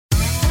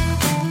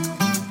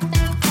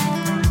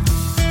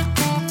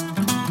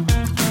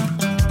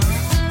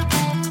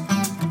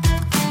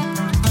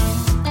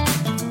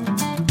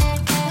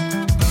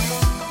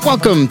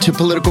Welcome to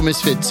Political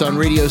Misfits on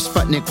Radio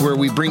Sputnik, where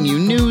we bring you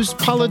news,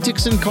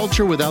 politics, and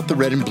culture without the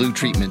red and blue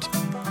treatment.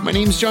 My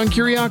name's John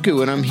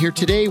Kiriakou, and I'm here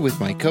today with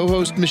my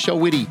co-host, Michelle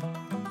Whitty.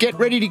 Get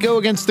ready to go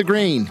against the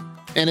grain.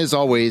 And as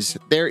always,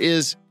 there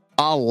is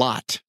a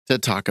lot to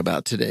talk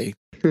about today.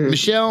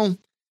 Michelle,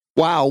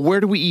 wow, where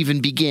do we even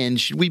begin?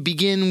 Should we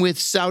begin with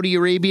Saudi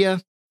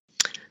Arabia?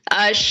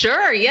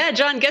 Sure. Yeah,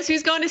 John, guess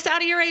who's going to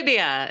Saudi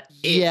Arabia?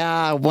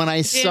 Yeah, when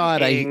I saw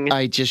it,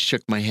 I just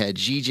shook my head.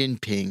 Xi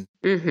Jinping.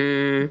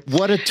 Mm-hmm.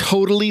 What a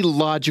totally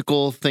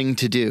logical thing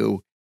to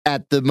do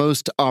at the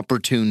most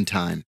opportune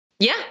time.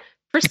 Yeah,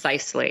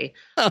 precisely.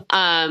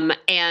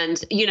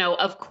 And, you know,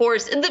 of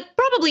course,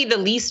 probably the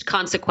least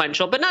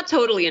consequential, but not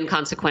totally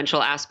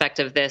inconsequential aspect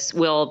of this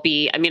will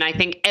be, I mean, I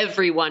think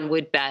everyone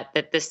would bet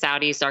that the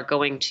Saudis are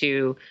going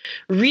to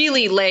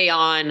really lay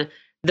on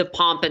the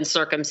pomp and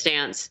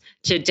circumstance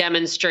to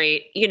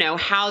demonstrate, you know,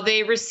 how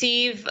they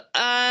receive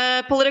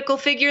a political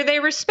figure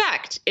they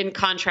respect, in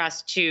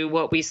contrast to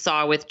what we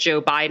saw with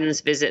Joe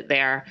Biden's visit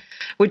there,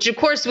 which, of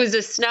course, was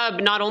a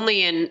snub, not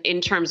only in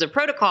terms of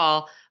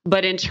protocol,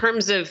 but in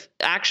terms of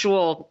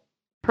actual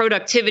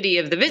productivity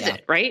of the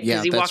visit, right?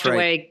 Because he walked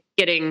away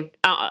getting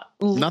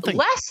nothing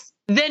less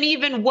than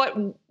even what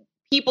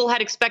people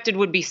had expected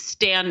would be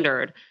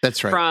standard.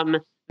 That's right.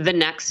 From the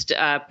next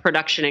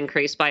production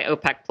increase by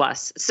OPEC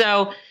plus.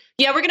 So,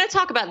 yeah, we're going to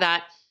talk about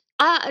that.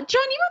 John,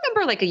 you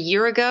remember like a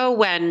year ago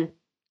when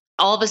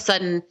all of a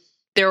sudden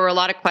there were a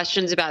lot of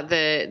questions about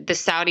the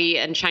Saudi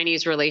and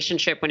Chinese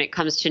relationship when it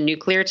comes to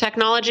nuclear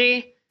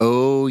technology?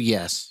 Oh,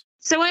 yes.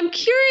 So I'm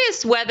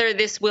curious whether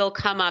this will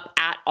come up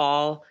at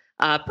all.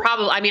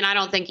 Probably. I mean, I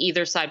don't think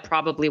either side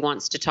probably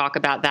wants to talk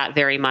about that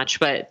very much,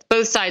 but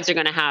both sides are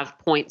going to have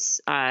points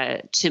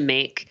to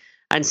make.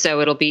 And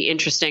so it'll be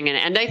interesting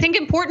and I think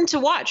important to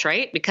watch,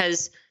 right?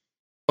 Because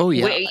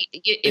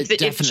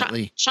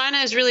if China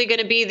is really going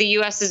to be the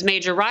U.S.'s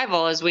major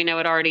rival, as we know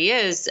it already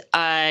is,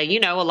 you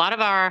know, a lot of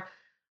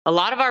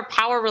our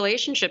power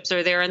relationships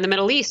are there in the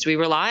Middle East. We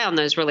rely on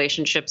those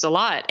relationships a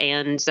lot.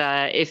 And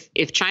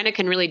if China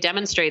can really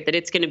demonstrate that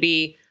it's going to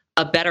be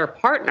a better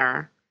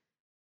partner,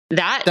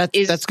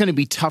 that's going to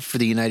be tough for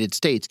the United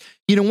States.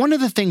 You know, one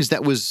of the things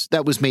that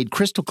was made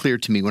crystal clear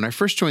to me when I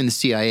first joined the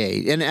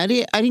CIA, and I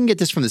didn't get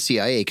this from the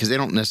CIA because they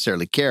don't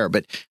necessarily care,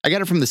 but I got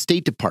it from the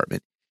State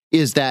Department,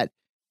 is that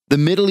the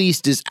Middle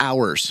East is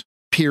ours,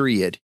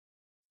 period.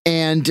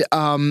 And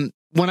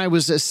when I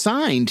was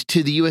assigned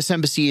to the U.S.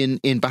 Embassy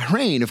in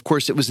Bahrain, of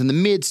course, it was in the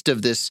midst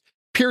of this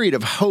period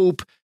of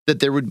hope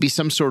that there would be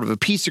some sort of a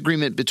peace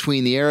agreement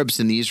between the Arabs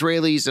and the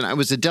Israelis, and I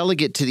was a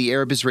delegate to the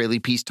Arab-Israeli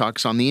peace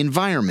talks on the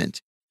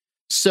environment.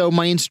 So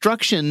my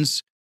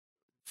instructions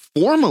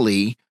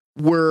formally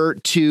were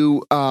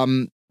to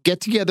get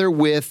together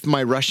with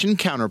my Russian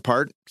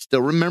counterpart,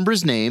 still remember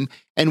his name,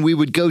 and we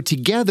would go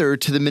together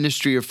to the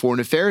Ministry of Foreign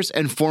Affairs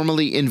and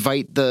formally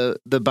invite the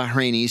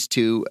Bahrainis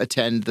to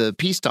attend the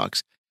peace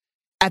talks.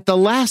 At the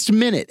last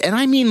minute, and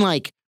I mean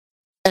like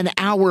an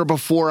hour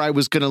before I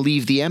was going to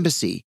leave the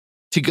embassy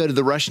to go to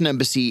the Russian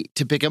embassy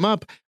to pick him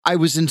up, I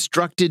was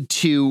instructed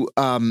to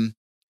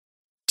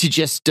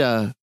just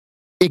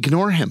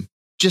ignore him.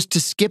 Just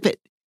to skip it.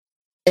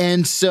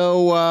 And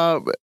so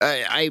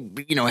I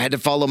had to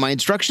follow my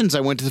instructions. I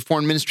went to the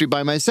foreign ministry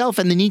by myself,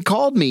 and then he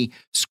called me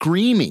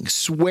screaming,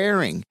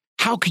 swearing,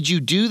 "How could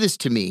you do this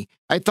to me?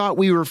 I thought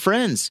we were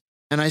friends."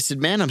 And I said,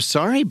 "Man, I'm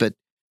sorry, but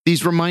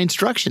these were my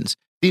instructions.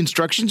 The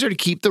instructions are to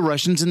keep the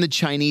Russians and the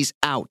Chinese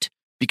out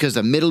because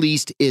the Middle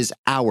East is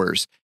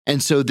ours."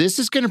 And so this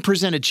is going to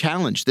present a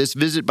challenge. This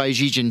visit by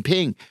Xi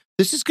Jinping,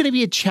 this is going to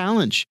be a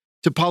challenge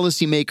to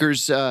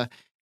policymakers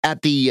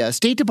at the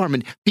State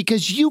Department,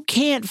 because you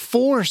can't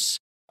force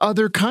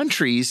other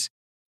countries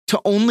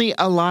to only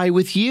ally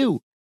with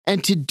you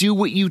and to do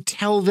what you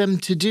tell them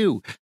to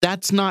do.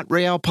 That's not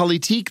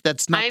realpolitik.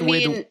 That's not the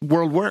way the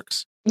world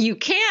works. You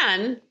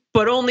can,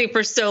 but only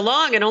for so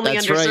long and only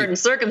under certain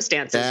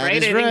circumstances,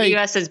 right? I think the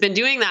U.S. has been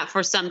doing that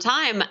for some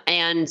time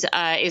and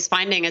is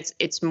finding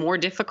it's more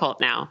difficult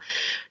now.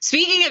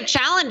 Speaking of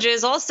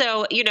challenges,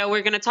 also, you know,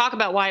 we're going to talk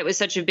about why it was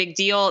such a big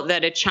deal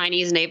that a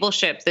Chinese naval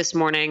ship this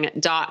morning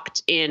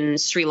docked in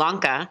Sri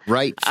Lanka,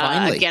 right?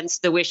 Finally,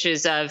 against the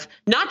wishes of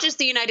not just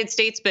the United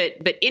States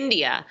but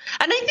India.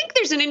 And I think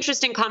there's an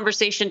interesting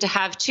conversation to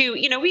have too.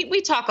 You know,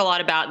 we talk a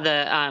lot about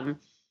the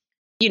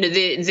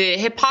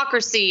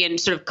hypocrisy and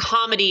sort of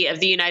comedy of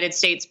the United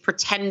States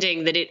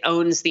pretending that it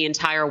owns the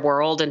entire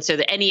world. And so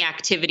that any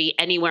activity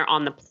anywhere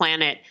on the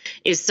planet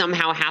is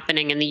somehow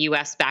happening in the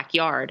U.S.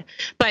 backyard.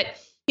 But,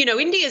 you know,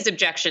 India's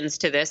objections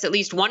to this, at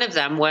least one of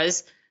them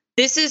was,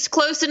 this is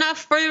close enough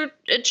for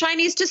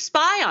Chinese to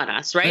spy on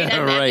us, right?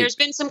 And there's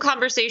been some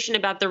conversation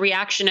about the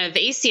reaction of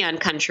ASEAN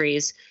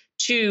countries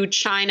to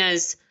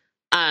China's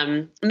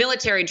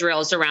military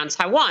drills around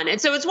Taiwan.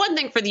 And so it's one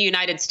thing for the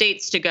United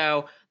States to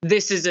go,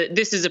 this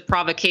is a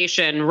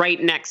provocation right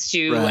next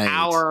to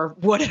our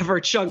whatever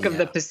chunk of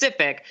the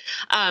Pacific.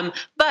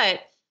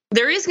 But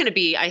there is going to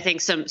be, I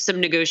think, some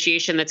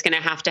negotiation that's going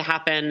to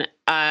happen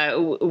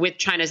with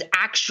China's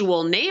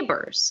actual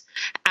neighbors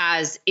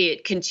as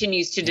it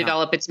continues to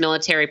develop its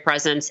military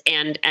presence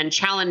and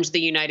challenge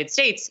the United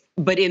States,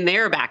 but in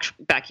their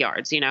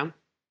backyards.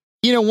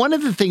 One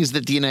of the things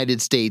that the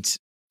United States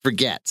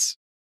forgets,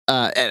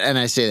 and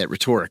I say that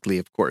rhetorically,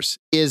 of course,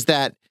 is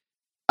that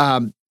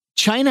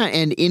China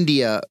and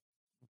India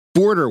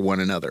border one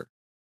another.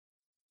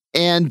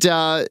 And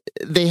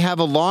they have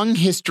a long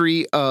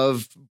history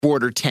of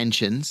border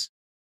tensions.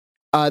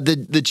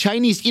 The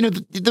Chinese,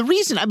 the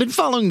reason I've been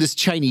following this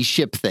Chinese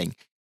ship thing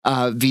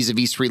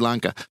vis-a-vis Sri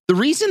Lanka, the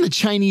reason the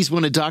Chinese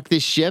want to dock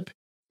this ship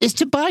is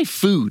to buy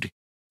food,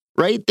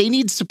 right? They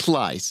need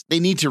supplies. They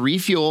need to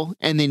refuel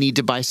and they need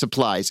to buy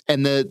supplies.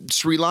 And the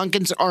Sri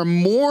Lankans are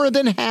more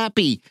than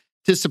happy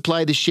to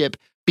supply the ship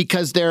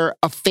because they're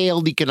a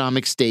failed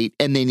economic state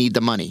and they need the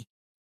money.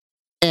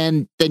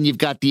 And then you've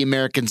got the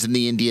Americans and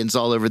the Indians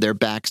all over their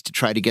backs to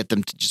try to get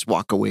them to just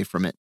walk away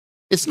from it.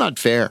 It's not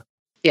fair.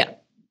 Yeah.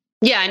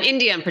 Yeah. And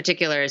India in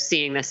particular is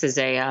seeing this as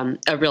a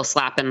real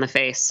slap in the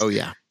face. Oh,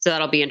 yeah. So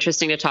that'll be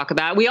interesting to talk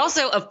about. We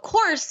also, of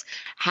course,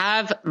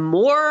 have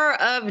more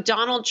of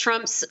Donald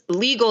Trump's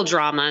legal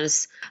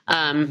dramas,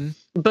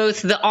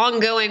 both the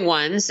ongoing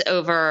ones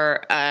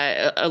over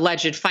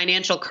alleged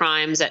financial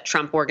crimes at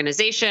Trump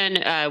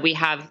Organization. We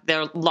have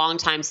their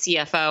longtime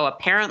CFO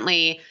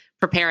apparently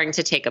preparing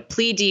to take a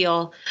plea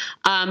deal.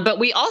 But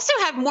we also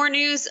have more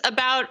news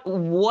about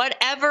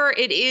whatever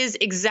it is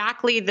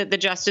exactly that the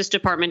Justice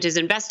Department is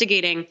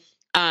investigating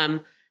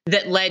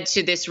that led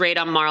to this raid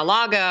on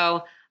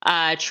Mar-a-Lago.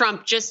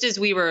 Trump, just as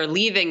we were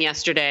leaving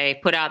yesterday,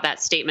 put out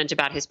that statement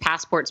about his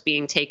passports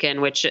being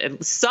taken, which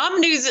some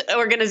news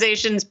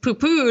organizations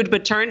poo-pooed,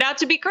 but turned out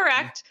to be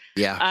correct.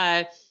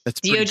 Yeah,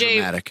 that's pretty DOJ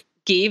dramatic.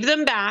 Gave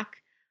them back.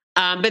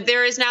 But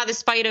there is now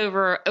this fight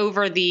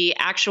over the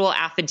actual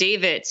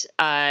affidavit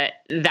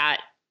that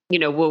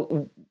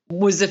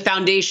was the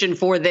foundation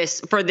for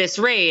this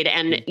raid,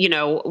 and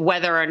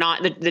whether or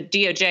not the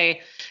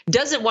DOJ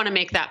doesn't want to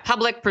make that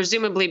public,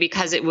 presumably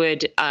because it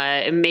would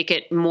make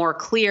it more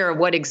clear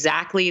what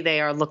exactly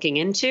they are looking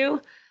into.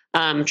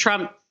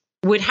 Trump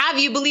would have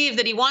you believe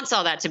that he wants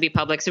all that to be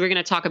public, so we're going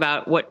to talk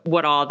about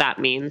what all that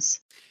means.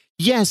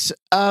 Yes,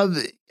 a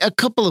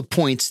couple of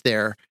points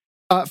there.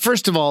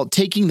 First of all,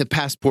 taking the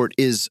passport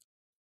is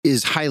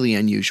highly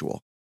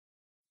unusual.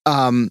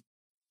 I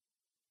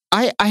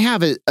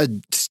have a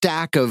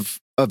stack of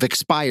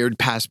expired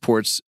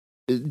passports,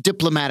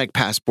 diplomatic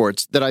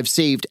passports that I've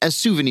saved as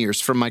souvenirs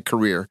from my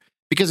career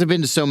because I've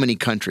been to so many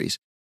countries.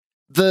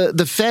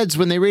 The feds,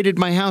 when they raided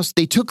my house,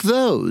 they took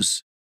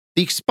those,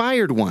 the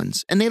expired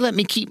ones, and they let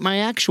me keep my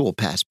actual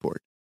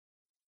passport.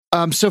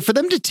 So for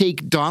them to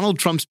take Donald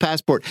Trump's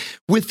passport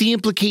with the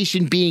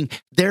implication being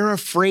they're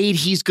afraid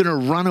he's going to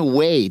run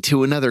away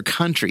to another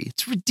country,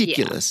 it's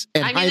ridiculous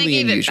and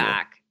highly unusual. They gave it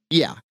back.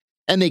 Yeah,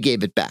 and they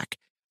gave it back.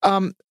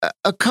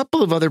 A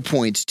couple of other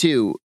points,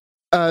 too.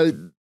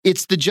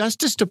 It's the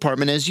Justice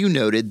Department, as you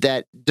noted,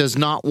 that does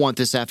not want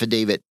this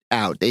affidavit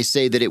out. They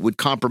say that it would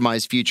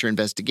compromise future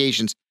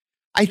investigations.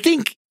 I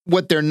think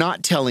what they're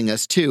not telling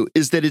us, too,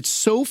 is that it's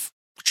so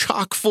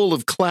chock full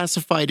of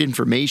classified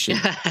information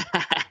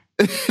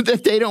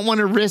that they don't want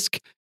to risk,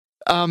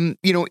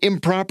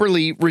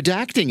 improperly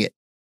redacting it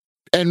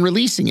and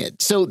releasing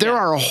it. So there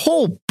are a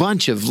whole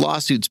bunch of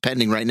lawsuits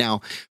pending right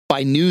now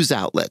by news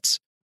outlets,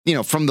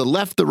 from the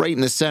left, the right,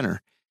 and the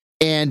center.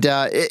 And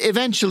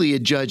eventually a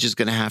judge is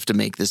going to have to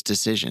make this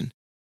decision.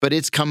 But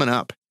it's coming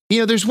up.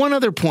 There's one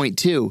other point,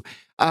 too.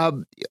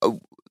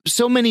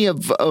 So many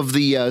of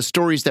the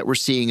stories that we're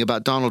seeing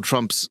about Donald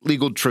Trump's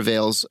legal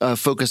travails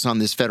focus on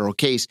this federal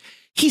case.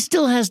 He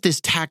still has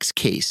this tax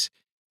case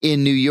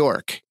in New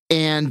York.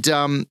 And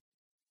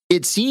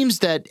it seems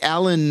that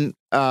Alan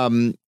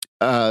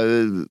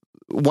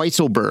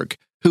Weisselberg,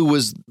 who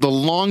was the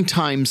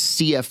longtime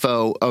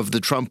CFO of the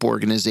Trump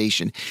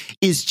Organization,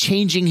 is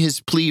changing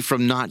his plea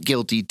from not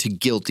guilty to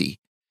guilty.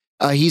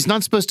 He's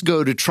not supposed to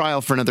go to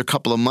trial for another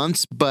couple of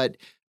months, but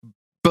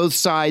both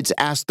sides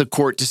asked the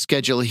court to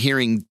schedule a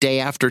hearing day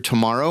after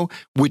tomorrow,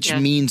 which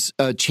means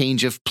a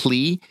change of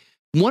plea.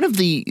 One of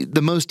the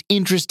most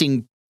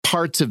interesting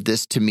parts of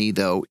this to me,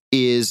 though,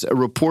 is a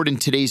report in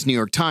today's New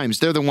York Times.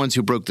 They're the ones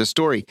who broke the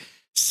story,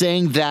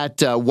 saying that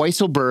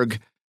Weisselberg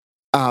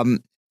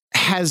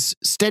has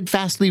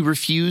steadfastly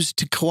refused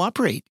to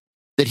cooperate.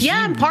 That he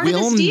part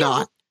will of this deal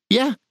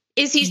not.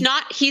 Is he's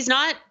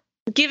not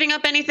giving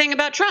up anything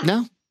about Trump.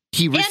 No,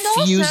 he refuses.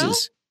 And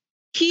also,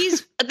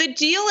 the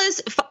deal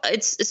is,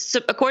 it's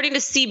according to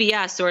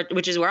CBS,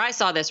 which is where I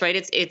saw this,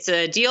 right? It's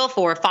a deal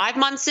for 5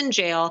 months in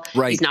jail.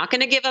 Right. He's not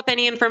going to give up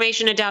any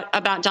information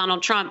about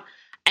Donald Trump.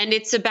 And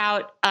it's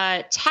about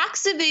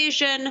tax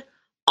evasion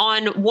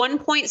on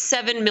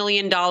 $1.7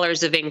 million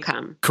of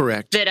income.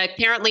 Correct. That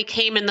apparently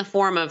came in the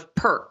form of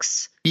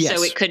perks. Yes.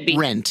 So it could be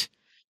rent.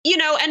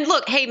 And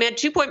look, hey, man,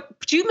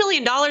 $2.2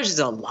 million is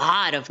a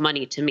lot of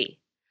money to me.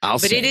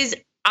 But it is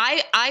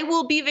I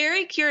will be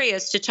very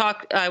curious to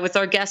talk with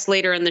our guests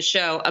later in the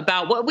show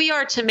about what we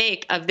are to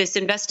make of this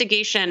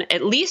investigation,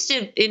 at least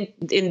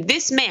in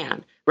this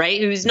man, right,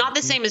 who's not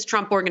the same as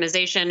Trump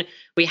Organization.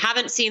 We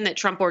haven't seen that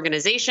Trump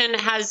Organization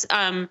has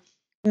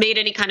made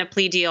any kind of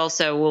plea deal,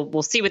 so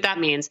we'll see what that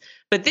means.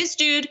 But this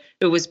dude,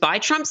 who was by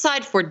Trump's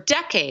side for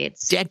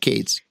decades,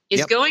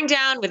 is going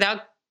down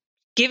without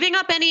giving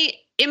up any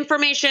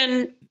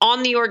information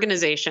on the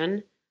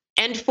organization,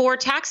 and for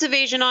tax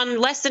evasion on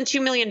less than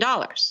 $2 million.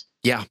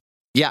 Yeah.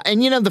 Yeah.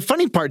 And, the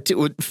funny part,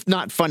 too,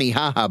 not funny,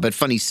 haha, but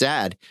funny,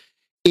 sad,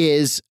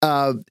 is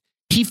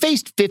he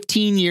faced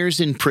 15 years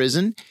in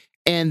prison.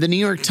 And the New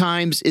York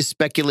Times is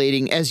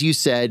speculating, as you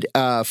said,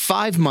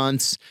 5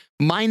 months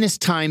minus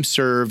time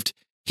served.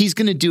 He's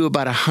going to do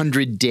about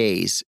 100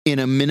 days in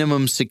a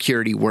minimum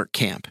security work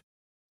camp.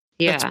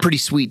 Yeah. That's a pretty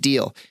sweet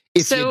deal.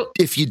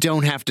 If you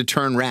don't have to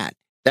turn rat,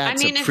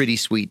 that's a pretty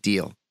sweet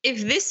deal.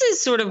 If this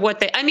is sort of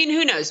what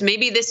who knows?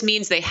 Maybe this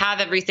means they have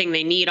everything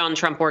they need on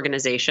Trump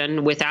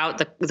Organization without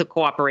the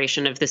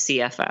cooperation of the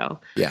CFO.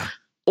 Yeah.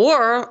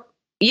 Or,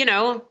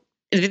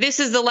 if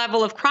this is the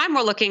level of crime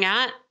we're looking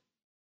at,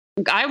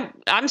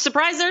 I'm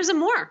surprised there isn't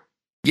more.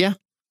 Yeah,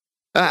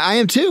 I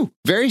am too.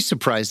 Very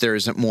surprised there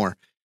isn't more.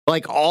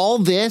 Like all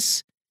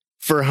this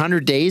for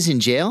 100 days in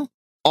jail?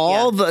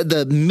 All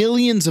the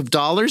millions of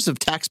dollars of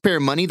taxpayer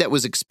money that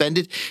was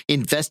expended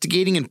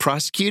investigating and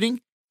prosecuting?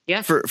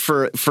 Yeah.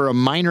 For a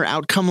minor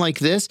outcome like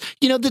this,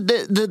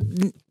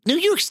 the New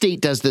York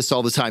State does this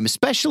all the time,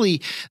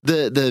 especially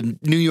the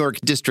New York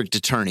District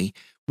Attorney,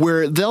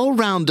 where they'll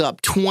round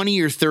up 20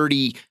 or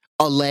 30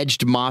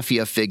 alleged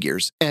mafia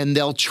figures and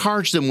they'll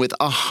charge them with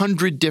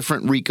 100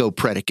 different RICO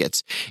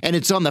predicates. And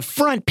it's on the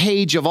front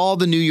page of all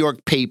the New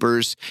York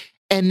papers.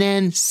 And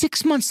then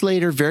 6 months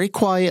later, very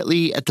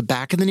quietly at the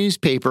back of the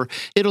newspaper,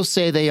 it'll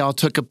say they all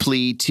took a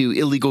plea to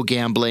illegal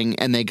gambling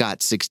and they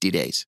got 60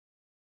 days.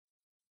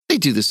 They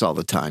do this all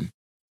the time.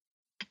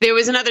 There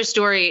was another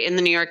story in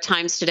the New York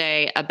Times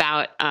today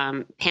about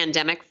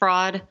pandemic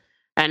fraud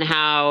and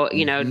how,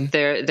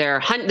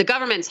 the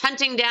government's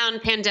hunting down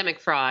pandemic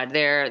fraud.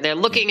 They're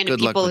looking into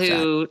people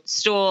who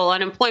stole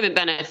unemployment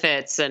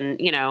benefits and,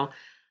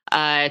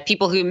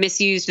 people who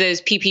misused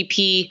those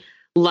PPP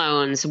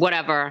loans,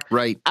 whatever.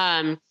 Right.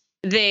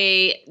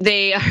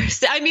 They are,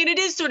 it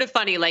is sort of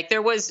funny. Like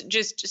there was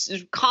just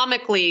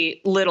comically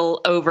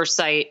little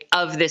oversight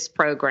of this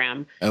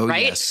program,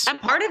 right? Yes. And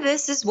part of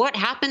this is what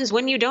happens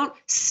when you don't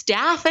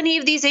staff any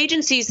of these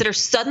agencies that are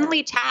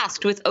suddenly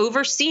tasked with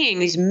overseeing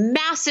these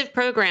massive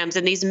programs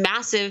and these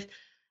massive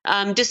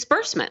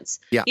disbursements.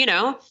 Yeah.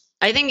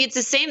 I think it's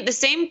the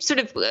same sort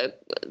of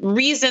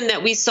reason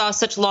that we saw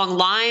such long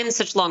lines,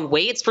 such long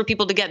waits for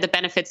people to get the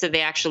benefits that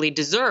they actually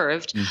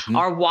deserved,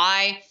 are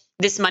why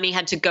this money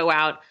had to go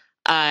out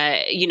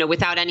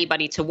without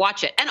anybody to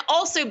watch it. And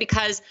also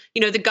because,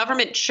 the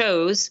government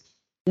chose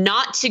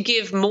not to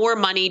give more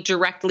money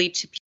directly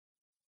to people,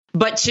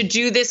 but to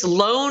do this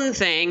loan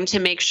thing to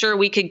make sure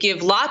we could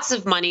give lots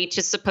of money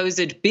to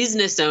supposed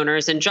business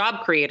owners and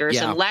job creators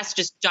and less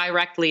just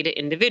directly to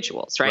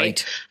individuals.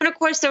 Right. And of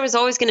course, there was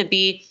always going to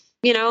be,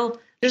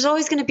 there's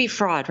always going to be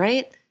fraud,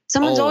 right?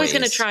 Someone's always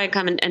going to try and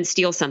come and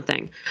steal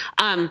something.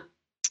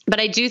 But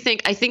I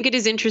think it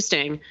is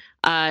interesting.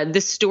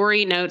 The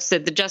story notes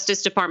that the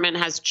Justice Department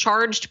has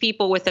charged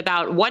people with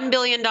about $1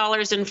 billion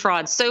in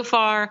fraud so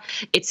far.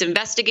 It's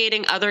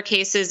investigating other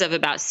cases of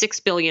about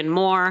 $6 billion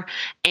more.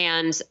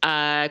 And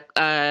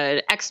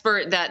an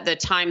expert that the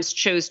Times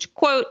chose to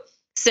quote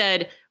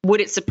said,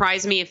 "Would it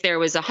surprise me if there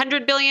was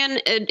 $100 billion,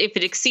 if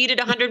it exceeded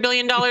 $100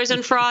 billion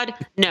in fraud?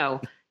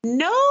 No.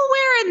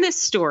 Nowhere in this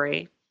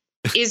story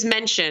is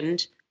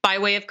mentioned, by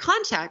way of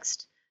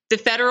context, the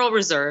Federal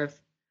Reserve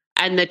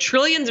and the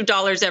trillions of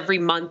dollars every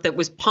month that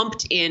was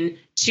pumped in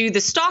to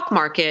the stock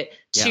market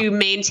to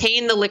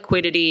maintain the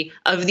liquidity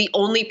of the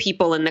only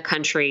people in the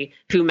country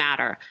who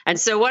matter." And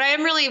so what I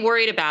am really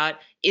worried about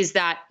is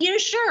that,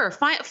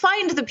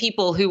 find the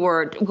people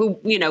who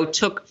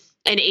took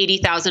an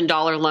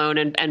 $80,000 loan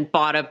and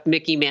bought a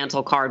Mickey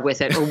Mantle card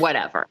with it or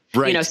whatever.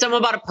 Right.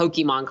 Someone bought a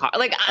Pokemon card,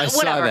 like I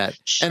whatever. Saw that.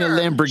 Sure. And a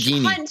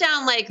Lamborghini. Hunt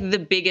down like the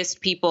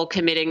biggest people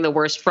committing the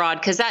worst fraud,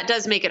 because that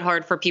does make it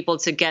hard for people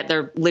to get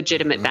their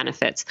legitimate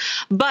benefits.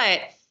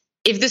 But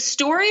if the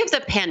story of the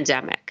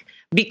pandemic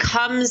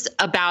becomes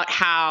about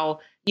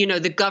how,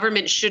 the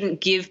government shouldn't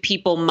give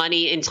people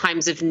money in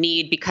times of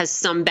need because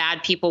some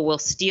bad people will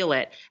steal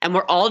it, and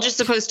we're all just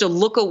supposed to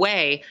look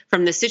away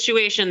from the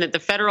situation that the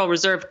Federal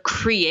Reserve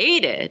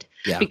created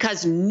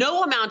because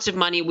no amount of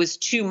money was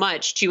too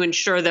much to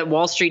ensure that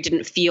Wall Street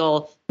didn't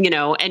feel,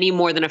 any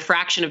more than a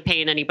fraction of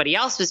pain anybody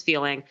else was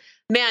feeling,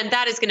 man,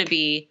 that's going to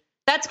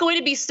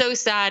be so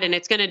sad. And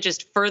it's going to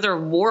just further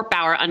warp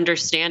our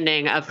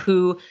understanding of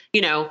who,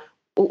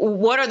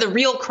 what are the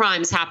real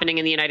crimes happening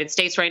in the United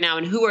States right now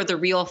and who are the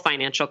real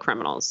financial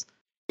criminals?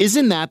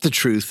 Isn't that the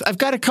truth? I've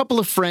got a couple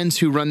of friends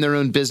who run their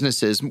own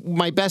businesses.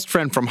 My best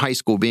friend from high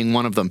school being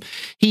one of them.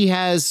 He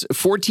has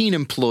 14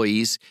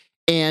 employees,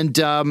 and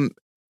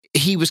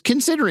he was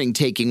considering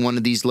taking one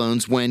of these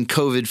loans when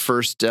COVID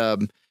first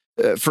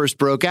first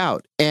broke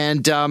out.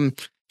 And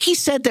he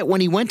said that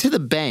when he went to the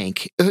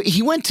bank,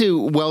 he went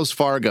to Wells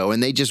Fargo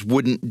and they just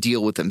wouldn't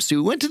deal with him. So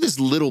he went to this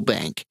little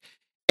bank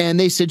and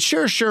they said,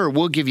 sure,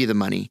 we'll give you the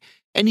money.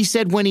 And he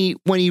said when he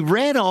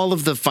read all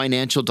of the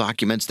financial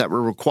documents that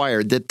were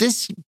required, that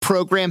this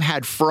program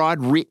had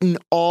fraud written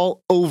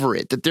all over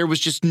it, that there was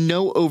just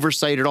no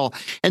oversight at all.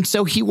 And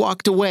so he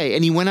walked away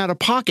and he went out of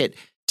pocket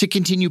to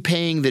continue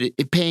paying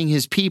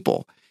his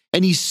people.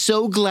 And he's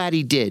so glad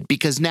he did,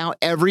 because now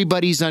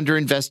everybody's under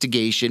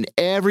investigation.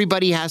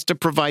 Everybody has to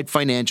provide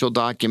financial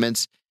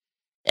documents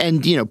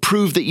and,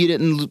 prove that you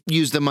didn't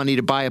use the money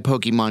to buy a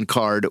Pokemon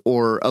card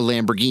or a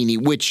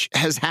Lamborghini, which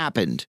has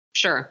happened.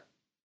 Sure.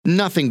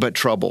 Nothing but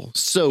trouble.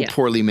 So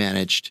poorly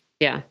managed.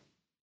 Yeah.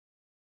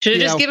 Should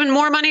have just given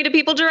more money to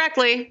people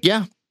directly.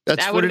 Yeah,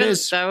 that's what it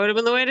is. That would have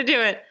been the way to do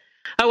it.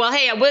 Oh, well,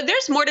 hey,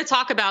 there's more to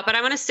talk about, but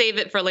I want to save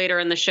it for later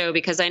in the show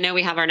because I know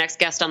we have our next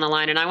guest on the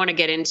line, and I want to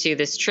get into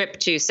this trip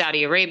to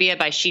Saudi Arabia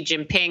by Xi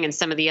Jinping and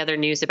some of the other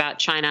news about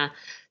China.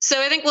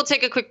 So I think we'll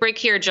take a quick break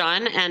here,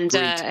 John,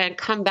 and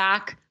come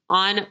back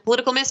on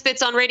Political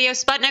Misfits on Radio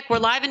Sputnik. We're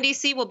live in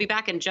D.C. We'll be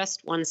back in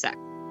just one sec.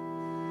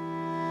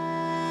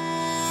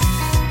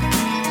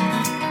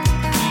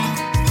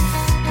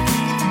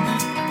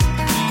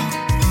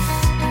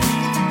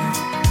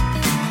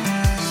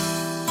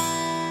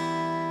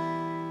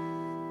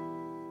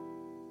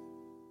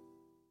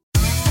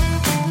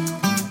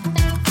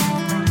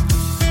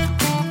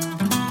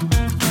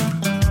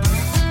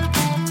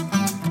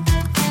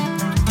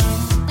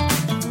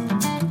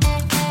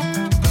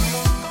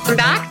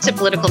 Back to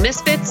Political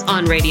Misfits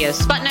on Radio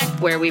Sputnik,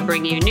 where we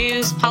bring you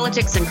news,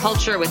 politics, and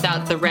culture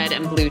without the red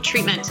and blue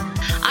treatment.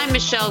 I'm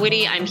Michelle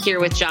Whitty. I'm here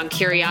with John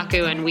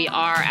Kiriakou, and we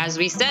are, as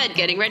we said,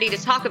 getting ready to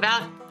talk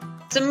about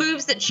some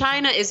moves that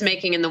China is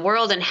making in the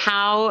world and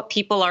how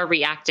people are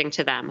reacting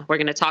to them. We're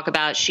going to talk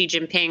about Xi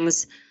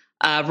Jinping's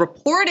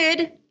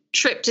reported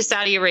trip to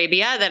Saudi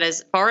Arabia that,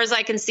 as far as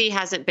I can see,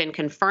 hasn't been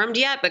confirmed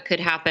yet, but could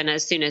happen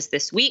as soon as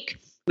this week.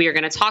 We are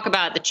going to talk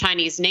about the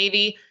Chinese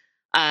Navy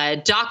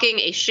docking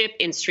a ship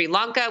in Sri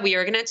Lanka. We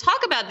are going to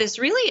talk about this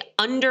really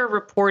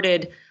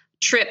underreported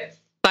trip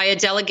by a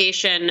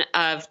delegation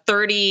of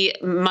 30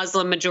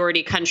 Muslim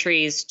majority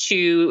countries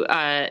to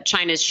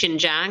China's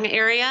Xinjiang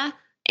area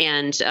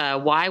and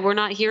why we're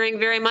not hearing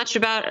very much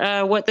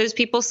about what those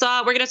people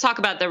saw. We're going to talk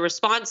about the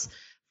response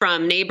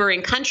from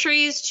neighboring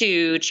countries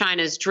to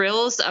China's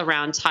drills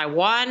around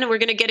Taiwan. We're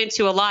going to get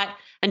into a lot.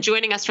 And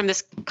joining us from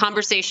this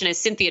conversation is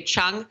Cynthia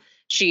Chung.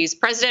 She's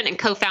president and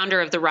co-founder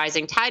of the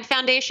Rising Tide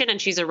Foundation, and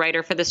she's a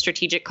writer for the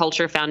Strategic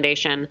Culture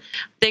Foundation.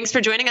 Thanks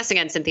for joining us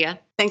again, Cynthia.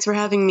 Thanks for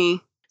having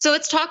me. So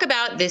let's talk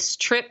about this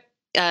trip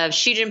of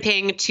Xi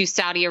Jinping to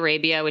Saudi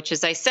Arabia, which,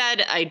 as I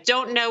said, I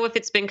don't know if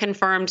it's been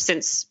confirmed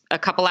since a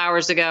couple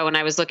hours ago when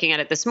I was looking at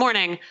it this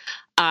morning,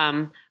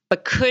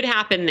 but could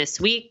happen this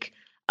week.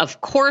 Of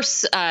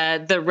course,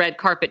 the red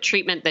carpet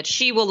treatment that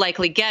Xi will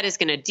likely get is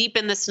going to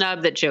deepen the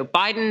snub that Joe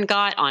Biden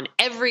got on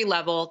every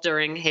level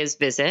during his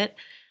visit.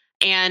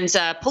 And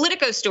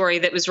Politico story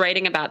that was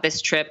writing about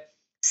this trip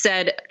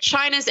said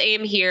China's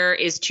aim here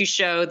is to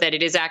show that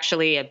it is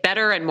actually a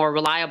better and more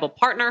reliable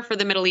partner for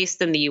the Middle East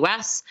than the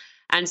U.S.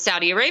 And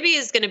Saudi Arabia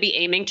is going to be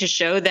aiming to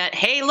show that,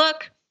 hey,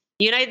 look,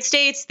 United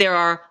States, there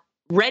are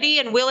ready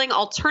and willing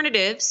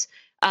alternatives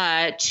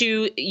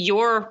to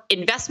your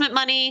investment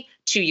money,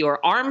 to your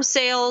arms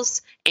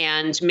sales,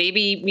 and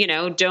maybe,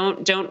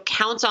 don't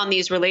count on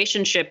these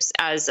relationships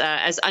as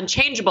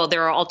unchangeable.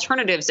 There are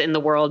alternatives in the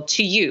world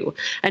to you.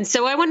 And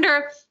so I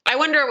wonder,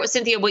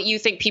 Cynthia, what you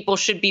think people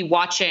should be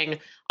watching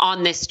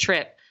on this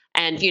trip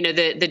and,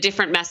 the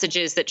different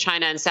messages that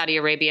China and Saudi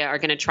Arabia are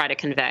going to try to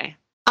convey.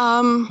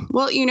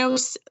 Well,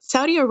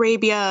 Saudi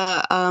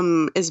Arabia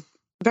is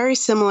very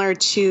similar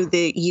to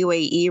the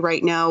UAE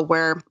right now,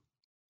 where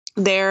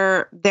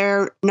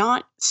they're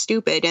not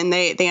stupid, and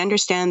they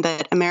understand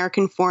that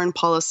American foreign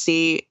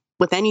policy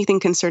with anything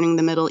concerning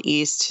the Middle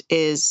East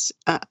is,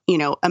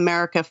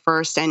 America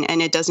first,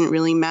 and it doesn't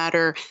really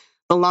matter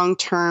the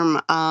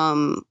long-term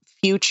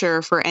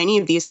future for any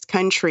of these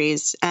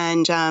countries.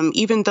 And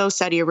even though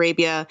Saudi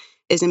Arabia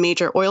is a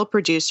major oil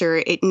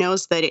producer, it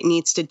knows that it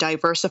needs to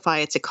diversify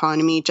its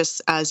economy, just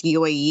as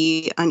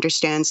UAE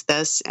understands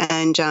this,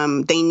 and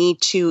they need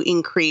to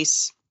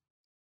increase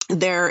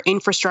their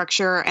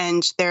infrastructure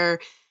and their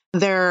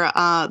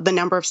the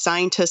number of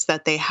scientists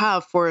that they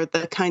have for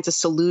the kinds of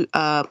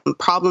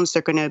problems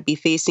they're going to be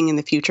facing in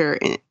the future,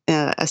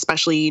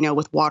 especially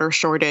with water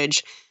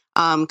shortage,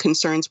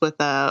 concerns with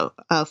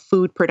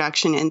food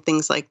production and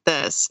things like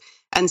this.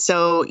 And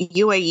so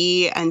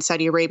UAE and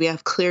Saudi Arabia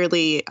have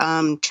clearly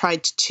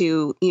tried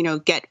to,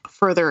 get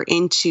further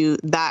into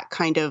that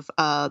kind of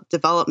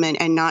development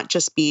and not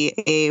just be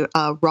a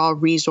raw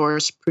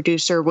resource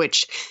producer,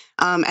 which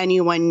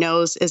anyone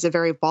knows is a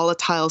very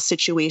volatile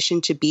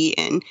situation to be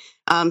in.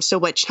 So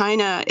what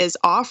China is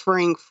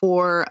offering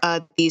for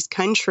these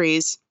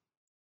countries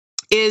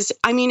is,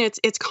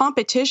 it's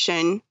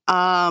competition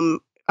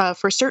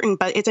for certain,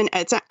 but it's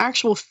an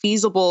actual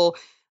feasible,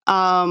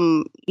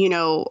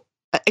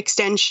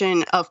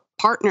 extension of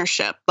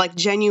partnership, like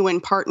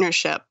genuine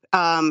partnership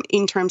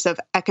in terms of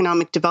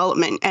economic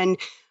development. And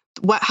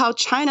how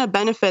China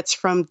benefits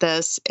from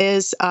this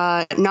is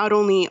not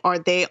only are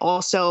they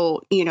also,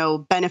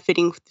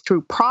 benefiting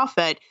through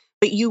profit,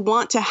 but you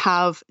want to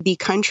have the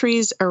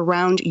countries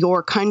around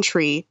your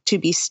country to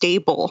be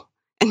stable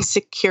and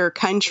secure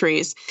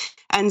countries.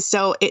 And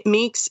so it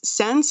makes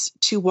sense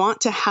to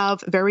want to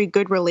have very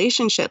good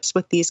relationships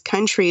with these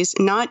countries,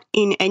 not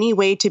in any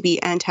way to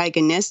be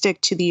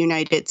antagonistic to the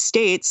United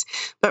States,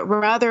 but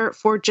rather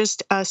for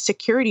just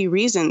security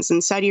reasons.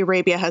 And Saudi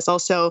Arabia has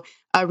also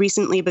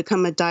recently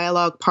become a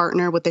dialogue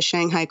partner with the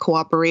Shanghai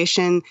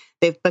Cooperation.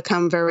 They've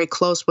become very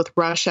close with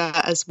Russia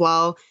as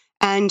well.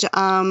 And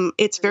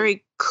it's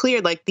very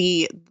clear, like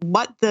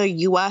what the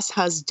U.S.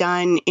 has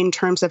done in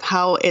terms of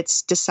how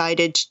it's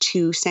decided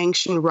to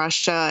sanction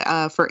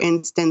Russia, for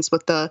instance,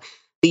 with the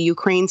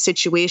Ukraine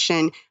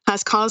situation,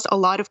 has caused a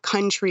lot of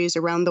countries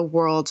around the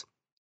world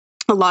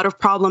a lot of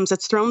problems.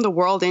 It's thrown the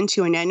world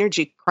into an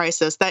energy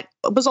crisis that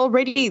was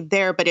already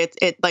there, but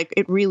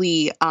it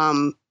really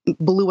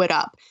blew it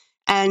up.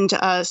 And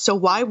so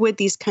why would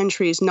these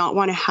countries not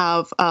want to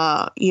have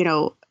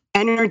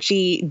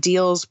energy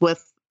deals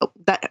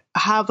that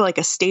have like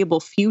a stable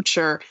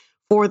future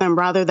for them,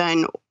 rather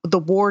than the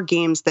war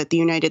games that the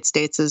United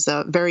States is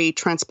very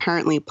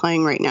transparently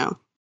playing right now?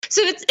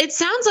 So it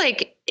sounds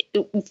like,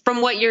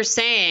 from what you're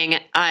saying,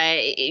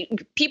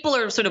 people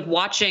are sort of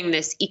watching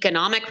this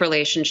economic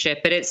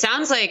relationship, but it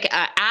sounds like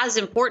as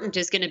important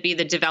is going to be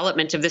the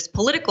development of this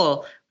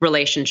political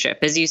relationship,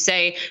 as you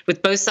say,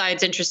 with both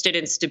sides interested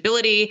in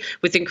stability,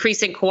 with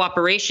increasing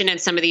cooperation in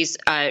some of these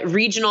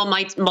regional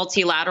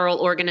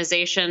multilateral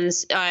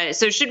organizations.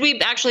 So should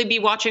we actually be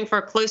watching for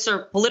a closer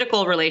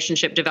political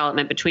relationship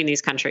development between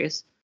these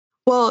countries?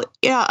 Well,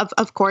 yeah,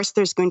 of course,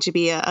 there's going to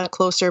be a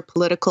closer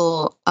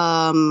political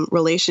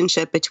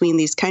relationship between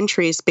these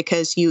countries,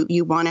 because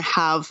you want to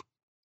have,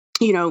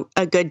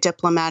 a good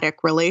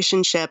diplomatic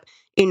relationship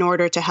in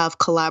order to have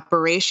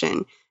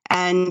collaboration.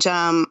 And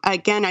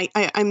again,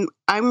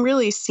 I'm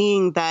really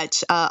seeing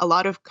that a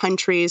lot of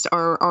countries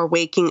are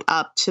waking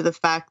up to the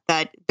fact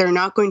that they're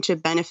not going to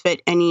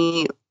benefit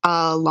any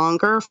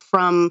longer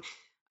from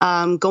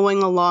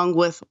going along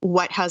with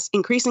what has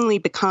increasingly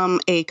become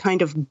a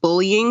kind of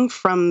bullying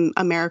from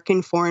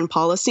American foreign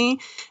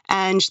policy,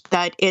 and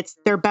that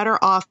they're better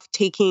off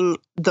taking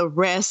the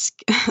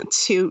risk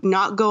to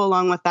not go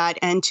along with that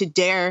and to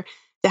dare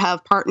to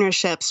have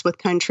partnerships with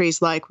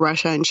countries like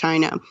Russia and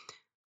China.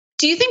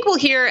 Do you think we'll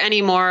hear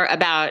any more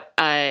about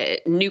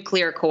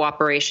nuclear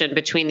cooperation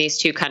between these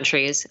two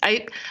countries?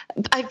 I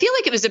feel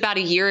like it was about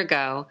a year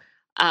ago.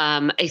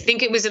 I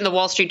think it was in the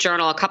Wall Street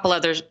Journal, a couple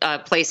other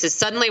places.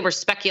 Suddenly we're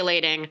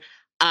speculating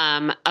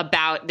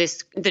about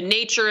the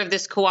nature of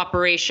this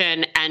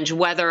cooperation, and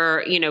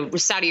whether,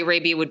 Saudi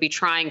Arabia would be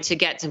trying to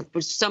get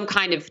some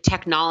kind of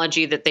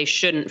technology that they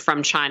shouldn't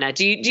from China.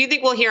 Do you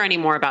think we'll hear any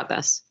more about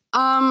this?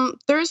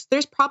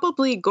 There's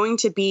probably going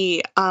to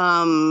be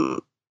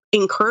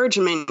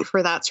encouragement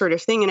for that sort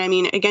of thing. And I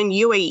mean, again,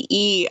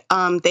 UAE,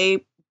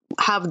 they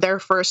have their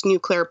first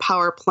nuclear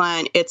power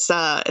plant. It's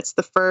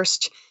the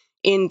first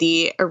in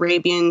the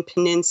Arabian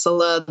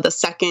Peninsula, the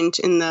second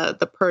in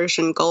the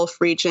Persian Gulf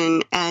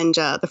region, and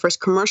the first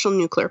commercial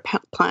nuclear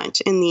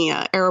plant in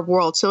the Arab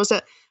world. So it's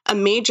a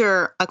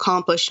major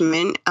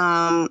accomplishment,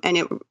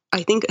 and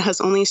I think it has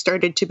only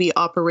started to be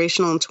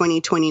operational in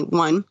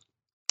 2021.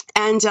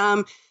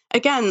 And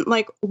again,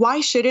 like, why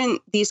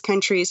shouldn't these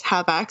countries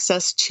have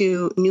access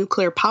to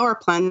nuclear power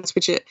plants,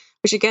 which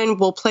again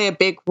will play a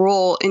big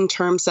role in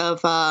terms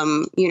of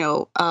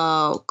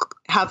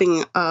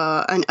having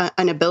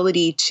an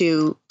ability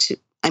to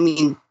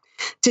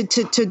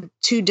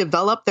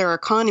develop their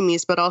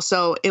economies, but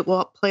also it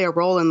will play a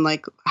role in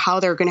like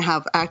how they're going to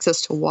have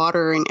access to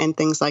water and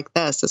things like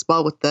this as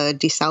well with the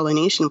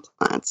desalination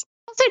plants.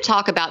 Also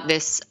talk about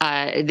this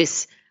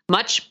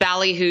much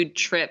ballyhooed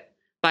trip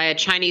by a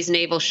Chinese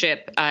naval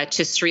ship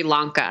to Sri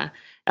Lanka.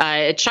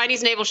 A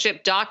Chinese naval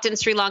ship docked in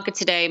Sri Lanka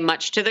today,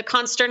 much to the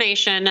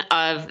consternation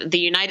of the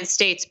United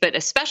States, but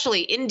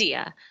especially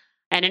India.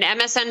 And an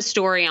MSN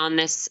story on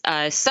this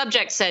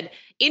subject said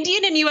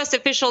Indian and U.S.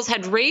 officials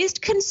had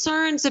raised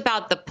concerns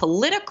about the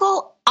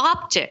political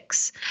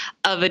optics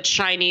of a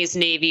Chinese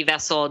Navy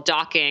vessel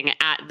docking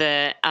at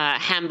the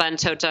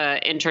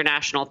Hambantota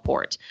International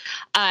Port.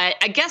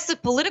 I guess the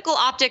political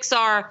optics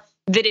are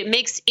that it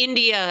makes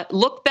India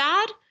look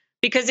bad,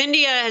 because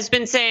India has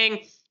been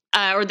saying,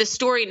 or the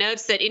story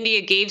notes that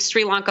India gave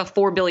Sri Lanka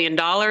 $4 billion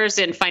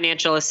in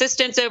financial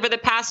assistance over the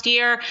past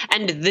year.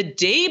 And the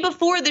day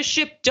before the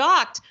ship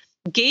docked,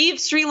 gave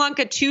Sri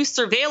Lanka 2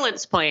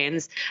 surveillance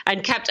planes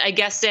and kept, I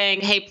guess, saying,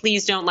 hey,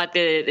 please don't let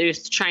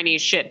this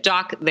Chinese ship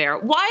dock there.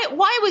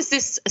 Why was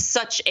this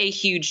such a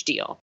huge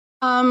deal?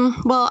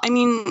 Well, I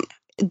mean,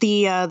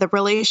 the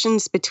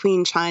relations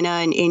between China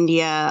and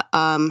India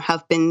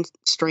have been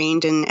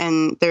strained,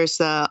 and there's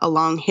a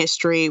long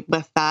history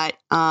with that.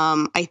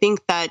 I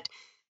think that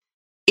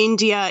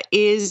India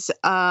is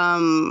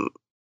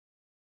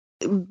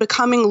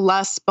becoming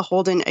less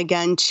beholden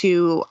again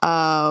to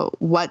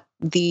what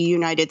the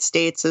United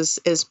States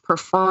is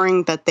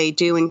preferring that they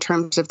do in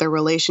terms of their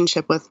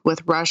relationship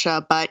with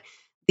Russia, but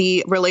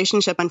the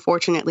relationship,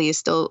 unfortunately, is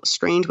still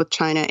strained with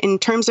China. In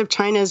terms of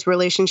China's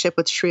relationship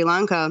with Sri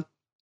Lanka,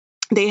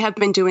 they have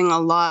been doing a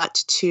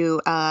lot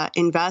to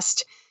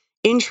invest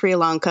in Sri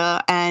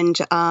Lanka, and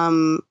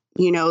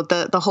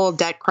the whole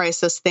debt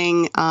crisis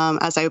thing,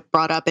 as I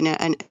brought up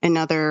in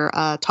another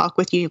talk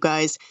with you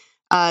guys.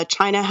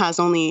 China has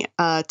only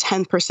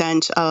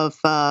 10% of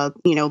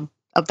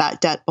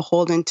that debt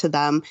beholden to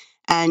them,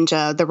 and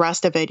the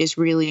rest of it is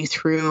really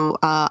through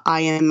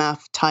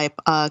IMF type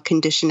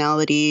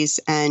conditionalities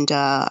and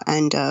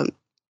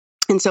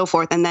so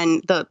forth. And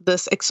then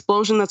this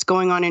explosion that's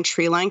going on in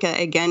Sri Lanka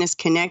again is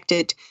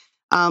connected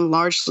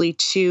largely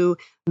to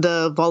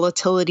the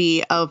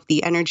volatility of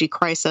the energy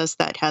crisis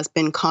that has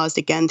been caused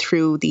again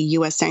through the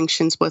U.S.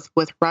 sanctions with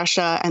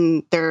Russia.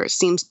 And there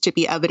seems to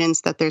be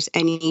evidence that there's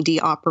NED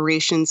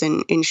operations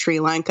in Sri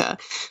Lanka.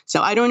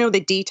 So I don't know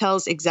the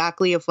details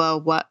exactly of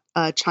what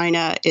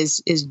China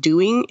is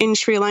doing in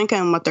Sri Lanka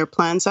and what their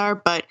plans are,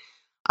 but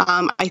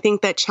I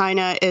think that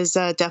China is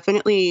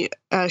definitely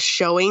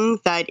showing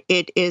that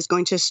it is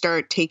going to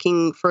start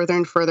taking further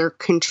and further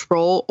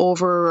control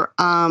over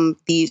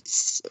the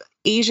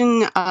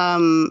Asian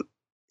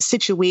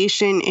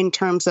situation in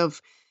terms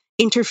of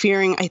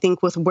interfering, I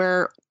think, with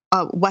where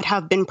what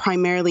have been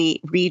primarily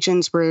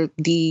regions where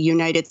the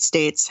United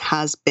States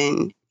has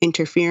been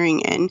interfering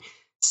in.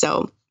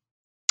 So,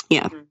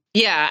 yeah.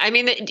 Yeah. I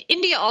mean,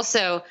 India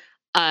also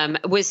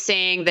was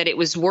saying that it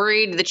was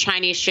worried the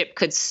Chinese ship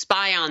could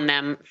spy on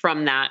them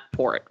from that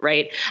port,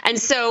 right? And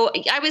so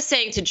I was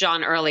saying to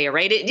John earlier,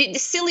 right,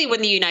 it's silly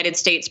when the United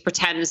States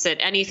pretends that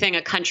anything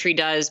a country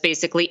does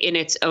basically in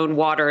its own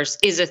waters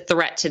is a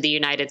threat to the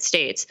United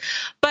States.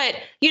 But,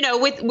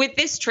 with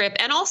this trip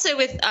and also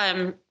with,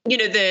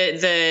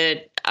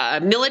 the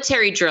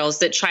military drills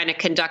that China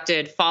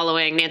conducted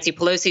following Nancy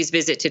Pelosi's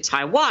visit to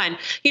Taiwan,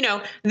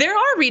 there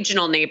are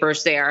regional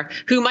neighbors there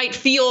who might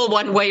feel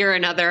one way or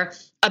another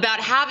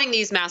about having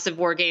these massive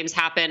war games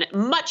happen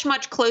much,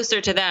 much closer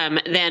to them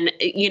than,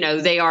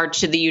 they are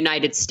to the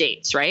United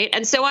States, right?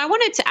 And so I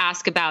wanted to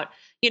ask about,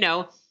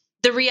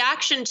 the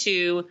reaction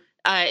to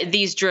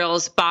these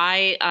drills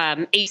by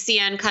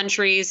ASEAN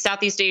countries,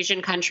 Southeast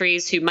Asian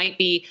countries who might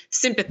be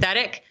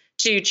sympathetic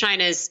to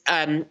China's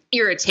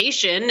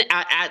irritation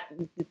at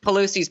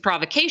Pelosi's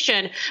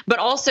provocation, but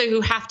also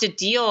who have to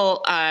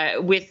deal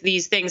with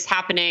these things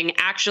happening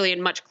actually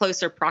in much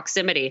closer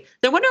proximity.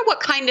 I wonder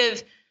what kind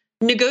of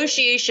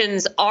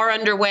negotiations are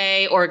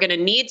underway or going to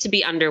need to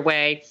be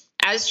underway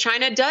as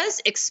China does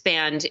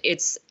expand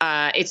its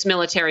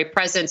military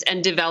presence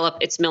and develop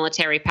its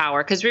military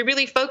power, because we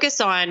really focus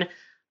on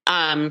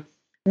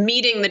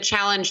meeting the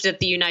challenge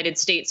that the United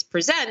States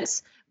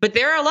presents. But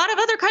there are a lot of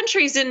other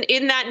countries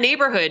in that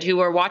neighborhood who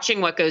are watching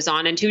what goes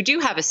on and who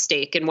do have a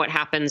stake in what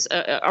happens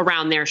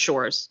around their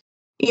shores.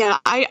 Yeah,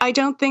 I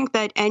don't think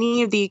that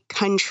any of the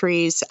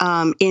countries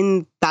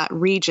in that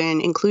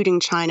region, including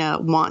China,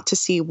 want to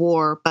see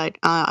war. But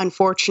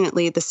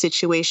unfortunately, the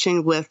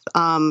situation with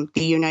the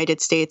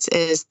United States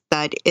is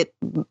that it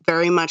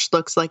very much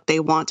looks like they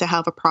want to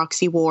have a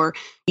proxy war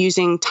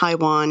using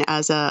Taiwan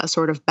as a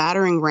sort of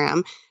battering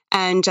ram.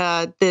 And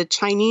the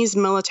Chinese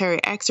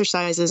military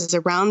exercises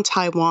around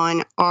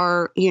Taiwan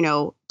are,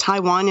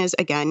 Taiwan is,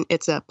 again,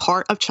 it's a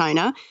part of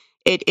China.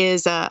 It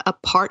is a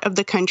part of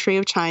the country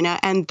of China,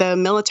 and the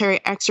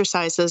military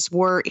exercises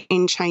were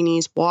in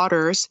Chinese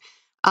waters.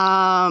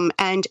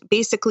 And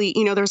basically,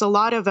 there's a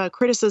lot of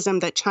criticism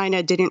that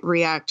China didn't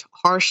react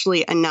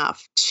harshly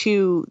enough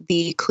to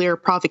the clear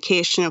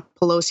provocation of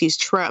Pelosi's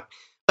trip.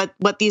 But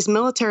what these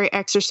military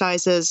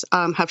exercises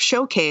have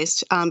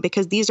showcased,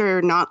 because these are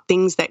not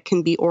things that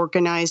can be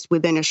organized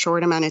within a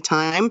short amount of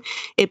time,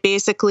 it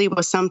basically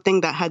was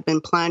something that had been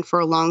planned for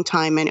a long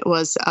time. And it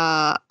was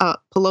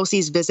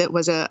Pelosi's visit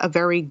was a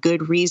very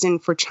good reason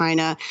for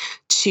China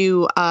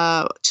to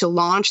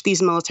launch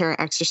these military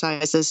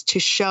exercises to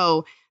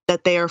show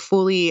that they are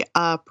fully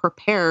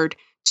prepared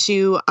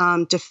to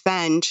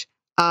defend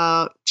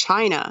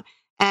China.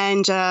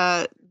 And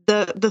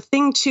the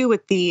thing too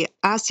with the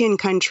ASEAN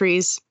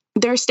countries,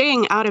 they're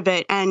staying out of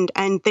it, and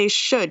they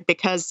should,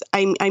 because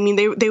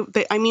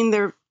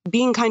they're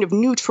being kind of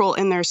neutral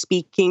in their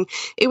speaking.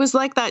 It was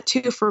like that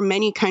too for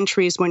many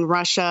countries when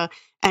Russia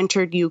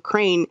entered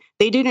Ukraine.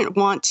 They didn't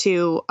want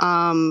to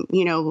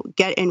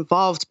get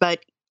involved, but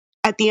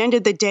at the end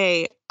of the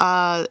day,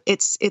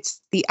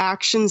 it's the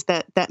actions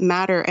that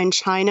matter. And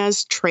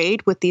China's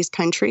trade with these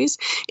countries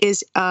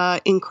is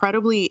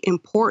incredibly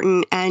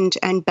important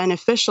and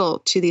beneficial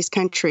to these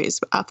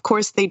countries. Of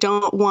course, they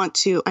don't want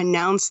to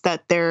announce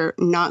that they're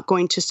not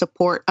going to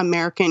support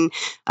American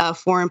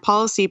foreign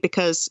policy,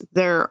 because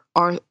there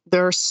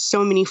are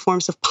so many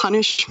forms of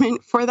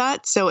punishment for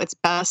that. So it's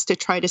best to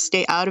try to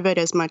stay out of it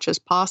as much as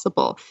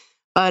possible.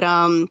 But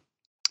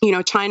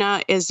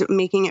China is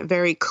making it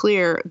very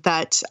clear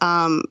that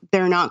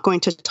they're not going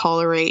to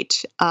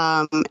tolerate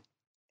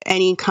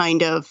any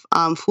kind of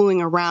fooling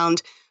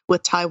around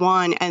with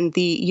Taiwan. And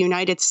the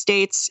United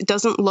States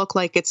doesn't look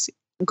like it's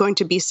going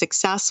to be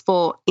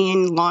successful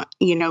in,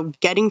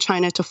 getting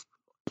China to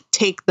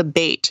take the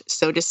bait,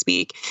 so to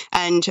speak.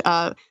 And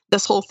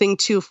this whole thing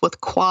too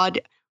with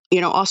Quad,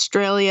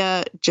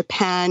 Australia,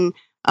 Japan,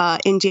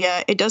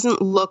 India, it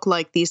doesn't look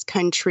like these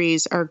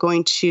countries are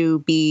going to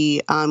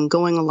be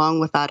going along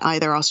with that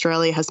either.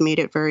 Australia has made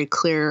it very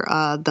clear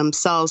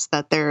themselves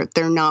that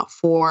they're not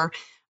for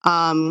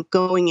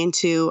going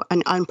into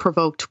an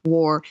unprovoked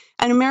war.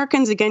 And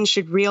Americans, again,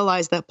 should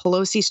realize that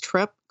Pelosi's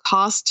trip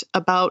cost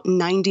about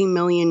 $90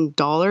 million,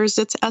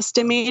 it's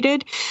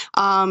estimated.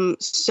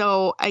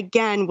 So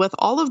again, with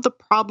all of the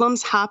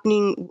problems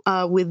happening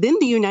within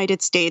the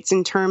United States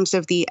in terms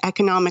of the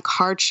economic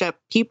hardship,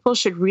 people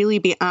should really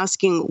be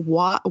asking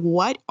what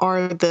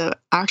are the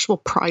actual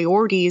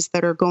priorities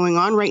that are going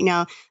on right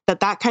now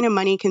that kind of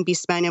money can be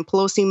spent. And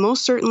Pelosi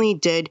most certainly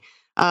did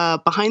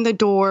behind the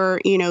door,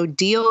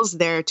 deals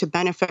there to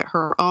benefit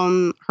her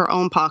own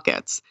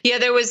pockets. Yeah,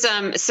 there was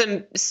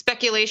some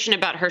speculation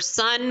about her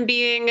son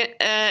being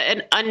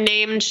an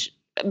unnamed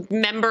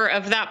member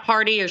of that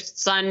party. Her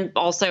son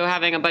also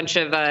having a bunch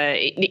of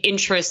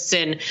interests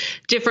in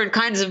different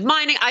kinds of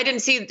mining. I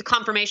didn't see the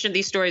confirmation of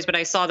these stories, but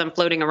I saw them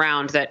floating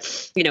around that,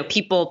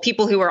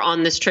 people who were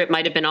on this trip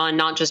might have been on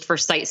not just for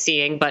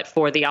sightseeing, but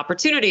for the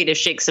opportunity to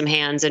shake some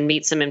hands and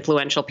meet some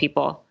influential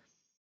people.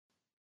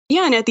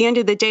 Yeah, and at the end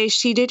of the day,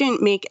 she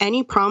didn't make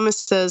any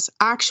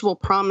actual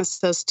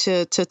promises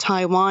to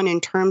Taiwan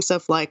in terms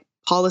of like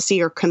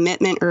policy or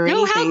commitment or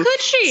anything. No, how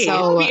could she?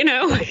 So,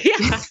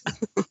 yeah.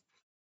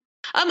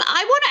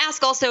 I want to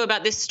ask also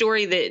about this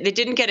story that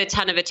didn't get a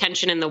ton of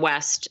attention in the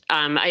West.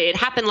 It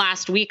happened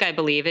last week, I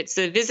believe. It's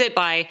a visit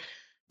by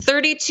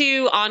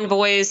 32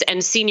 envoys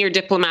and senior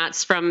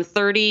diplomats from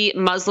 30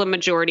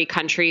 Muslim-majority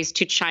countries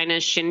to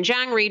China's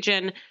Xinjiang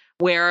region,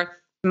 where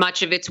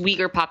much of its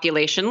Uyghur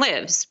population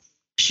lives.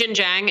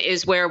 Xinjiang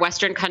is where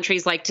Western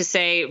countries like to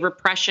say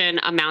repression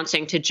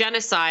amounting to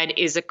genocide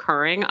is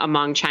occurring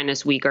among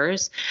China's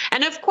Uyghurs.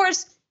 And of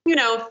course,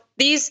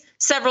 these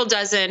several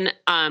dozen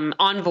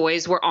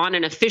envoys were on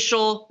an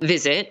official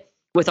visit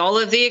with all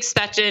of the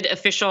expected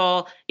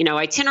official,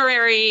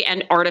 itinerary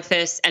and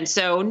artifice. And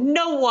so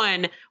no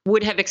one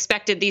would have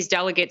expected these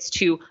delegates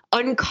to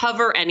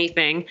uncover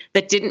anything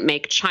that didn't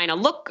make China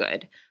look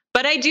good.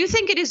 But I do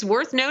think it is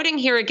worth noting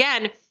here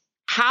again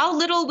how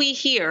little we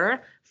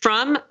hear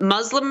from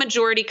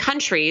Muslim-majority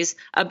countries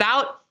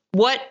about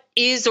what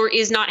is or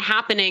is not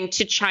happening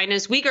to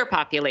China's Uyghur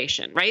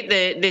population, right?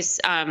 This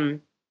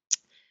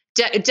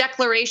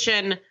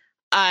declaration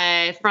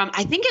from,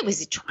 I think it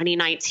was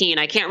 2019,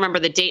 I can't remember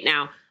the date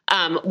now,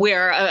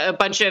 where a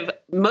bunch of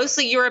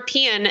mostly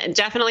European,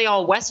 definitely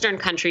all Western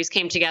countries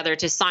came together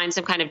to sign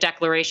some kind of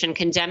declaration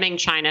condemning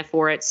China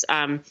for its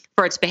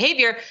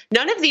behavior.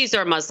 None of these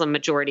are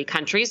Muslim-majority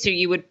countries who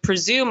you would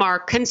presume are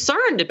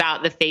concerned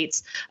about the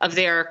fates of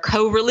their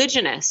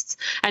co-religionists.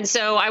 And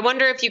so I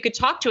wonder if you could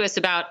talk to us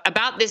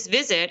about this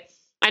visit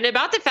and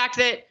about the fact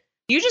that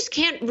you just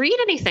can't read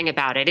anything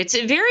about it. It's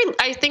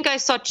I think I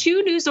saw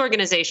 2 news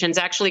organizations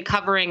actually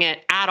covering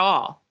it at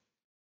all.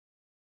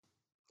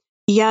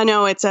 Yeah,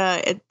 no, it's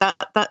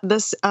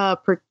this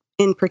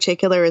in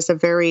particular is a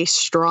very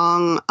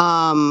strong,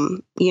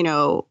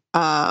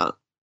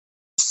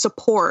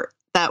 support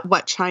that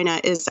what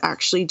China is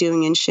actually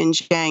doing in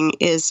Xinjiang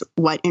is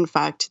what, in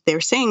fact,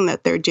 they're saying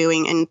that they're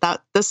doing, and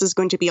that this is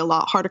going to be a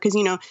lot harder because,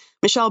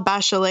 Michelle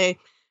Bachelet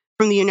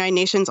from the United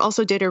Nations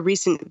also did a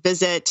recent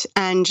visit,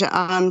 and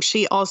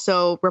she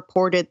also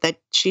reported that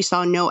she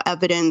saw no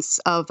evidence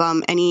of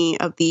any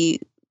of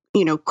the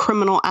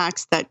criminal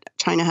acts that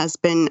China has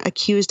been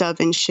accused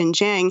of in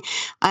Xinjiang.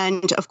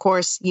 And of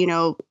course,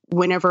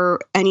 whenever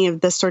any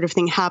of this sort of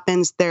thing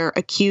happens, they're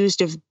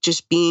accused of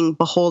just being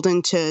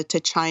beholden to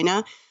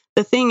China.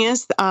 The thing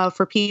is,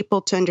 for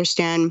people to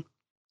understand,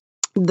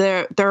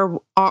 there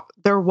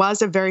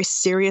was a very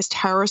serious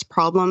terrorist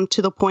problem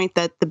to the point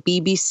that the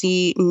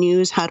BBC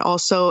News had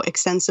also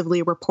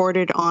extensively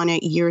reported on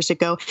it years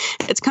ago.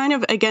 It's kind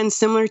of, again,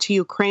 similar to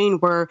Ukraine,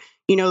 where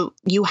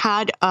you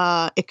had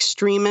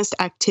extremist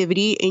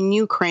activity in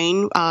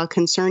Ukraine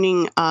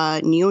concerning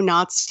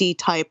neo-Nazi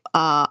type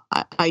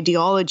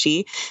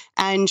ideology,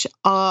 and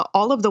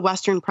all of the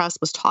Western press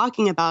was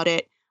talking about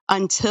it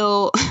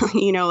until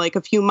like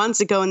a few months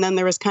ago, and then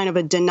there was kind of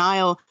a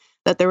denial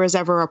that there was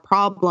ever a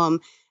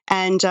problem.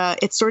 And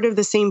it's sort of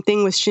the same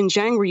thing with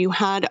Xinjiang, where you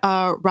had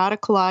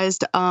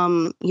radicalized,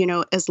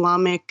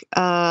 Islamic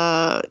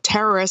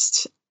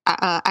terrorist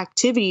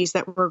activities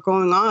that were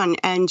going on,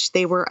 and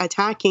they were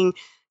attacking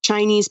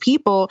Chinese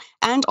people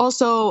and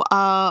also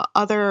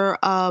other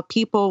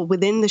people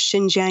within the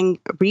Xinjiang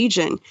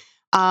region.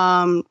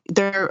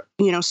 They're,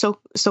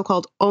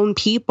 so-called own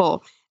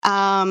people.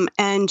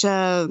 And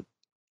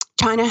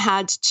China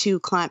had to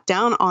clamp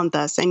down on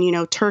this.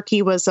 And,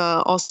 Turkey was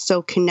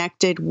also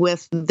connected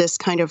with this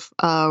kind of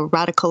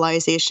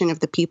radicalization of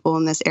the people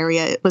in this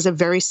area. It was a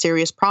very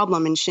serious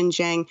problem in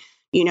Xinjiang.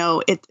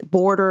 It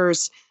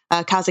borders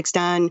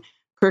Kazakhstan,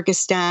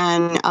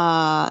 Kyrgyzstan,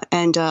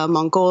 and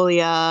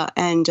Mongolia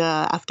and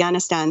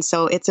Afghanistan.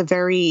 So it's a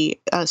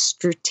very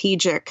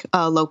strategic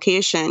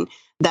location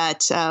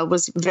that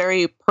was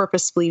very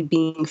purposefully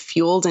being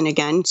fueled. And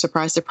again,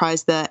 surprise,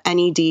 surprise, the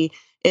NED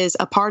is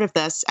a part of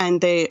this.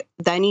 And the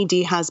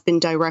NED has been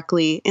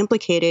directly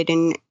implicated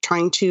in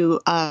trying to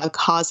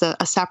cause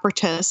a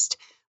separatist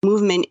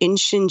movement in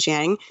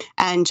Xinjiang.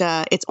 And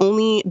it's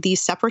only the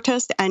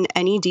separatists and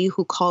NED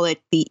who call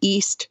it the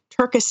East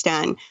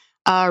Turkestan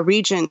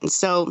region.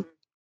 So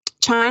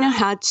China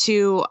had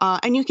to,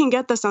 and you can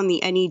get this on the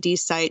NED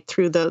site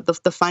through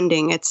the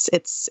funding.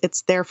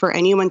 It's there for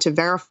anyone to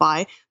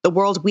verify. The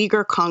World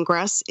Uyghur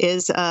Congress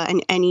is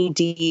an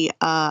NED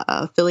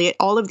affiliate.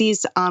 All of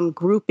these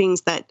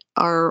groupings that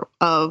are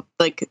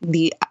like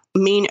the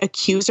main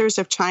accusers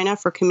of China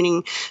for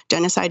committing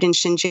genocide in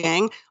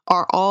Xinjiang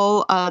are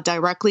all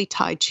directly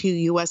tied to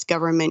U.S.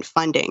 government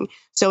funding.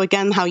 So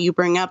again, how you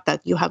bring up that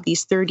you have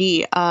these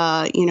 30,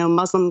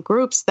 Muslim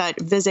groups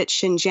that visit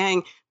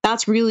Xinjiang,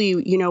 that's really,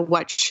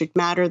 what should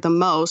matter the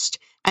most.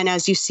 And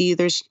as you see,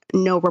 there's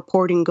no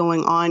reporting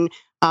going on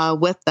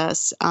with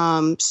this.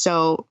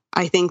 So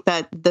I think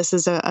that this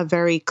is a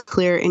very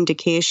clear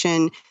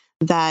indication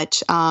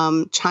that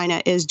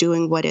China is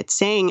doing what it's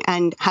saying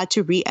and had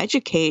to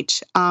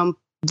re-educate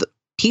the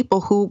people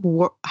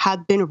who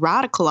had been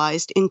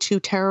radicalized into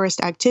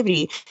terrorist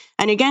activity.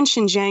 And again,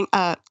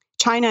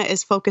 China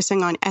is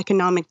focusing on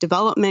economic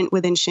development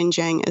within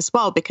Xinjiang as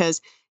well,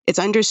 because it's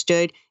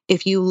understood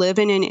if you live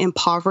in an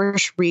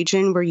impoverished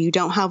region where you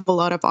don't have a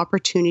lot of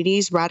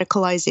opportunities,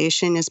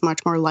 radicalization is much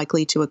more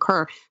likely to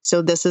occur.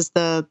 So this is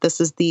the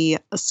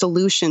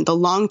solution, the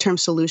long-term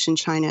solution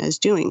China is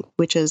doing,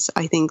 which is,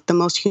 I think, the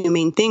most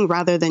humane thing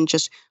rather than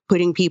just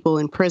putting people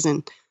in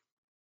prison.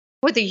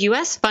 With the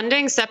U.S.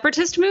 funding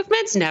separatist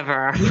movements?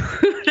 Never.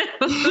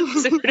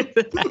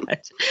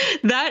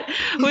 That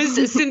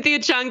was Cynthia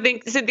Chung.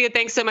 Cynthia,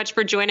 thanks so much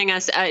for joining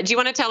us. Do you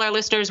want to tell our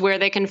listeners where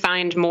they can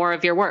find more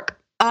of your work?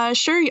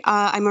 Sure.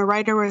 I'm a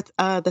writer with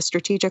the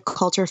Strategic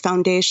Culture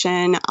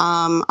Foundation.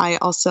 I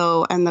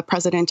also am the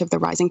president of the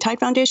Rising Tide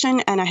Foundation,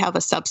 and I have a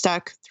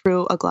Substack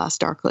through A Glass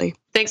Darkly.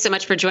 Thanks so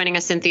much for joining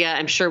us, Cynthia.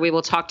 I'm sure we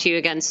will talk to you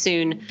again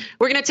soon.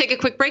 We're going to take a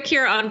quick break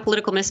here on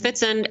Political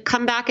Misfits and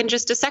come back in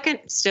just a second.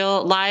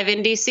 Still live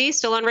in D.C.,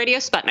 still on Radio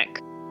Sputnik.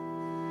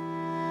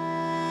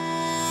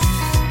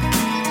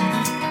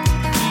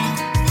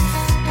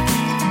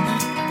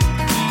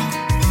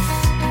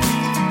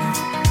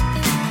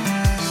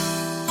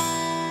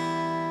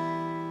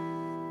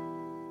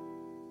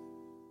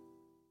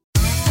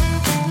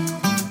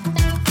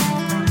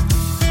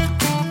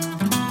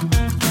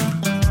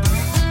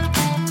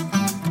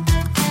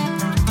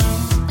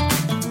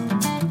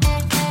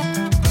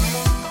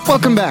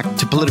 Welcome back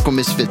to Political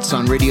Misfits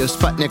on Radio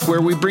Sputnik, where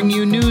we bring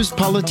you news,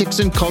 politics,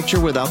 and culture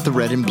without the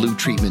red and blue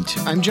treatment.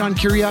 I'm John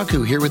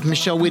Kiriakou, here with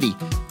Michelle Whitty.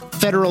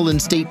 Federal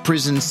and state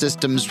prison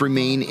systems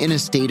remain in a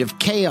state of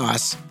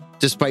chaos,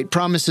 despite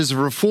promises of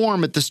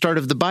reform at the start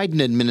of the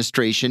Biden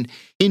administration.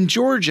 In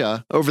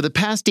Georgia, over the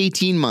past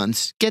 18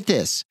 months, get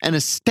this, an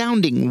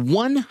astounding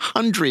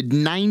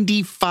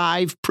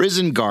 195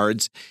 prison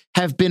guards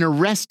have been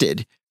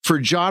arrested for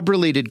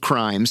job-related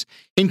crimes,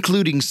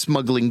 including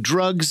smuggling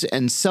drugs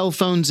and cell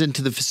phones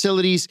into the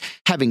facilities,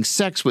 having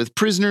sex with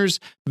prisoners,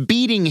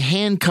 beating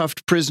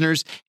handcuffed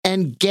prisoners,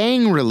 and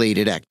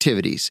gang-related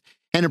activities.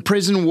 And a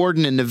prison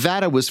warden in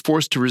Nevada was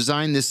forced to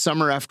resign this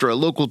summer after a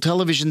local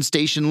television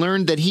station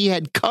learned that he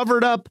had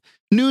covered up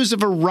news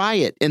of a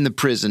riot in the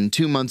prison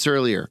 2 months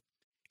earlier.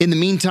 In the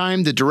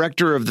meantime, the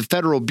director of the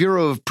Federal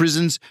Bureau of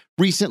Prisons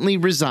recently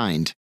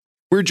resigned.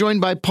 We're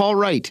joined by Paul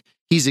Wright.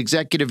 He's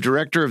executive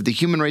director of the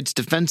Human Rights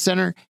Defense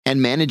Center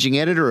and managing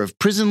editor of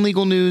Prison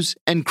Legal News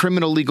and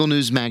Criminal Legal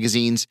News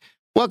magazines.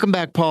 Welcome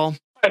back, Paul.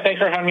 Hi,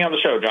 thanks for having me on the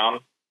show,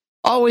 John.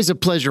 Always a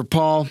pleasure,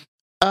 Paul.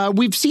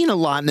 We've seen a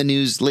lot in the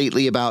news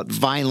lately about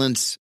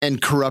violence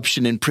and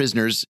corruption in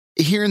prisoners.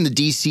 Here in the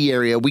D.C.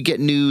 area, we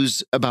get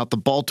news about the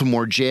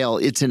Baltimore jail.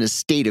 It's in a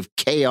state of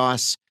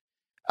chaos.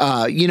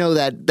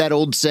 That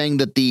old saying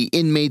that the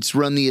inmates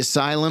run the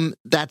asylum?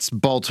 That's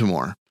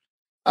Baltimore.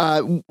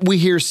 We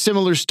hear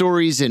similar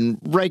stories in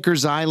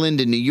Rikers Island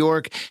in New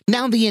York.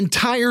 Now the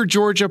entire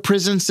Georgia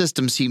prison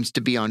system seems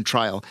to be on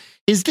trial.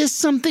 Is this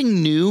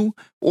something new,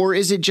 or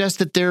is it just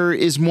that there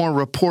is more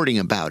reporting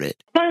about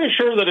it? I'm not even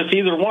sure that it's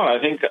either one. I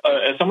think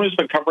as someone who's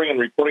been covering and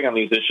reporting on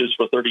these issues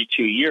for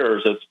 32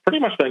 years, it's pretty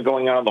much been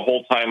going on the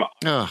whole time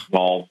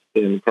involved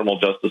in criminal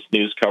justice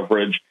news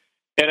coverage.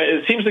 And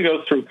it seems to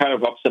go through kind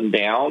of ups and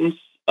downs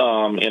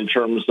in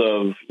terms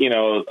of,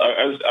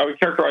 I would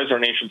characterize our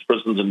nation's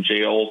prisons and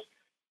jails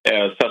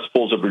as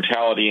cesspools of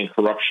brutality and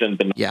corruption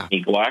and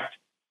neglect.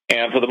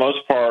 And for the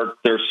most part,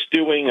 they're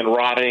stewing and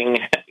rotting,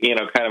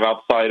 kind of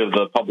outside of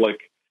the public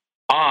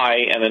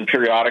eye. And then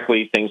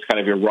periodically things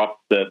kind of erupt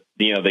that,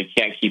 they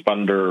can't keep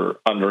under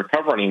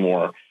cover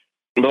anymore.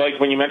 But like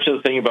when you mentioned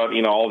the thing about,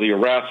 all the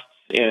arrests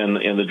in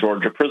the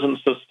Georgia prison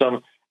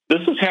system,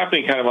 this is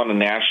happening kind of on a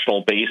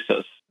national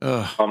basis,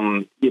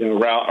 around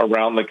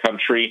the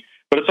country.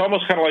 But it's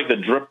almost kind of like the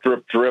drip,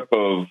 drip, drip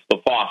of the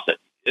faucet.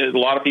 A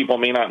lot of people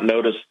may not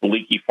notice the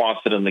leaky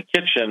faucet in the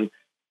kitchen,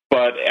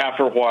 But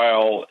after a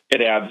while,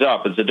 it adds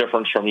up. It's a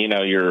difference from,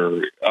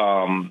 your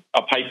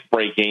a pipe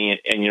breaking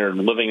and your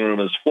living room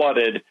is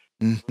flooded.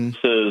 This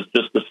is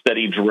just the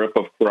steady drip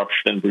of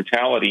corruption and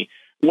brutality.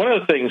 One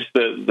of the things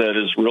that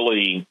is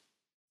really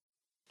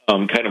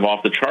kind of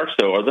off the charts,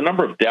 though, are the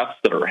number of deaths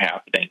that are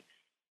happening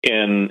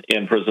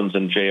in prisons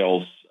and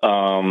jails.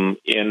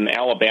 In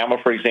Alabama,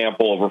 for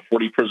example, over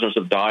 40 prisoners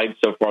have died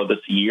so far this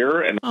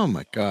year. And oh,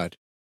 my God.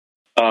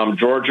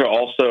 Georgia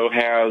also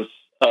has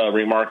a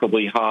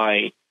remarkably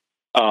high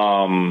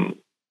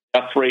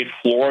death rate.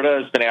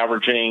 Florida has been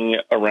averaging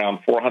around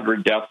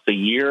 400 deaths a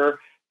year.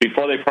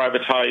 Before they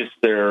privatized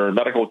their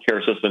medical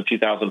care system in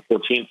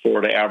 2014,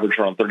 Florida averaged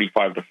around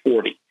 35 to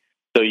 40.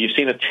 So you've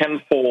seen a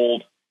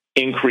tenfold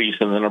increase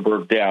in the number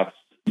of deaths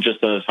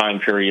just in a time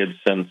period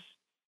since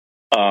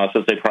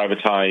they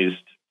privatized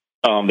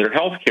their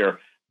health care.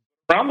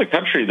 Around the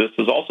country, this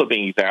is also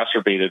being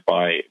exacerbated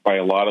by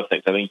a lot of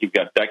things. I think you've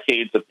got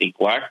decades of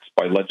neglect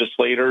by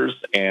legislators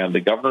and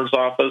the governor's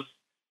office.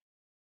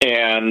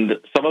 And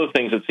some of the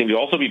things that seem to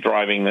also be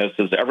driving this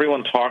is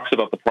everyone talks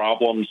about the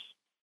problems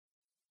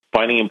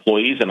finding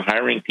employees and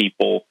hiring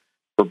people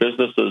for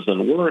businesses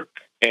and work.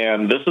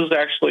 And this is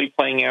actually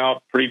playing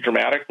out pretty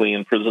dramatically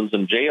in prisons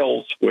and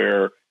jails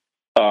where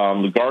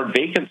the guard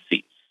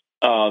vacancies,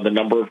 the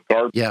number of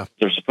guards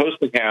they're supposed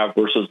to have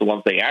versus the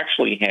ones they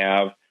actually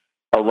have,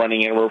 are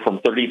running anywhere from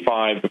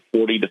 35 to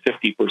 40 to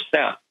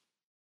 50%.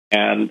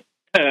 And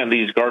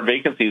these guard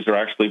vacancies are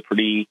actually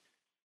pretty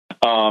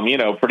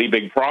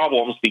big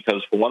problems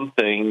because, for one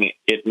thing,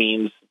 it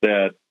means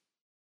that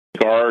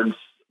guards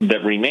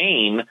that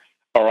remain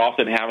are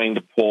often having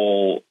to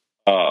pull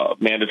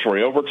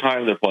mandatory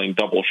overtime. They're pulling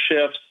double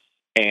shifts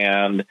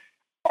and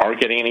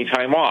aren't getting any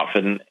time off.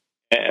 And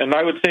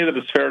I would say that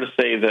it's fair to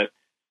say that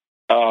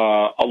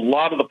a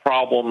lot of the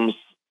problems,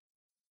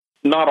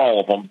 not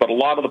all of them, but a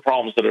lot of the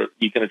problems that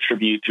you can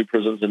attribute to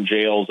prisons and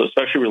jails,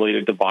 especially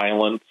related to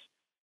violence,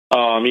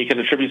 you can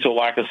attribute to a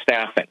lack of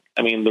staffing.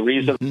 I mean, the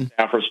reason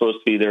staff are supposed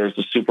to be there is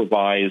to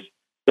supervise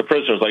the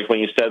prisoners. Like when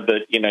you said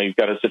that, you've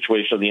got a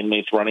situation of the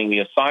inmates running the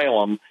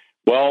asylum.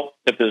 Well,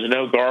 if there's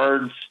no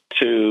guards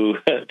to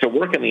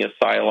work in the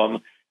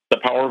asylum, the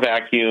power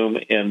vacuum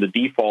and the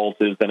default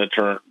is then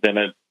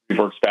it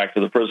reverts back to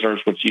the prisoners,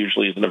 which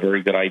usually isn't a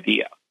very good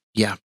idea.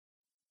 Yeah.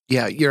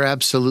 Yeah, you're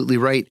absolutely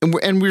right.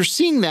 And we're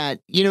seeing that,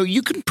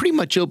 you can pretty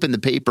much open the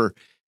paper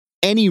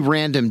any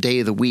random day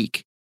of the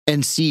week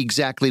and see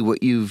exactly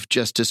what you've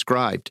just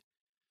described.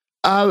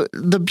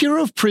 The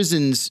Bureau of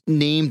Prisons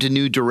named a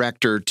new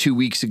director 2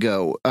 weeks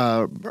ago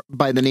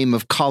by the name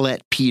of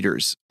Colette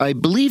Peters. I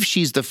believe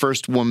she's the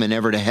first woman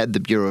ever to head the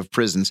Bureau of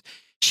Prisons.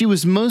 She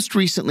was most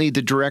recently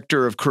the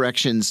director of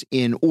corrections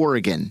in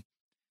Oregon.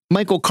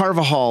 Michael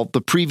Carvajal,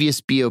 the previous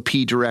BOP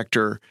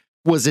director,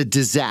 was a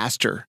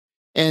disaster,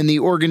 and the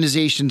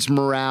organization's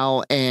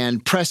morale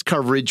and press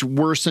coverage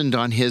worsened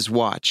on his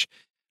watch.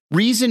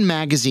 Reason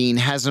magazine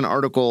has an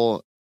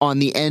article on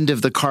the end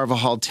of the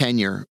Carvajal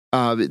tenure.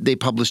 They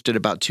published it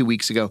about 2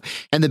 weeks ago,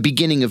 and the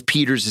beginning of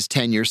Peters'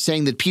 tenure,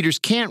 saying that Peters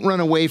can't run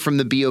away from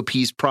the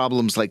BOP's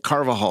problems like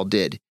Carvajal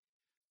did.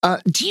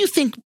 Do you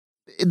think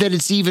that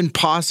it's even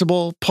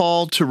possible,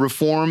 Paul, to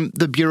reform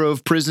the Bureau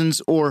of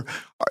Prisons, or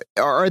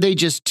are they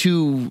just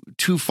too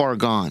far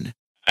gone?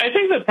 I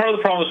think that part of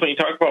the problem is when you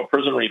talk about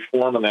prison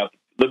reform and that,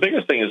 the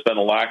biggest thing has been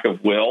a lack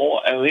of will.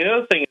 And the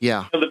other thing,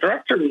 the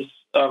directors,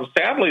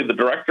 sadly, the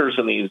directors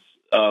in these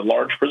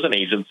large prison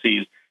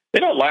agencies, they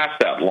don't last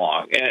that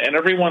long. And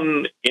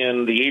everyone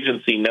in the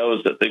agency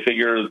knows that. They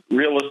figure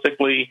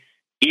realistically,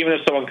 even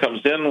if someone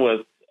comes in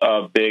with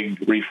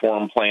big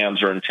reform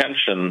plans or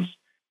intentions,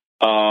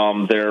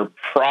 they're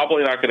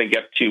probably not going to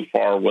get too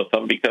far with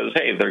them because,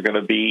 hey, they're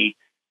going to be,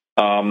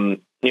 they're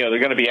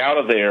going to be out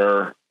of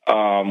there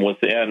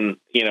within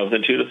 2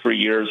 to 3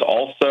 years.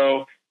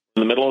 Also, in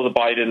the middle of the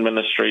Biden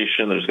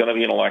administration, there's going to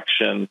be an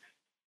election.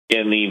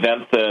 In the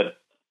event that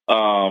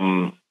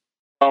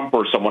Trump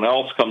or someone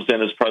else comes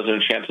in as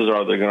president, chances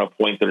are they're going to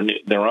appoint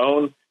their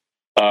own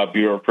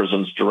Bureau of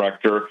Prisons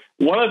director.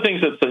 One of the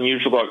things that's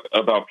unusual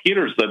about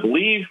Peters, I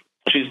believe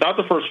she's not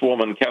the first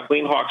woman.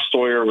 Kathleen Hawks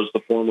Sawyer was the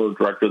former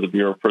director of the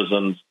Bureau of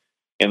Prisons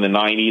in the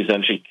 90s,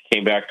 and she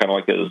came back kind of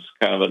like as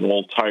kind of an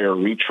old tire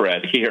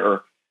retread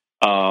here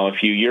a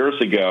few years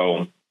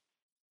ago.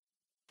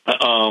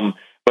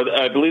 But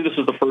I believe this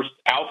is the first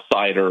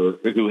outsider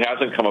who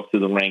hasn't come up through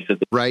the ranks at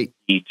the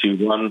BOP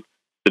to run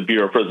the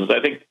Bureau of Prisons.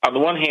 I think on the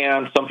one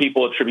hand, some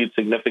people attribute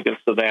significance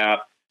to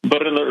that,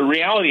 but in the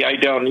reality, I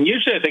don't. And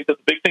usually I think that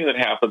the big thing that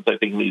happens, I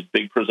think, in these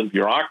big prison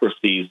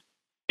bureaucracies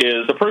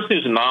is the person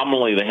who's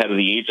nominally the head of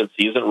the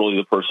agency isn't really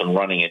the person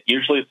running it.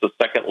 Usually it's the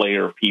second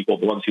layer of people,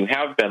 the ones who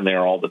have been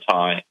there all the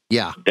time,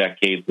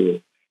 decades,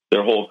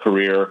 their whole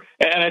career.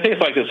 And I think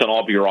it's like this in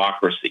all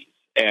bureaucracies.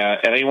 And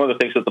anyone that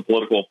thinks that the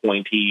political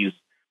appointees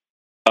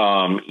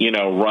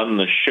run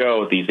the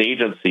show at these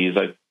agencies,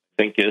 I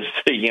think is,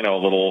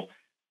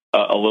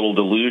 a little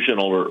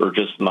delusional or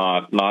just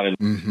not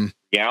in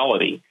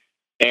reality.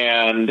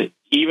 And,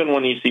 even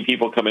when you see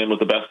people come in with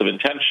the best of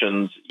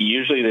intentions,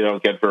 usually they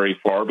don't get very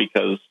far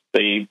because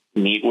they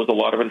meet with a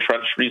lot of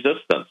entrenched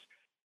resistance.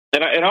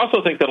 And I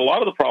also think that a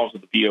lot of the problems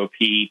with the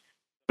BOP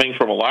coming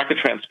from a lack of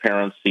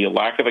transparency, a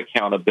lack of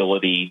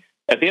accountability.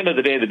 At the end of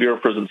the day, the Bureau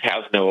of Prisons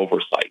has no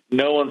oversight.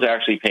 No one's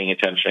actually paying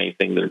attention to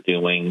anything they're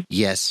doing.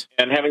 Yes.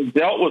 And having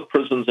dealt with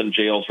prisons and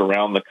jails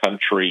around the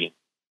country,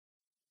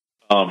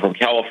 from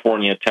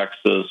California,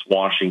 Texas,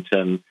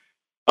 Washington,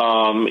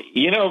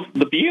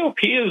 the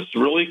BOP is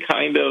really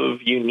kind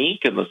of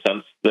unique in the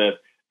sense that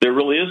there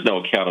really is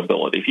no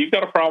accountability. If you've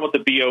got a problem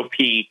with the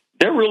BOP,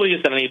 there really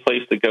isn't any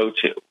place to go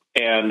to.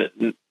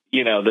 And,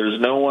 there's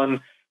no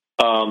one.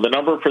 The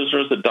number of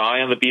prisoners that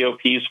die on the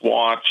BOP's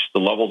watch, the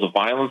levels of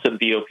violence in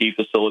BOP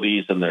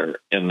facilities in their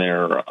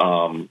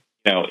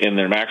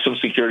maximum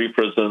security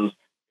prisons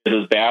is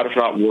as bad, if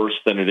not worse,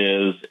 than it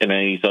is in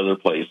any of these other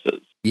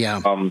places. Yeah.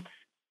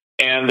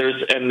 And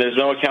there's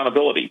no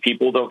accountability.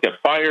 People don't get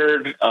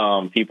fired.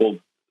 People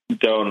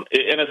don't.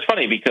 And it's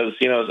funny because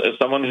as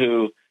someone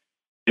who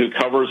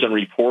covers and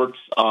reports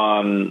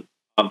on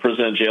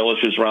prison and jail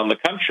issues around the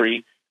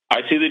country,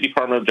 I see the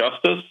Department of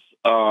Justice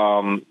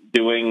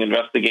doing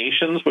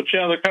investigations, which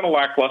they're kind of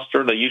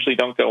lackluster. They usually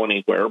don't go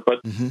anywhere,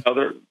 but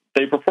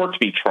they purport to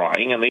be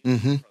trying, and they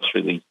press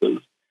releases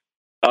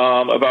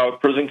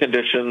about prison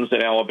conditions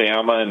in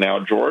Alabama and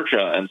now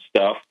Georgia and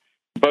stuff.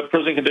 But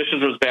prison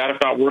conditions are as bad, if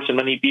not worse, in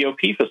many BOP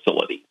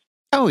facilities.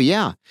 Oh,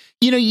 yeah.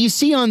 You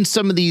see on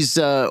some of these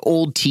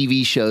old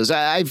TV shows,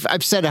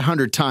 I've said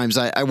 100 times,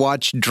 I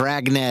watch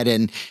Dragnet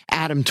and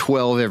Adam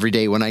 12 every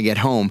day when I get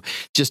home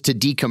just to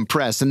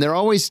decompress. And they're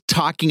always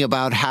talking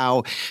about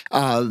how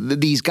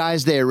these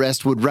guys they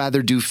arrest would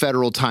rather do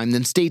federal time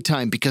than state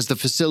time because the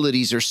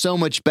facilities are so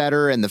much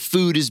better and the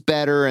food is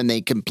better and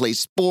they can play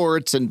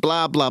sports and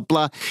blah, blah,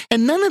 blah.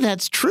 And none of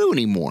that's true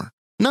anymore.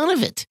 None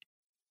of it.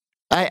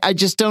 I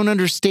just don't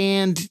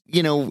understand,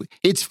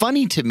 it's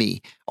funny to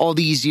me all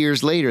these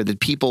years later that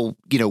people,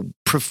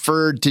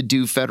 preferred to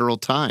do federal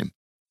time.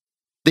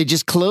 They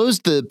just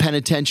closed the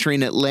penitentiary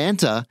in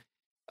Atlanta,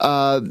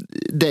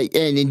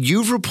 and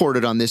you've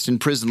reported on this in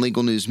Prison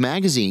Legal News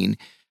magazine,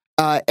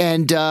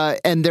 and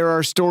there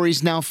are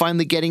stories now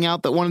finally getting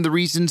out that one of the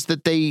reasons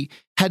that they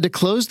had to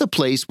close the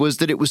place was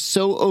that it was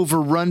so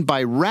overrun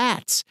by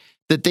rats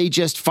that they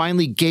just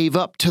finally gave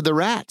up to the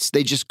rats.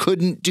 They just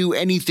couldn't do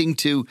anything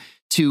to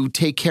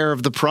take care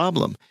of the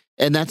problem.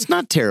 And that's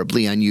not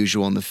terribly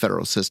unusual in the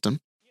federal system.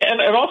 And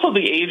also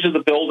the age of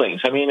the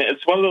buildings. I mean,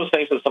 it's one of those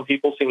things that some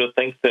people seem to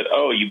think that,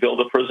 you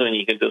build a prison and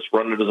you can just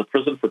run it as a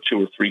prison for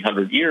 200 or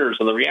 300 years.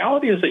 And the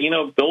reality is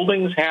that,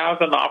 buildings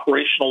have an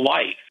operational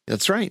life.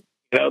 That's right.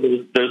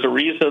 There's a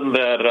reason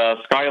that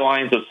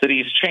skylines of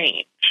cities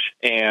change.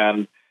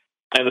 And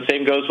the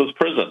same goes with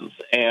prisons.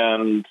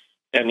 And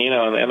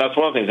that's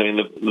one of the things. I mean,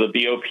 the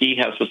BOP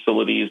has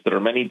facilities that are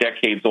many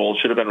decades old,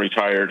 should have been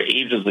retired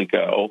ages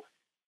ago,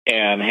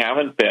 and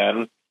haven't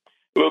been.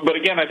 But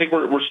again, I think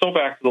we're still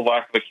back to the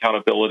lack of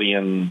accountability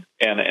and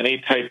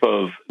any type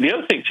of. The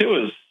other thing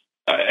too is,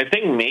 I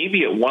think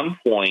maybe at one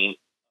point,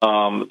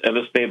 and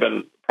this may have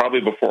been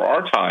probably before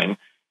our time,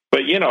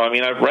 but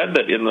I've read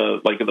that in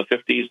the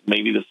 50s,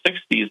 maybe the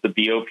 60s, the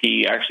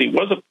BOP actually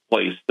was a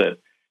place that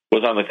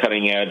was on the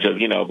cutting edge of,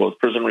 both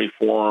prison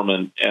reform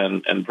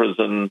and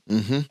prison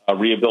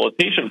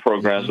rehabilitation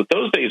programs. But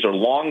those days are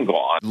long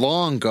gone.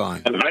 Long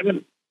gone. And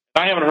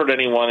I haven't heard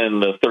anyone in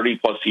the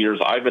 30-plus years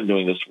I've been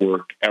doing this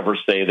work ever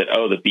say that,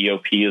 the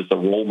BOP is the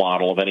role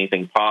model of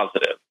anything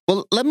positive.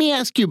 Well, let me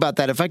ask you about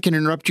that, if I can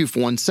interrupt you for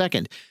 1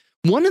 second.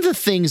 One of the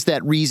things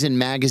that Reason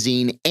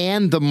Magazine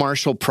and the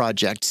Marshall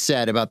Project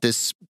said about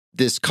this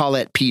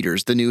Colette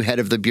Peters, the new head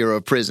of the Bureau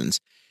of Prisons,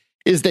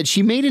 is that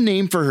she made a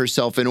name for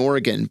herself in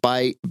Oregon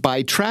by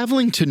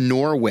traveling to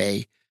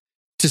Norway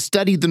to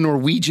study the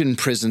Norwegian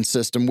prison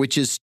system, which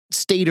is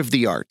state of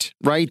the art,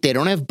 right? They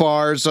don't have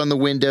bars on the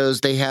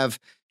windows. They have,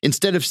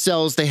 instead of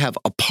cells, they have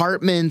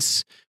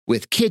apartments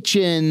with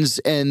kitchens,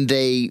 and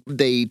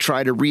they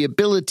try to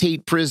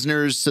rehabilitate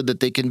prisoners so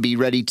that they can be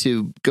ready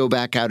to go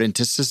back out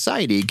into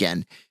society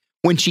again.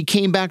 When she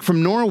came back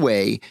from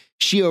Norway,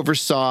 she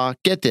oversaw,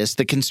 get this,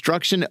 the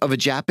construction of a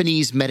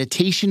Japanese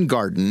meditation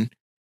garden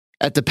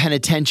at the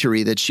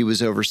penitentiary that she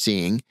was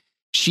overseeing.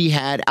 She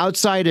had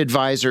outside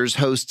advisors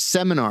host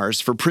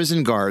seminars for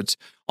prison guards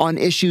on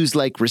issues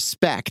like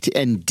respect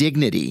and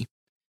dignity.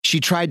 She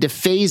tried to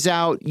phase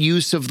out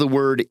use of the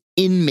word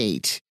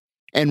inmate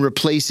and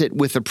replace it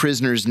with a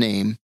prisoner's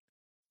name.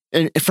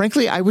 And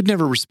frankly, I would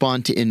never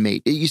respond to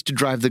inmate. It used to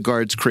drive the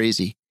guards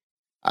crazy.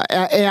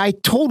 I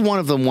told one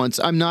of them once,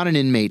 I'm not an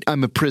inmate,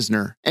 I'm a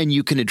prisoner, and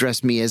you can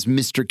address me as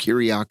Mr.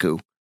 Kiriakou.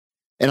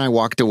 And I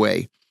walked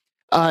away.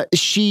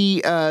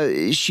 She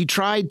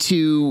tried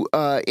to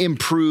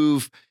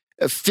improve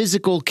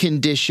physical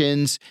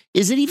conditions.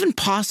 Is it even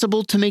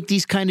possible to make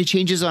these kind of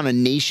changes on a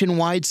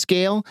nationwide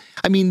scale?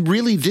 I mean,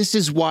 really, this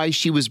is why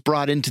she was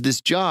brought into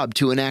this job,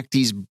 to enact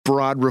these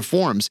broad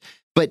reforms.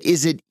 But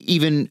is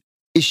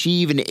she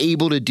even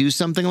able to do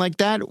something like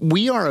that?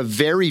 We are a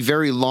very,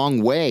 very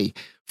long way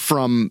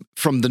from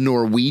the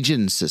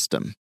Norwegian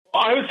system.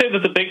 I would say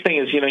that the big thing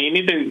is, you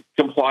need to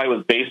comply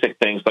with basic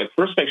things. Like,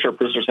 first, make sure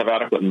prisoners have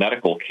adequate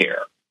medical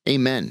care.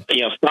 Amen.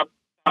 Stop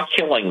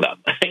killing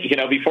them.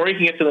 Before you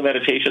can get to the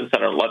meditation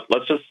center,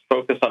 let's just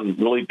focus on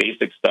really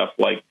basic stuff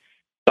like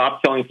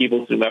stop killing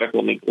people through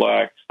medical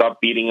neglect,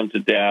 stop beating them to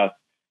death.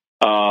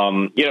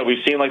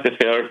 We've seen like the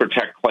failure to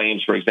protect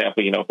claims, for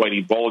example,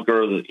 Whitey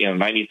Bulger, the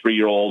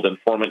 93-year-old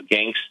informant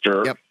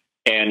gangster. Yep.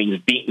 And he's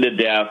beaten to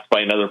death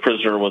by another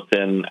prisoner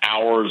within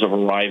hours of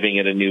arriving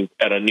at a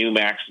new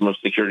maximum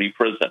security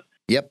prison.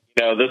 Yep.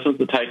 This is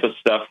the type of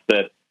stuff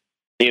that,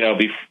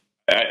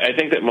 I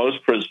think that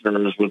most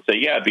prisoners would say,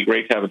 yeah, it'd be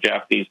great to have a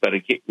Japanese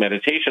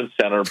meditation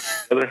center. But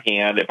on the other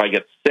hand, if I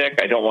get sick,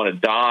 I don't want to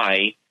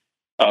die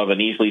of an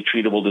easily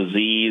treatable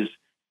disease.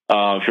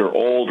 If you're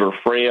old or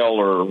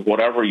frail or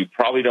whatever, you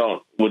probably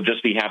would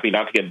just be happy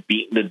not to get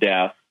beaten to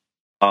death.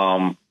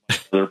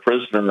 They're a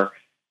prisoner.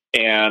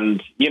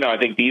 And, I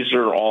think these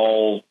are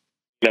all,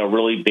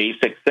 really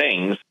basic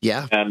things.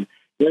 Yeah. And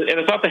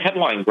it's not the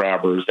headline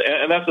grabbers.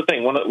 And that's the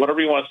thing. Whatever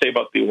you want to say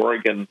about the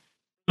Oregon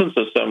prison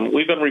system,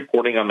 we've been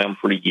reporting on them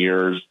for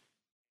years.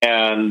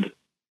 And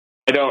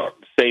I don't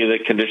say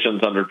that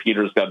conditions under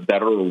Peters got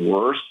better or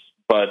worse,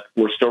 but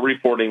we're still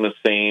reporting the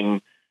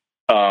same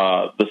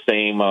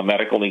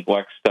medical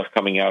neglect stuff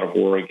coming out of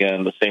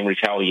Oregon, the same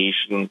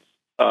retaliation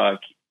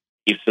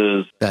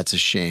cases. That's a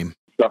shame.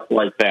 Stuff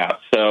like that.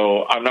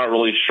 So I'm not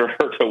really sure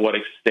to what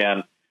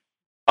extent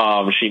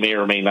she may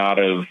or may not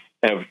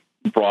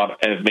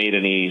have made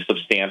any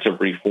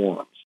substantive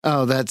reforms.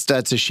 Oh,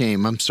 that's a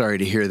shame. I'm sorry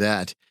to hear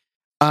that.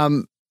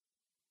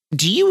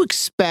 Do you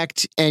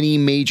expect any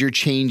major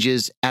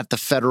changes at the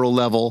federal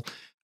level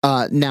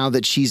now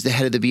that she's the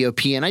head of the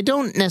BOP? And I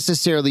don't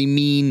necessarily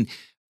mean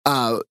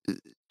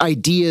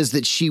ideas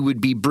that she would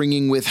be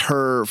bringing with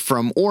her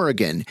from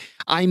Oregon.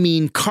 I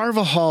mean,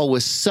 Carvajal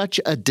was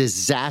such a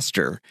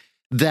disaster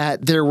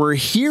that there were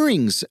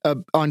hearings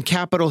on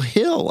Capitol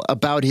Hill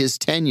about his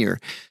tenure.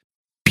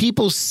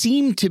 People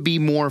seem to be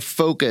more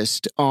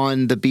focused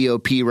on the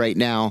BOP right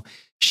now.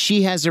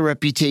 She has a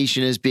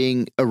reputation as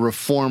being a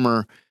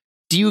reformer.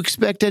 Do you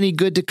expect any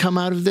good to come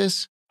out of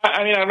this?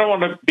 I mean, I don't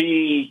want to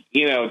be,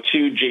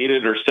 too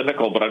jaded or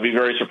cynical, but I'd be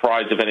very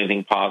surprised if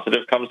anything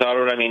positive comes out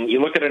of it. I mean,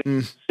 you look at it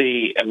and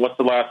see, and what's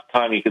the last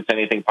time you could say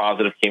anything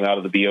positive came out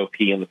of the BOP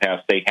in the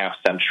past, say, half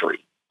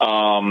century?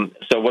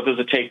 So what does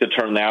it take to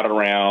turn that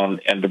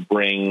around and to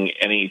bring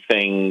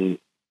anything,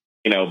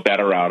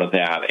 better out of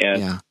that?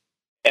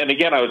 And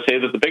again, I would say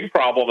that the big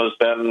problem has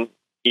been,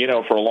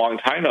 for a long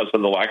time now, has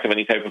been the lack of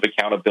any type of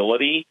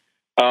accountability.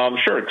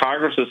 Sure,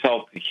 Congress has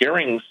held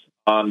hearings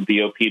on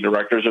BOP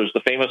directors. There's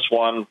the famous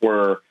one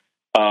where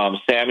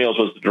Samuels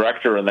was the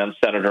director, and then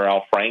Senator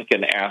Al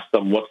Franken asked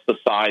them, what's the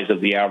size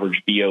of the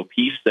average BOP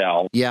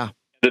cell? Yeah.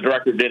 The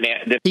director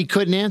he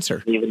couldn't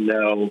answer. Even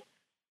know.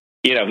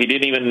 He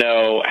didn't even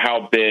know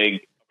how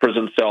big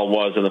prison cell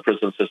was in the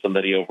prison system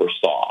that he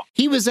oversaw.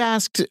 He was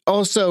asked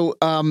also,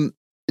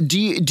 do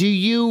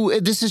you,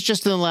 this is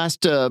just in the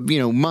last,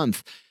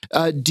 month,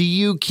 do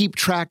you keep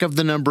track of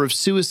the number of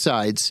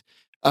suicides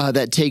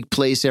that take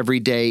place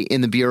every day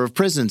in the Bureau of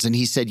Prisons? And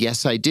he said,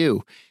 yes, I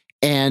do.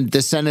 And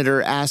the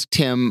senator asked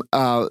him,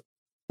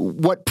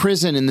 what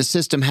prison in the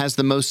system has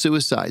the most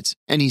suicides?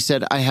 And he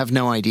said, I have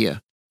no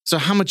idea. So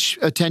how much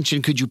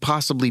attention could you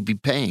possibly be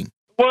paying?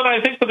 Well,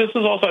 I think, but this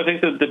is also, I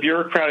think that the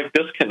bureaucratic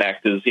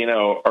disconnect is,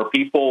 are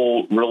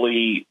people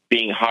really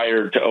being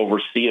hired to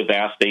oversee a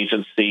vast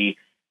agency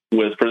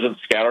with prisons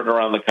scattered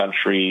around the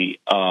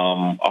country,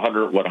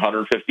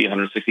 150,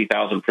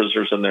 160,000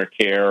 prisoners in their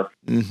care,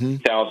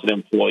 1,000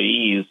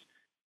 employees,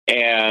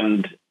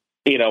 and,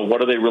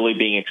 what are they really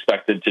being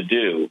expected to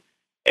do?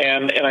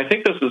 And I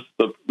think this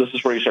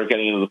is where you start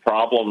getting into the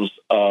problems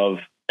of,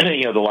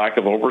 the lack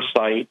of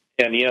oversight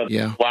and,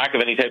 the lack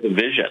of any type of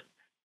vision.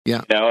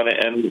 Yeah.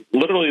 And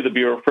literally the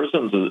Bureau of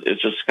Prisons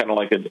is just kind of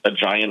like a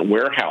giant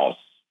warehouse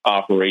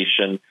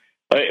operation.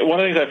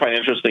 One of the things I find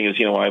interesting is,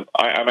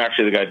 I'm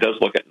actually the guy who does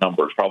look at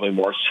numbers, probably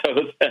more so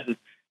than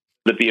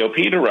the BOP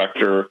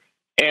director.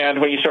 And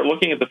when you start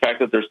looking at the fact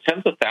that there's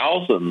tens of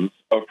thousands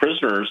of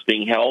prisoners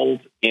being held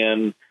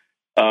in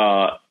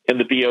the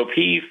BOP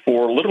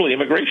for literally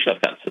immigration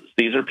offenses.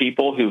 These are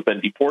people who've been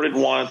deported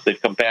once, they've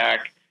come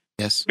back,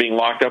 being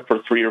locked up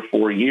for 3 or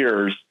 4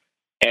 years.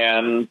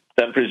 And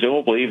then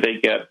presumably they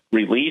get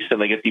released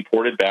and they get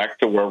deported back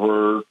to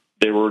wherever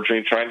they were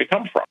originally trying to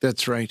come from.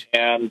 That's right.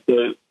 And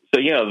these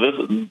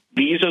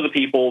are the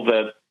people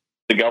that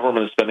the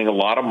government is spending a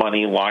lot of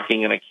money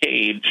locking in a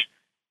cage.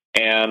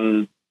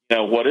 And,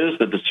 what is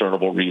the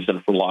discernible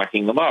reason for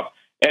locking them up?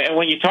 And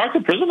when you talk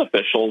to prison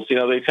officials,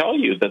 they tell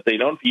you that they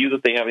don't view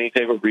that they have any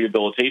type of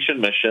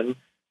rehabilitation mission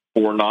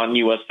for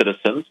non-U.S.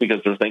 citizens because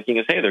their thinking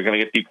is, hey, they're going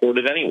to get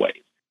deported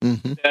anyways.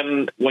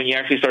 And when you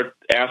actually start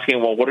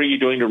asking, well, what are you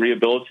doing to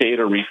rehabilitate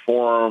or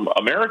reform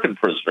American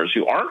prisoners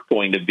who aren't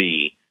going to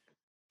be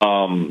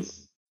deported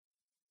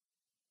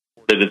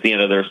at the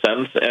end of their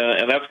sentence?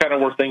 And that's kind of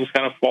where things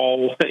kind of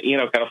fall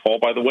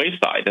by the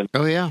wayside. And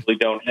we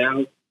don't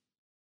have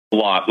a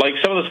lot. Like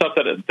some of the stuff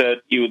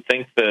that you would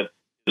think that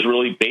is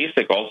really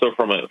basic, also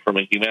from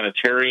a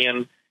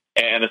humanitarian,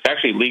 and it's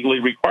actually legally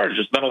required,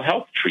 just mental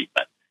health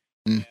treatment.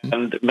 Mm-hmm.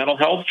 And mental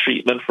health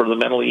treatment for the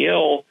mentally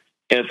ill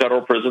in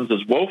federal prisons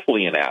is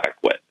woefully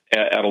inadequate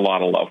at a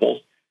lot of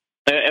levels.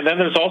 And then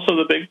there's also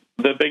the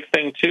big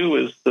thing too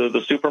is the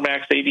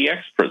Supermax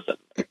ADX prison.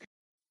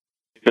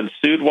 We've been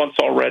sued once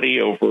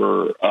already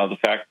over the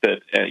fact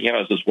that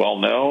as is well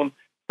known,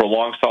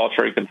 prolonged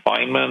solitary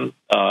confinement.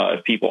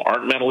 If people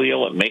aren't mentally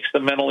ill, it makes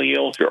them mentally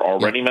ill. If you're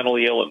already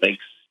mentally ill, it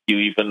makes you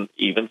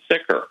even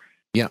sicker.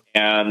 Yeah.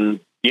 And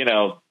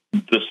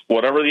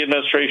whatever the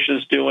administration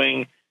is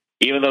doing,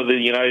 even though the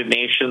United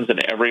Nations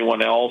and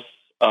everyone else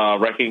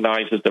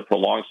recognizes that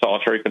prolonged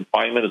solitary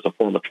confinement is a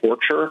form of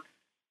torture,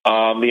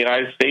 the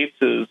United States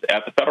is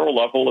at the federal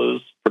level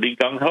is pretty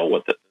gung ho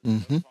with it.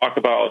 Mm-hmm. Talk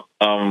about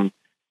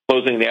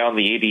closing down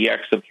the ADX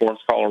in Florence,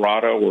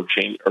 Colorado, or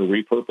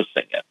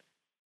repurposing it,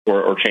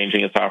 or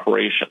changing its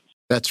operations.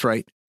 That's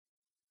right.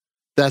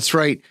 That's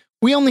right.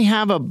 We only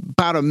have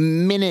about a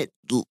minute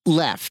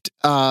left,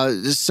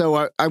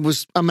 so I'm going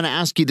to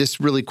ask you this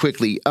really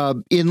quickly.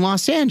 In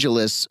Los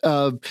Angeles,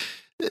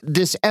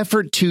 this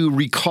effort to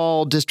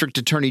recall District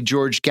Attorney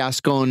George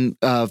Gascon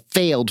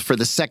failed for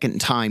the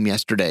second time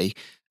yesterday.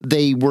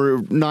 They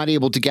were not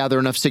able to gather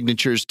enough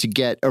signatures to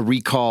get a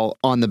recall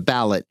on the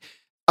ballot.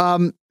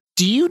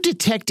 Do you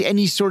detect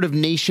any sort of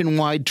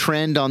nationwide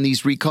trend on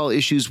these recall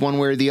issues one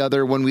way or the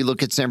other when we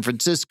look at San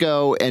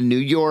Francisco and New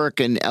York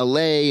and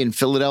LA and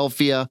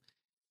Philadelphia?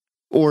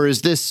 Or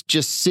is this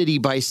just city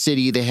by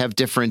city? They have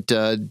different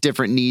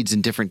needs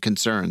and different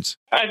concerns.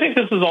 I think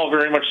this is all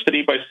very much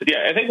city by city.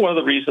 I think one of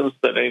the reasons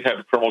that any type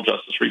of criminal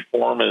justice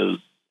reform is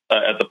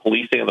at the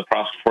policing and the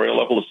prosecutorial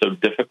level is so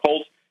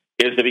difficult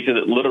is that because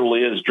it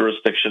literally is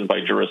jurisdiction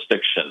by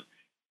jurisdiction.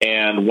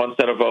 And one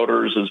set of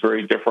voters is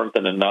very different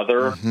than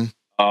another. Mm-hmm.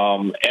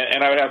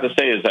 And I would have to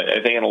say is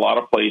I think in a lot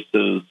of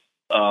places,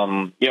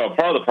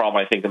 part of the problem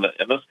I think in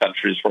this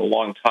country is for a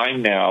long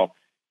time now,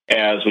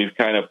 as we've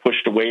kind of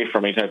pushed away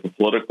from any type of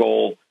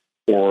political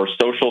or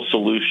social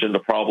solution to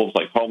problems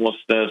like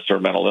homelessness or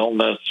mental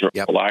illness or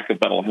the lack of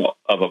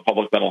a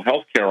public mental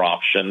health care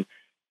option,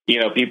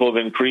 people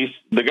have increased.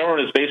 The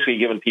government has basically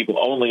given people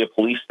only a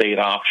police state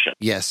option.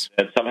 Yes.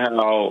 That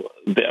somehow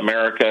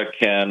America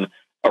can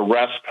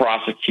arrest,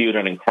 prosecute,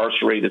 and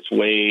incarcerate its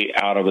way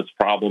out of its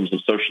problems of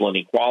social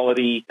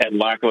inequality and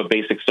lack of a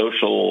basic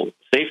social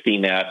safety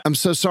net. I'm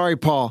so sorry,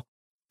 Paul.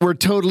 We're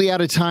totally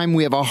out of time.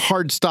 We have a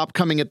hard stop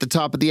coming at the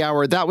top of the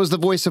hour. That was the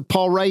voice of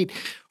Paul Wright.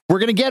 We're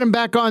going to get him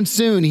back on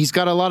soon. He's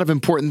got a lot of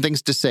important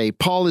things to say.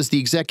 Paul is the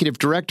executive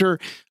director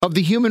of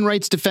the Human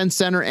Rights Defense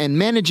Center and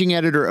managing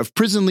editor of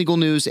Prison Legal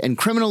News and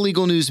Criminal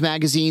Legal News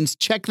magazines.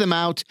 Check them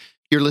out.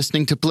 You're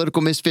listening to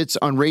Political Misfits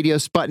on Radio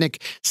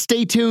Sputnik.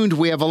 Stay tuned.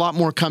 We have a lot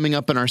more coming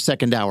up in our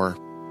second hour.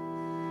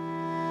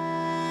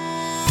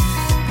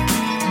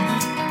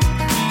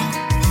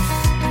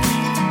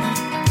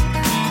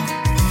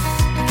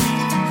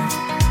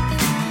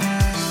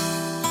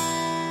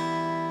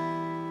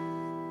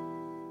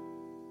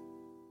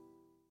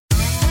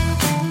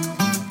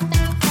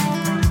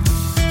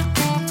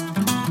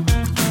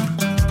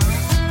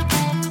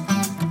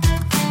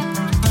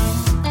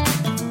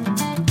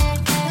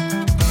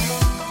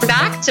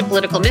 To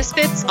Political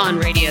Misfits on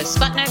Radio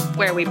Sputnik,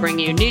 where we bring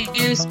you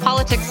news,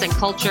 politics, and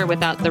culture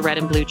without the red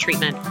and blue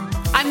treatment.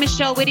 I'm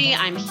Michelle Whitty.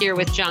 I'm here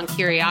with John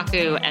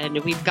Kiriakou, and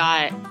we've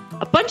got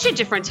a bunch of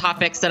different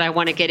topics that I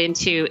want to get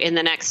into in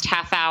the next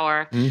half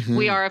hour. Mm-hmm.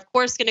 We are, of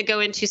course, going to go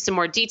into some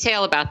more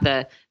detail about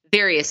the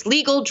various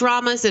legal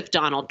dramas of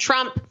Donald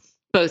Trump,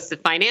 both the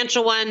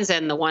financial ones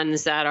and the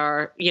ones that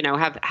are,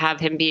 have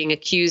him being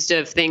accused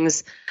of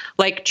things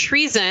like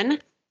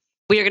treason.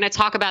 We are going to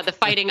talk about the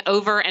fighting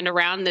over and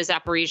around the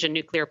Zaporizhia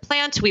nuclear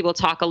plant. We will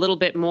talk a little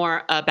bit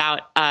more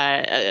about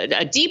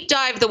a deep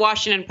dive the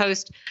Washington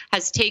Post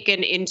has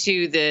taken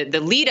into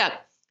the lead up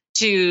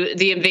to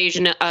the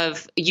invasion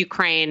of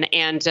Ukraine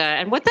and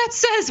what that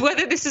says,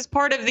 whether this is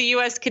part of the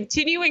U.S.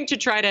 continuing to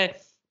try to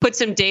put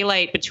some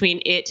daylight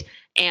between it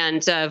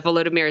and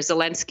Volodymyr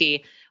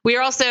Zelensky. We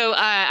are also,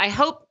 I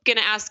hope, going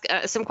to ask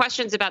some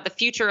questions about the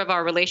future of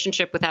our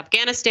relationship with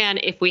Afghanistan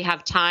if we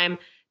have time.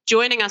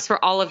 Joining us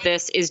for all of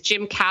this is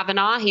Jim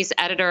Kavanagh. He's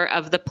editor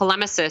of The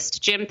Polemicist.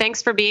 Jim,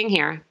 thanks for being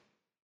here.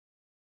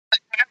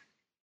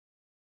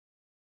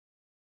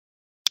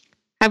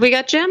 Have we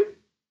got Jim? Can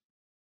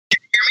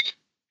you hear me?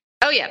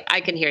 Oh, yeah,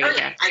 I can hear you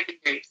there. I can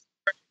hear you.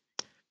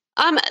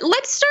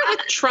 Let's start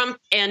with Trump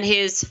and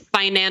his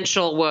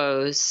financial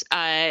woes.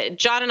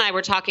 John and I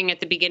were talking at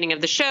the beginning of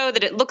the show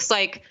that it looks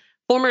like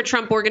former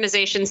Trump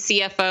Organization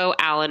CFO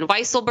Alan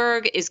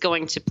Weisselberg is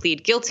going to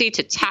plead guilty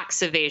to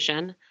tax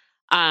evasion.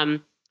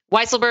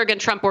 Weisselberg and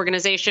Trump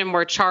Organization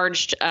were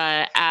charged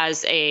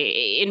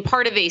in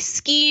part of a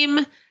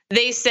scheme,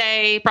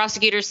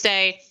 prosecutors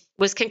say,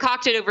 was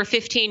concocted over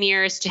 15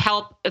 years to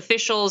help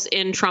officials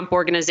in Trump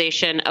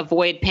Organization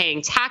avoid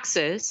paying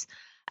taxes.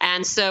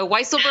 And so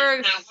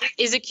Weisselberg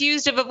is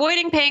accused of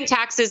avoiding paying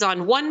taxes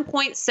on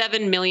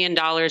 $1.7 million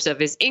of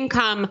his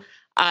income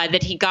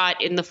that he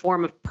got in the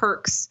form of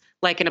perks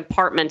like an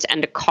apartment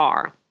and a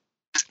car.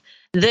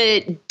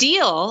 The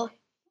deal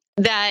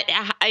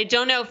that I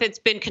don't know if it's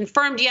been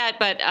confirmed yet,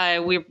 but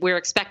we're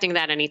expecting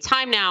that any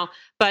time now.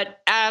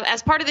 But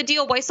as part of the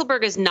deal,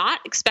 Weisselberg is not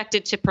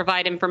expected to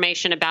provide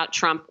information about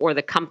Trump or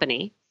the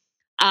company.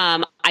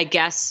 I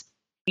guess,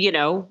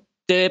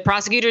 the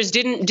prosecutors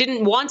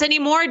didn't want any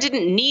more,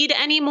 didn't need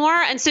any more.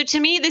 And so to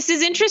me, this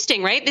is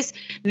interesting, right?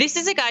 This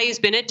is a guy who's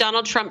been at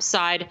Donald Trump's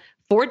side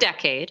for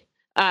decades.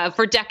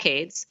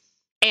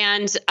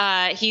 And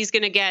he's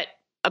going to get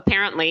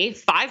apparently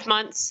 5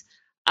 months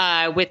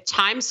with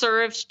time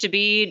served to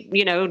be,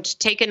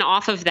 taken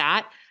off of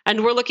that.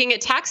 And we're looking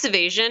at tax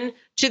evasion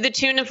to the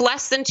tune of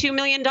less than $2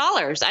 million.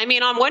 I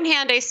mean, on one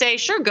hand, I say,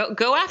 sure,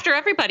 go after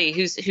everybody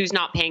who's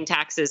not paying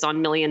taxes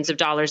on millions of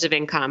dollars of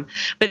income.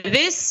 But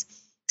this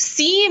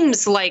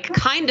seems like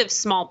kind of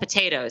small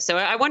potatoes. So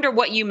I wonder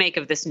what you make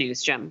of this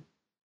news, Jim.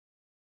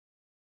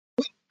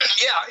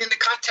 Yeah, in the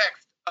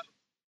context of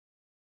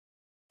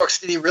New York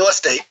City real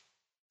estate,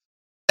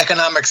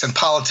 economics and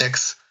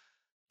politics,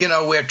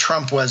 where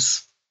Trump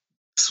was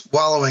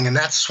wallowing in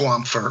that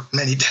swamp for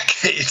many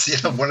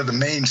decades, one of the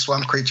main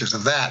swamp creatures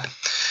of that,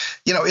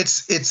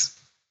 it's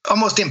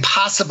almost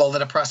impossible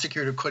that a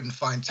prosecutor couldn't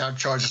find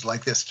charges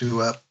like this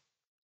to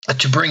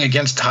bring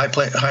against a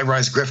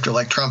high-rise grifter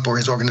like Trump or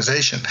his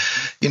organization.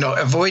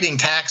 Avoiding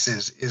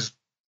taxes is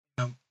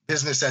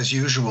business as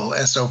usual,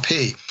 SOP.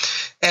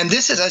 And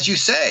this is, as you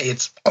say,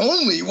 it's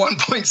only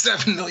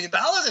 $1.7 million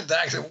in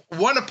taxes.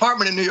 One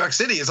apartment in New York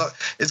City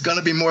is going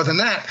to be more than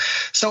that.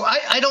 So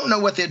I don't know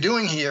what they're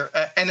doing here.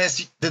 And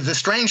as the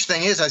strange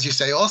thing is, as you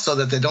say, also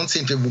that they don't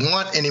seem to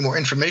want any more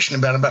information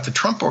about the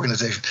Trump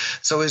organization.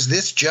 So is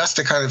this just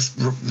a kind of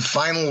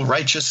final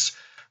righteous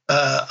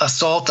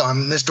assault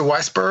on Mr.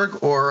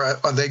 Weisberg, or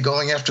are they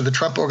going after the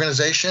Trump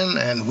organization?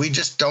 And we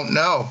just don't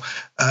know.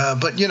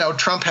 But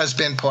Trump has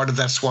been part of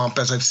that swamp,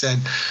 as I've said,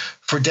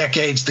 for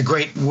decades. The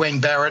great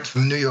Wayne Barrett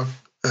from New York,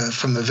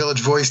 from the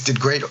Village Voice, did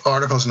great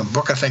articles in a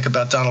book, I think,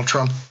 about Donald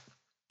Trump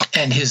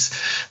and his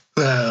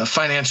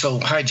financial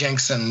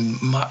hijinks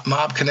and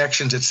mob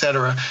connections, et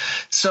cetera.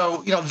 So,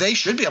 they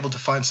should be able to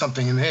find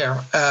something in there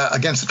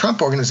against the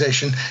Trump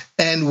organization.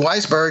 And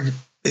Weisberg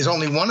is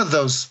only one of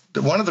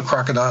the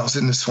crocodiles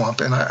in the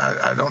swamp. And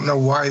I don't know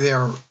why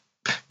they're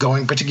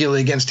going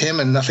particularly against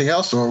him and nothing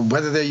else, or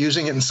whether they're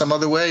using it in some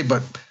other way.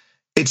 But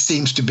it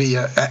seems to be,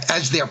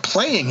 as they're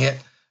playing it,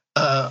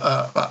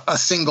 a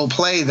single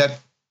play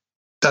that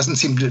doesn't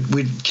seem to,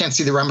 we can't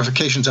see the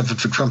ramifications of it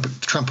for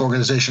Trump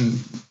organization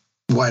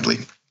widely.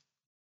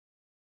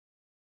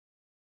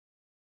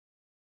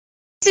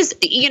 This is,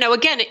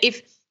 again,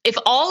 if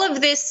all of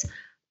this,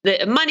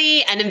 the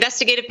money and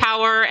investigative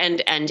power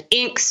and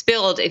ink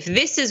spilled, if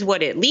this is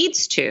what it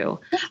leads to,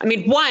 I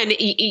mean, one,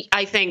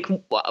 I think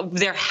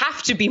there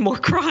have to be more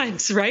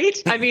crimes,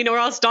 right? I mean, or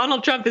else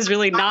Donald Trump is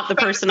really not the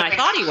person I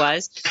thought he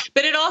was.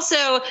 But it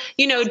also,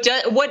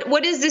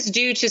 what does this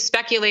do to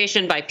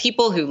speculation by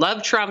people who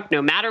love Trump,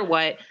 no matter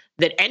what,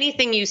 that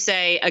anything you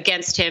say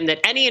against him, that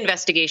any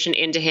investigation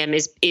into him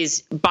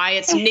is by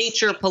its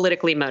nature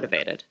politically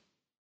motivated?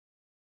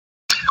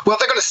 Well,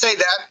 they're going to say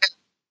that.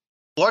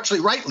 Largely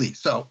rightly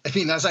so. I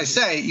mean, as I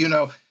say,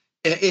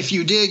 if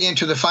you dig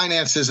into the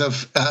finances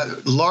of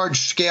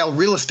large-scale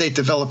real estate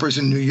developers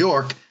in New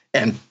York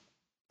and,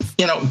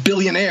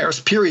 billionaires,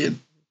 period,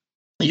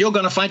 you're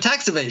going to find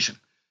tax evasion.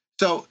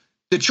 So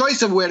the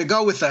choice of where to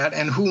go with that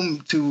and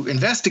whom to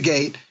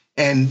investigate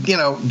and,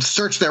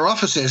 search their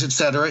offices, et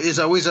cetera, is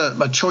always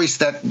a choice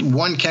that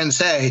one can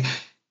say,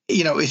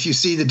 if you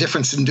see the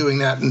difference in doing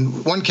that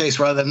in one case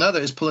rather than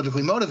another, is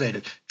politically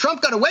motivated. Trump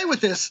got away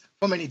with this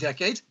for many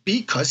decades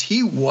because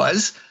he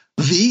was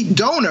the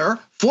donor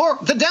for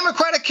the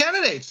Democratic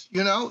candidates.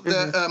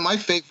 My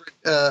favorite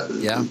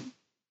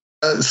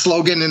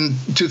slogan in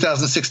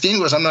 2016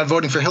 was, "I'm not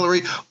voting for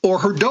Hillary or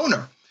her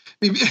donor."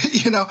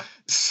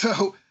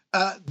 So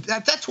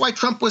that's why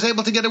Trump was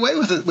able to get away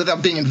with it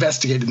without being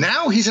investigated.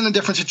 Now he's in a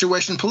different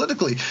situation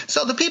politically.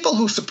 So the people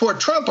who support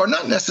Trump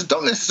don't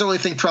necessarily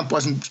think Trump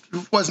wasn't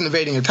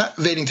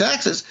evading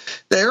taxes.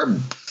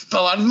 A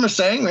lot of them are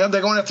saying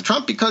they're going after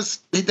Trump because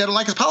they don't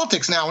like his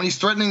politics now, and he's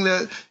threatening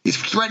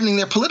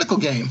their political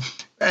game.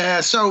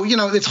 So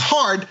it's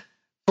hard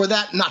for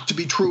that not to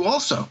be true.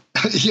 Also,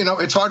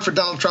 it's hard for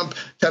Donald Trump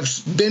to have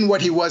been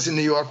what he was in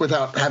New York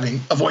without having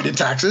avoided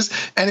taxes,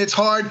 and it's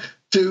hard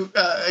to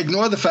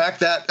ignore the fact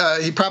that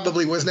he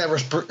probably was never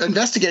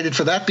investigated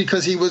for that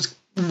because he was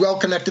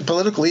well-connected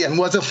politically and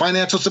was a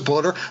financial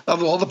supporter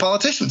of all the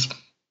politicians.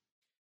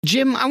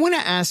 Jim, I want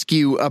to ask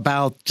you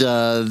about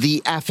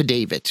the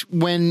affidavit.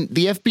 When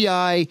the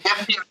FBI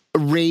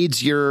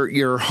raids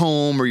your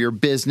home or your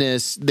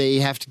business, they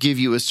have to give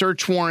you a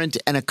search warrant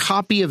and a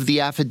copy of the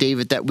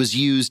affidavit that was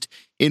used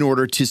in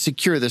order to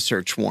secure the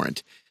search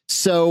warrant.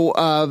 So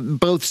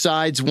both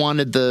sides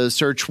wanted the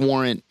search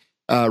warrant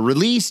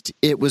released.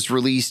 It was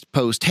released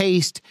post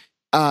haste.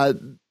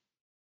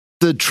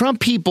 The Trump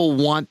people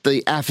want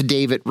the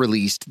affidavit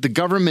released. The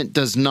government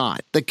does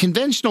not. The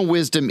conventional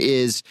wisdom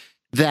is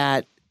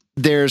that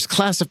there's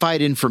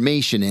classified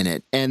information in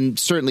it. And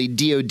certainly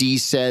DOD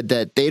said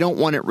that they don't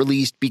want it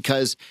released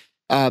because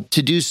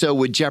To do so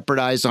would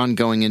jeopardize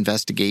ongoing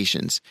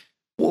investigations.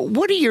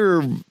 What are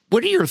your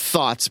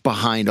thoughts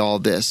behind all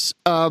this?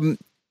 Documents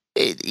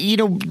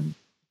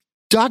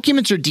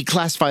are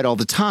declassified all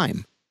the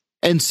time,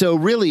 and so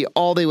really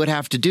all they would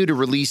have to do to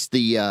release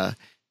the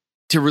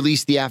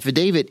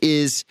affidavit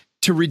is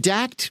to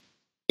redact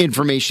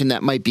information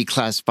that might be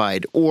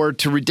classified, or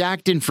to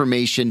redact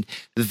information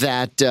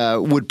that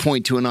would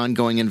point to an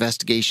ongoing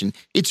investigation.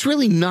 It's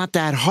really not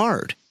that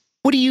hard.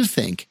 What do you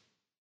think?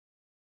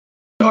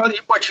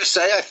 What you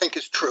say, I think,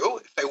 is true.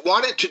 If they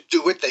wanted to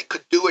do it, they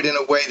could do it in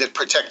a way that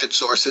protected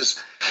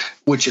sources,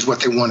 which is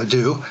what they want to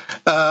do.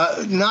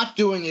 Not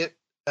doing it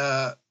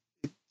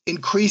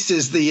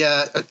increases the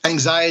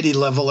anxiety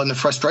level and the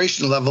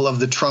frustration level of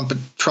the Trump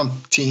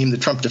team, the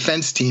Trump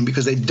defense team,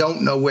 because they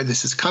don't know where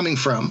this is coming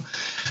from.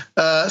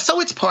 So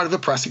it's part of a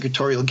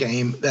prosecutorial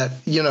game that,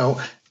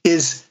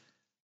 is,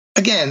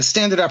 again,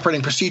 standard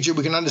operating procedure.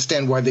 We can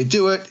understand why they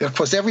do it. Of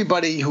course,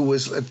 everybody who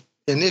was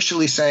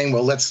initially saying,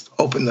 well, let's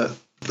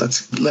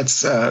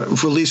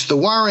release the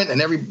warrant,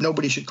 and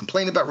nobody should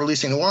complain about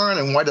releasing the warrant,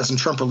 and why doesn't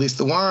Trump release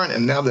the warrant?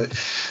 And now that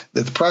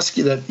the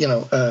prosecutor,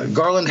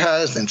 Garland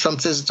has, and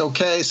Trump says it's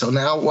okay, so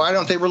now why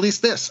don't they release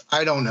this?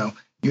 I don't know.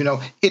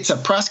 It's a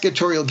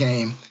prosecutorial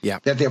game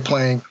that they're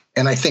playing,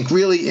 and I think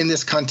really in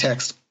this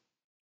context,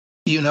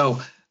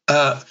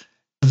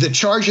 the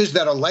charges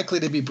that are likely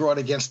to be brought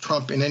against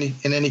Trump in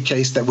any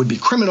case that would be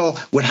criminal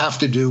would have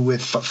to do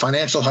with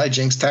financial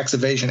hijinks, tax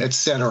evasion, et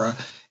cetera.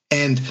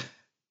 And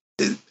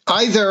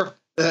either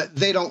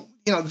they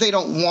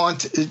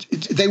want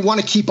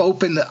to keep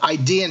open the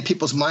idea in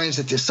people's minds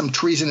that there's some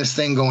treasonous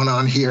thing going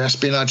on here,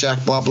 Espionage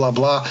Act, blah blah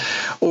blah,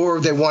 or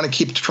they want to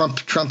keep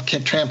Trump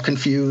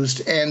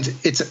confused, and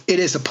it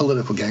is a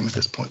political game at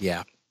this point.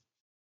 Yeah.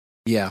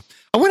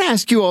 I want to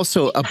ask you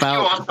also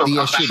about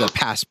the issue of the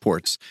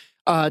passports.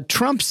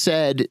 Trump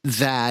said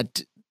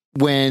that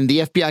when the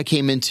FBI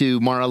came into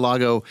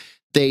Mar-a-Lago,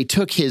 they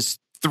took his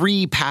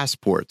 3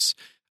 passports.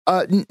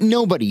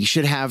 Nobody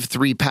should have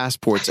 3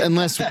 passports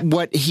unless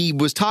what he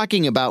was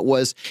talking about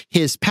was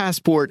his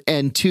passport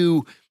and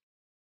 2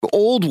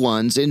 old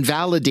ones,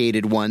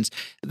 invalidated ones.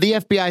 The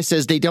FBI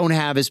says they don't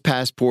have his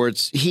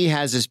passports. He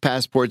has his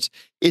passports.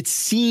 It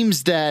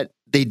seems that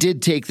they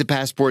did take the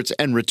passports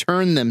and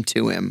return them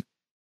to him.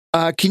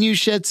 Can you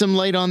shed some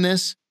light on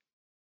this?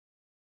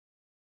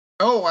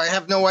 Oh, I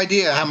have no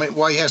idea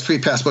why he has 3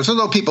 passports.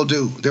 Although people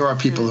do. There are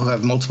people who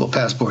have multiple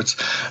passports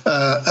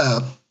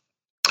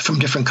from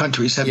different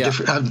countries,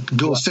 have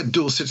dual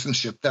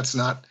citizenship. That's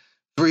not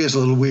 3 is a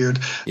little weird.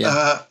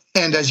 Yeah.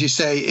 And as you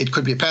say, it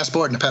could be a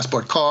passport and a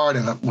passport card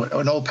and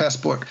an old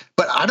passport.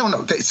 But I don't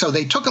know. So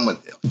they took them.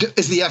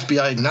 Is the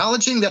FBI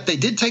acknowledging that they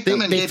did take them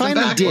and gave them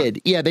back? They finally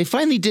did. Yeah, they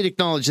finally did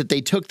acknowledge that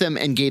they took them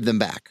and gave them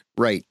back.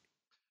 Right.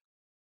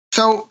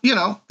 So,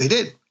 they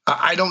did.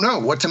 I don't know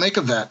what to make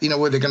of that.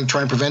 Were they going to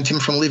try and prevent him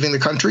from leaving the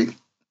country?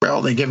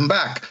 Well, they give him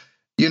back.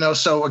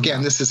 So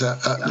again, this is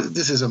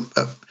a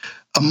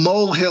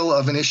molehill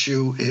of an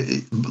issue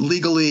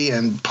legally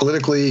and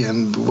politically,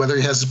 and whether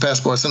he has his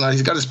passport or not.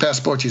 He's got his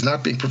passport. He's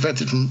not being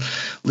prevented from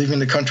leaving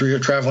the country or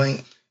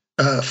traveling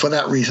for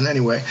that reason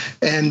anyway.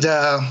 And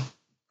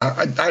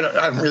I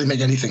don't really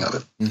make anything of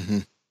it. Mm-hmm.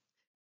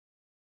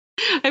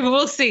 I mean,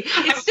 we'll see.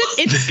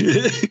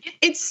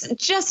 It's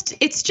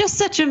just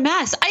such a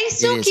mess. I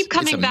still keep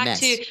coming back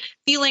to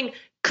feeling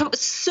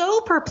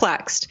so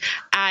perplexed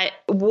at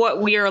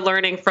what we are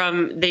learning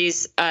from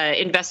these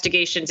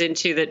investigations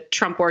into the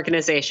Trump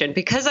organization,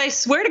 because I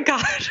swear to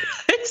God,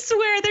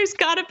 there's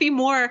got to be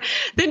more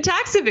than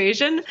tax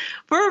evasion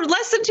for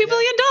less than $2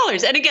 billion.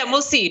 And again,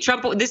 we'll see.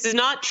 Trump. This is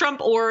not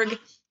Trump org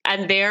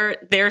and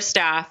their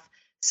staff.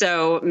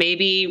 So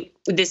maybe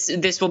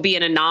this will be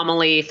an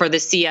anomaly for the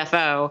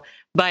CFO.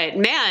 But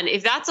man,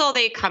 if that's all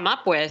they come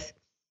up with,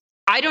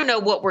 I don't know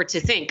what we're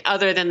to think,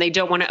 other than they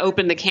don't want to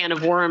open the can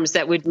of worms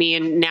that would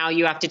mean now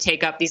you have to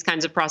take up these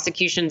kinds of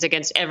prosecutions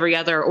against every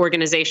other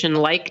organization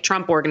like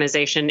Trump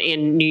organization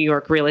in New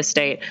York real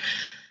estate.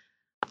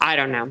 I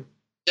don't know.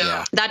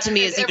 Yeah. That to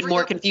me is even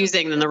more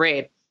confusing than the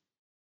raid.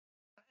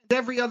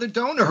 Every other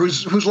donor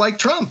who's like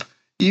Trump.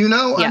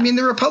 I mean,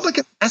 the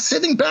Republicans are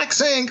sitting back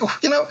saying,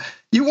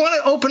 you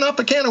want to open up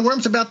a can of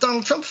worms about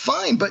Donald Trump?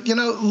 Fine. But,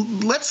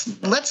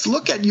 let's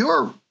look at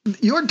your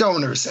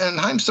donors and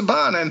Haim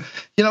Saban. And,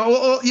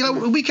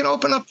 we can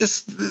open up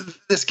this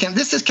can.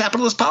 This is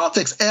capitalist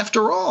politics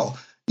after all,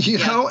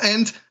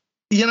 and,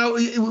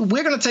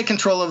 we're going to take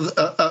control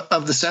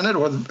of the Senate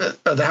or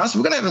the House.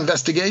 We're going to have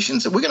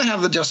investigations. We're going to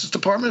have the Justice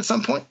Department at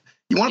some point.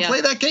 You want to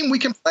play that game? We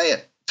can play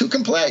it. Two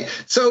can play.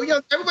 So,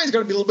 everybody's got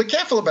to be a little bit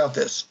careful about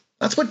this.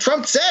 That's what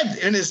Trump said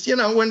in his,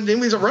 when he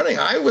was running.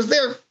 I was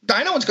there.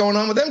 I know what's going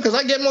on with them because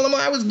I gave them all the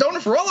money. I was a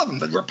donor for all of them,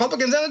 the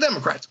Republicans and the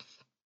Democrats.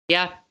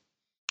 Yeah.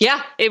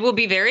 Yeah, it will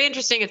be very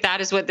interesting if that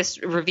is what this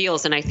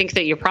reveals. And I think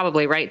that you're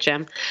probably right,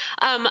 Jim.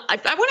 I want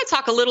to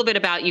talk a little bit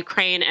about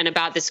Ukraine and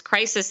about this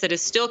crisis that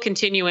is still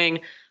continuing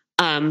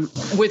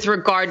with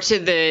regard to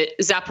the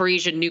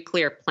Zaporizhia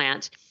nuclear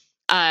plant.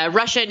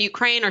 Russia and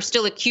Ukraine are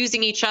still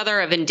accusing each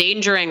other of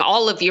endangering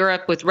all of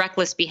Europe with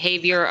reckless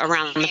behavior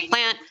around the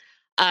plant.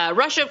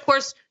 Russia, of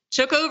course,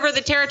 took over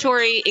the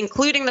territory,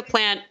 including the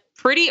plant,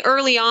 pretty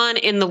early on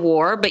in the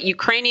war, but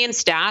Ukrainian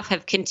staff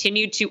have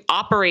continued to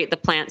operate the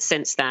plant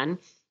since then.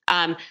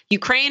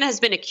 Ukraine has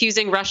been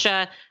accusing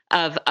Russia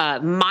of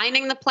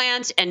mining the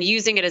plant and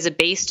using it as a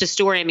base to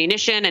store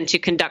ammunition and to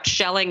conduct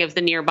shelling of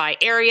the nearby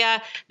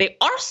area. They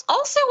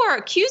also are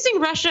accusing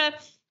Russia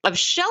of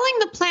shelling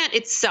the plant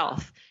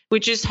itself,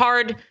 which is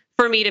hard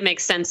for me to make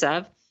sense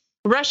of.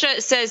 Russia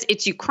says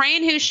it's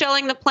Ukraine who's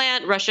shelling the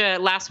plant. Russia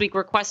last week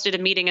requested a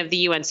meeting of the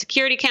UN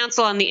Security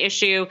Council on the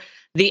issue.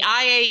 The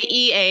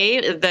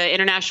IAEA, the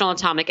International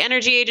Atomic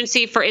Energy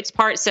Agency, for its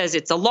part, says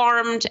it's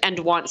alarmed and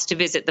wants to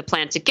visit the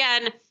plant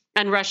again.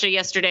 And Russia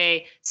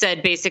yesterday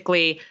said,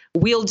 basically,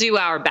 we'll do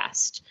our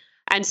best.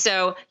 And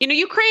so,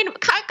 Ukraine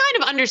kind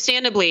of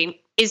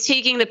understandably is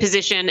taking the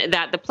position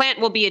that the plant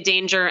will be in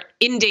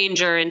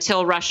danger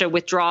until Russia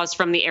withdraws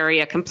from the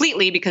area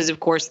completely, because, of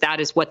course, that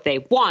is what they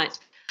want.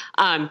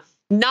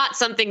 Not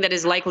something that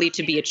is likely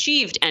to be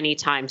achieved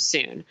anytime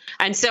soon.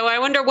 And so I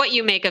wonder what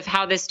you make of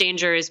how this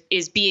danger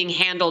is being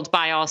handled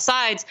by all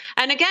sides.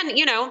 And again,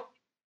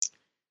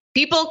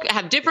 people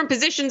have different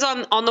positions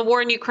on the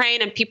war in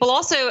Ukraine, and people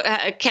also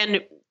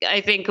can,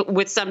 I think,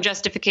 with some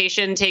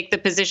justification, take the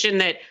position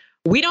that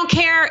we don't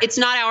care, it's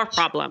not our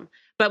problem.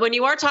 But when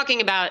you are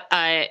talking about,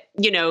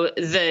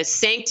 the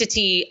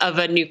sanctity of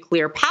a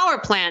nuclear power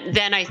plant,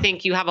 then I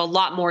think you have a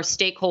lot more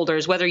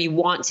stakeholders, whether you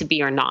want to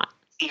be or not.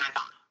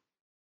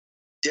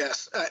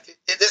 Yes,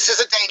 this is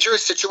a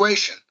dangerous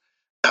situation.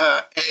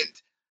 I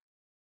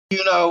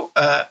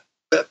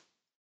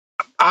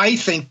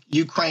think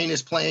Ukraine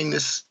is playing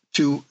this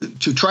to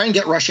try and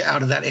get Russia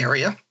out of that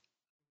area.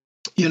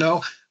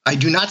 I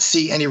do not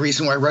see any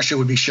reason why Russia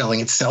would be shelling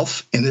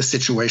itself in this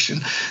situation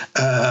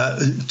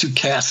to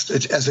cast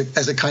it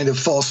as a kind of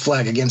false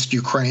flag against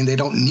Ukraine. They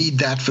don't need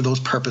that for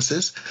those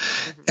purposes.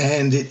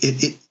 And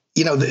the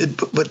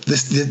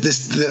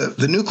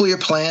nuclear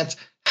plant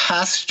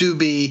has to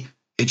be.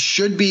 It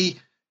should be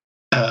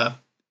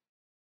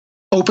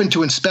open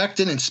to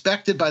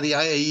inspected by the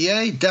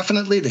IAEA.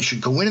 Definitely, they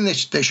should go in and they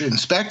should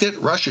inspect it.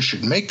 Russia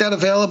should make that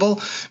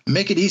available,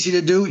 make it easy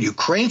to do.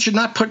 Ukraine should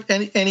not put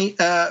any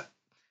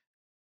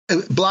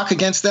block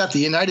against that. The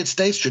United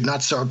States should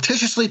not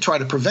surreptitiously try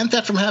to prevent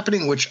that from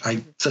happening, which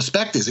I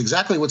suspect is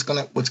exactly what's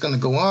going to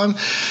go on.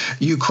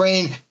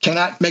 Ukraine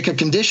cannot make a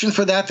condition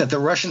for that the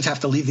Russians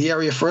have to leave the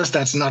area first.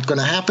 That's not going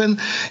to happen.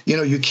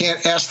 You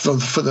can't ask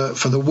for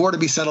the war to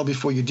be settled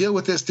before you deal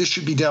with this. This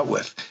should be dealt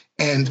with.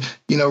 And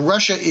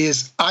Russia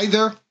is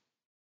either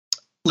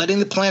letting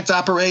the plant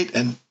operate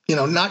and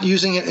not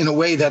using it in a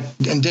way that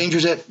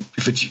endangers it.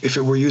 If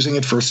it were using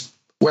it for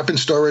weapon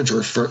storage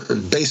or for a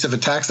base of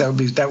attacks, that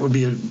would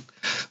be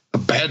a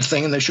bad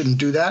thing, and they shouldn't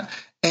do that.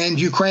 And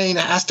Ukraine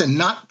has to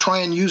not try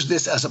and use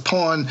this as a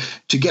pawn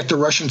to get the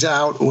Russians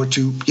out or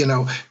to,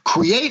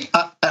 create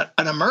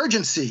an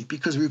emergency,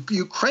 because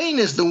Ukraine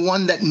is the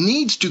one that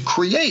needs to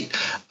create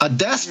a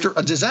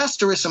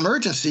disastrous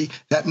emergency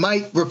that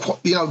might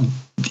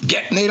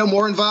get NATO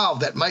more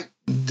involved, that might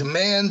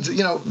demand,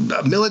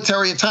 a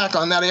military attack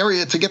on that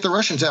area to get the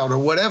Russians out or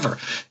whatever.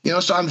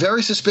 So I'm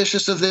very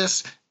suspicious of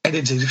this. And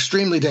it's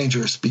extremely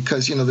dangerous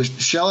because, the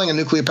shelling a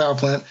nuclear power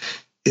plant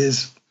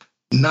is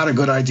not a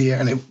good idea,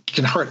 and it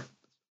can hurt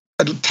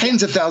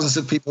tens of thousands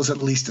of people, at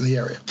least in the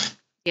area.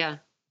 Yeah.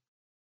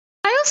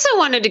 I also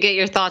wanted to get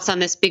your thoughts on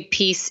this big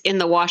piece in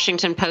the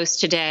Washington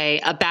Post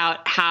today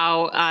about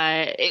how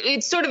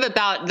it's sort of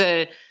about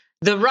the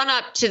run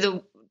up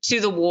to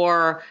the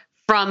war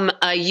from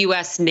a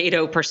U.S.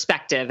 NATO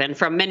perspective and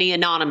from many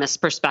anonymous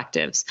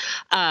perspectives.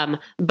 But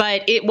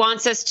it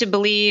wants us to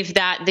believe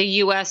that the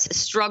U.S.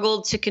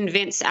 struggled to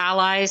convince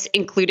allies,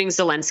 including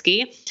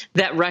Zelensky,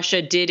 that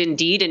Russia did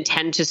indeed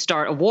intend to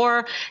start a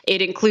war.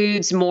 It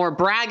includes more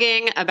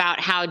bragging about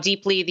how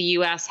deeply the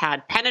U.S.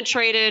 had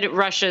penetrated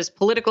Russia's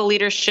political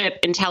leadership,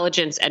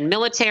 intelligence, and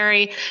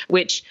military,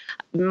 which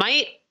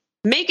might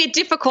make it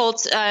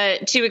difficult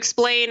to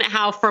explain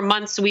how for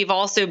months we've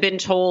also been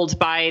told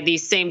by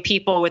these same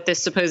people with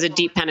this supposed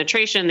deep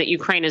penetration that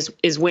Ukraine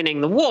is winning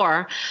the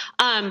war.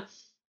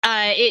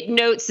 It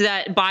notes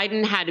that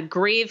Biden had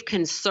grave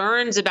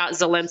concerns about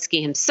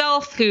Zelensky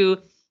himself, who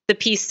the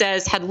piece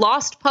says had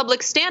lost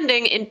public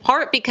standing in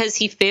part because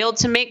he failed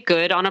to make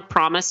good on a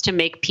promise to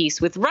make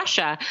peace with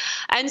Russia.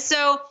 And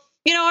so,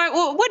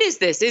 what is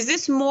this? Is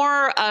this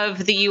more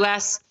of the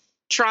U.S.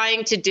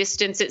 trying to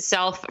distance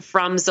itself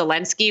from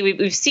Zelensky?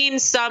 We've seen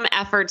some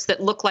efforts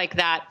that look like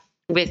that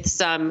with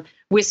some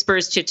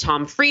whispers to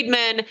Tom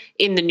Friedman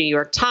in the New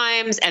York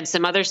Times and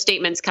some other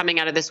statements coming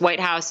out of this White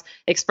House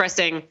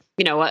expressing,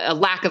 a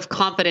lack of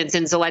confidence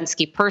in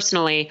Zelensky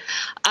personally.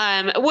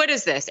 What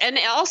is this? And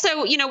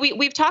also,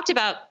 we've talked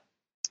about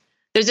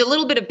there's a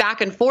little bit of back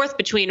and forth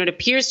between what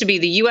appears to be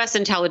the U.S.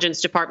 Intelligence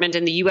Department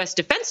and the U.S.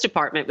 Defense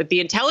Department, with the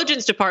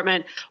Intelligence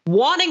Department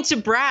wanting to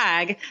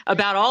brag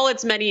about all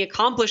its many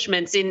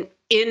accomplishments in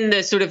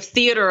the sort of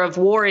theater of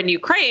war in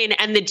Ukraine,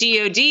 and the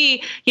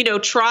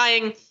DOD,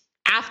 trying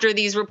after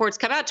these reports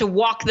come out to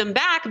walk them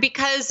back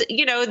because,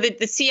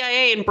 the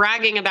CIA and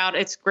bragging about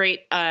its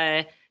great,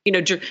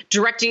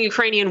 directing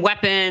Ukrainian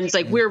weapons,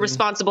 like we're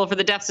responsible for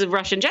the deaths of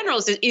Russian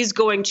generals, is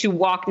going to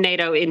walk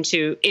NATO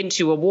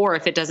into a war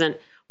if it doesn't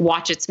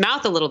watch its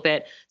mouth a little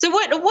bit. So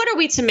what are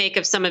we to make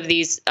of some of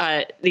these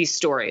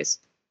stories?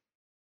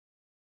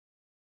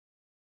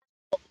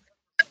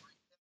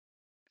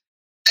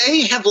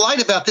 They have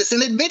lied about this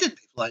and admitted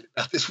they've lied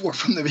about this war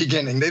from the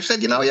beginning. They've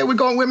said,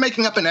 we're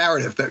making up a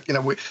narrative that,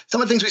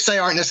 some of the things we say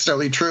aren't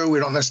necessarily true. We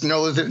don't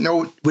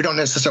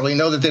necessarily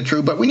know that they're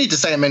true, but we need to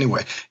say them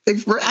anyway.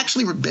 They've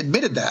actually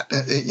admitted that,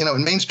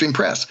 in mainstream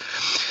press.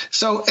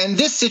 So, in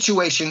this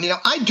situation,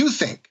 I do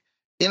think,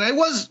 it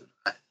was,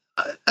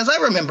 as I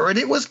remember it,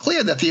 it was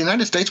clear that the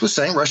United States was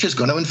saying Russia is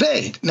going to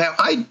invade. Now,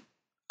 I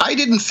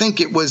didn't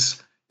think it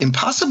was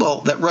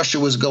impossible that Russia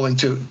was going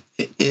to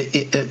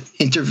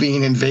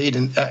intervene, invade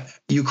in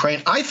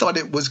Ukraine. I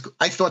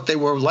thought they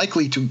were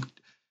likely to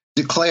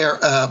declare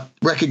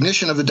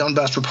recognition of the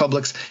Donbas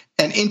republics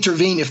and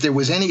intervene if there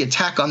was any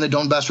attack on the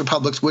Donbas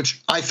republics,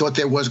 which I thought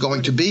there was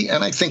going to be,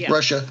 and I think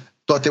Russia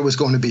thought there was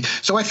going to be.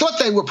 So I thought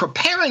they were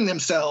preparing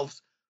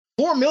themselves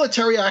for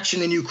military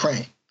action in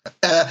Ukraine.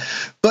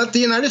 But the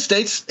United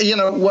States,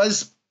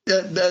 was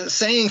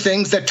saying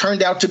things that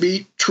turned out to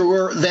be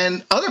truer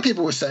than other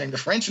people were saying. The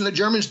French and the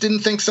Germans didn't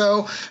think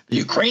so. The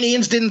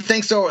Ukrainians didn't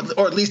think so,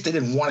 or at least they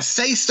didn't want to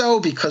say so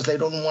because they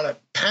don't want to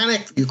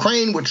panic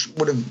Ukraine, which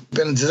would have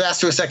been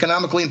disastrous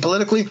economically and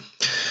politically.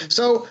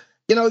 So,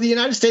 the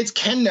United States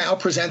can now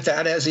present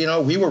that as,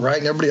 we were right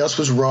and everybody else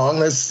was wrong.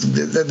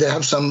 They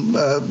have some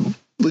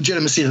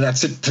legitimacy to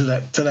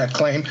that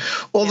claim.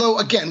 Although,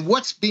 again,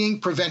 what's being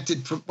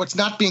prevented from what's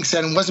not being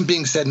said and wasn't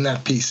being said in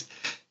that piece.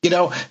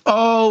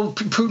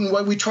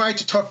 Putin, we tried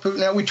to talk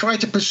Putin out. We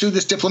tried to pursue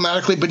this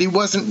diplomatically, but he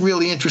wasn't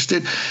really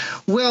interested.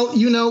 Well,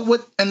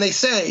 what, and they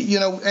say,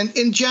 and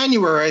in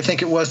January, I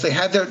think it was, they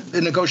had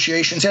the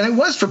negotiations, and it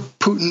was for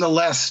Putin the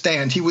last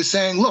stand. He was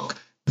saying, look,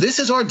 this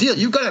is our deal.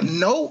 You've got to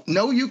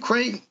know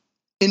Ukraine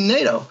in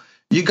NATO.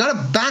 You got to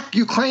back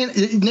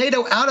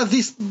NATO out of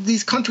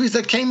these countries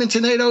that came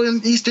into NATO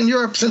in Eastern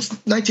Europe since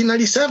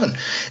 1997.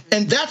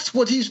 And that's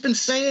what he's been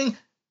saying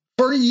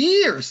for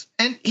years.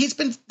 And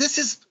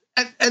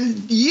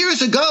and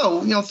years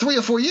ago, 3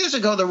 or 4 years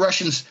ago, the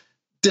Russians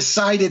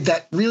decided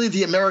that really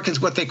the Americans,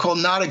 what they call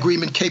not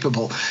agreement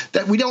capable,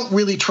 that we don't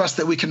really trust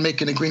that we can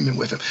make an agreement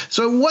with them.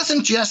 So it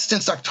wasn't just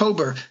since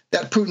October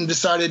that Putin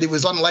decided it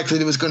was unlikely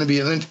there was going to be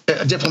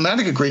a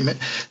diplomatic agreement.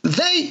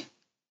 They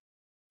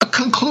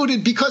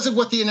concluded, because of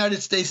what the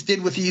United States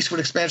did with the eastward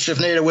expansion of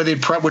NATO,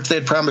 which they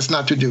had promised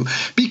not to do,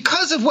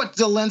 because of what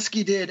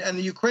Zelensky did and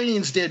the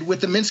Ukrainians did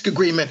with the Minsk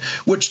agreement,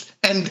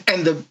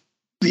 and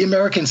the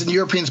Americans and the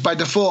Europeans by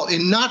default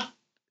in not,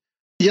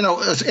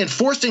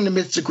 enforcing the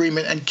Minsk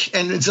agreement, and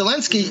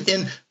Zelensky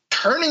in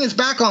turning his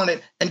back on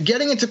it and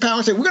getting into power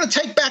and saying, we're going to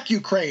take back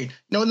Ukraine.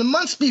 In the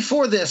months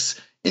before this,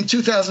 in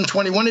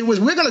 2021, it was,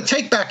 we're going to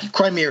take back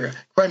Crimea.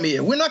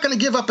 We're not going to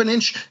give up an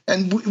inch.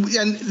 And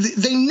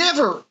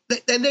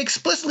they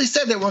explicitly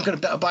said they weren't going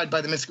to abide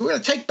by the Minsk. We're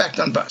going to take back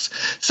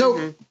Donbass.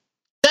 So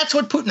that's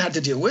what Putin had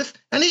to deal with.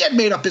 And he had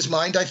made up his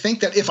mind, I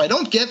think, that if I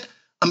don't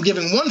I'm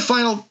giving one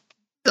final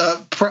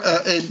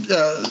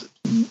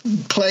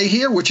play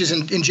here, which is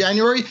in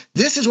January.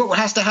 This is what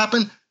has to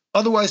happen.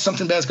 Otherwise,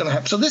 something bad is going to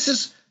happen. So this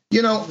is,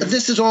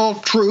 this is all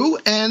true.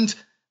 And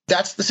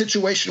that's the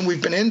situation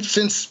we've been in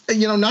since,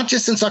 not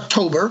just since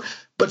October,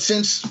 but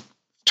since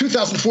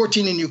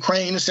 2014 in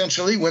Ukraine,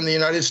 essentially, when the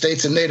United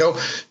States and NATO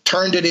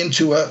turned it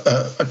into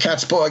a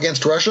cat's paw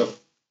against Russia,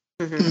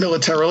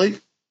 militarily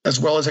as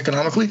well as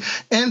economically.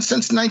 And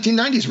since the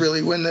 1990s,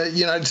 really, when the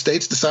United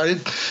States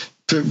decided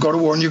to go to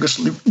war in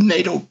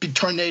Yugoslavia,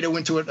 turn NATO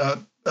into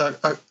an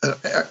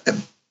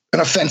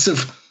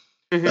offensive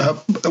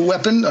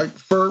weapon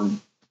for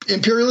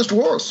imperialist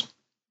wars.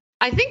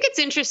 I think it's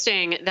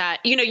interesting that,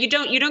 you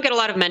don't get a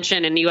lot of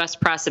mention in the U.S.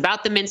 press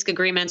about the Minsk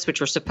agreements, which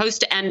were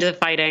supposed to end the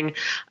fighting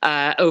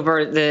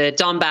over the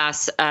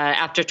Donbass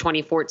after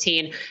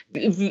 2014.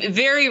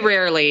 Very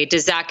rarely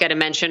does that get a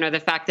mention, or the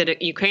fact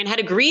that Ukraine had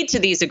agreed to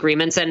these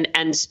agreements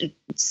and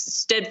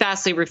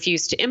steadfastly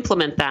refused to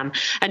implement them.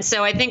 And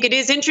so I think it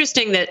is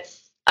interesting that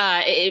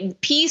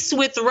peace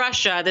with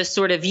Russia, this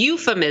sort of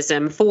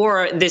euphemism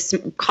for this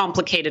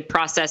complicated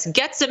process,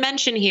 gets a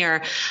mention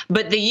here,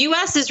 but the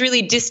U.S. is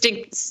really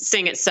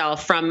distancing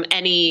itself from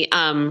any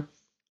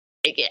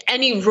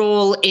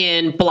role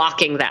in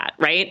blocking that,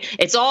 right?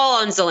 It's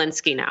all on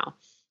Zelensky now.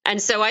 And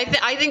so I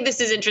think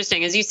this is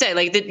interesting. As you say,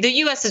 like the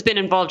U.S. has been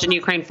involved in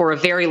Ukraine for a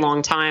very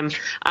long time.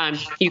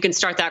 You can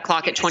start that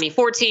clock at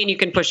 2014. You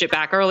can push it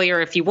back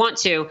earlier if you want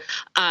to.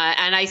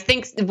 And I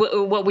think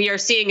what we are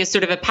seeing is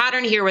sort of a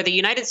pattern here where the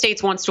United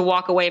States wants to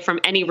walk away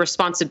from any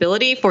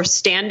responsibility for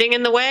standing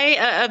in the way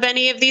of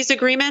any of these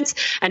agreements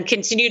and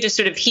continue to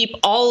sort of heap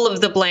all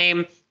of the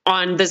blame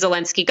on the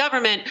Zelensky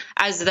government,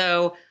 as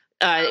though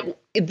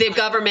the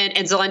government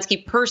and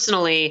Zelensky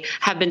personally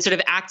have been sort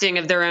of acting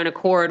of their own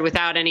accord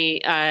without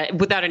any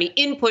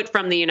input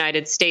from the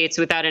United States,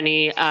 without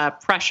any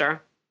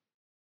pressure.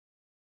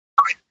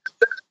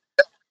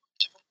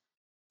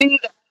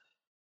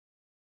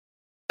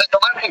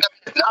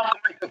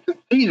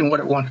 succeed in what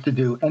it wants to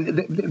do. And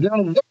they're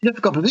in a very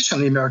difficult position,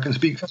 the Americans,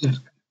 because,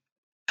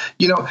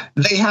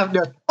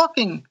 they're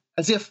talking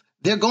as if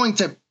they're going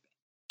to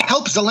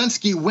help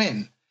Zelensky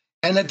win,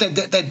 and that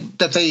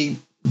they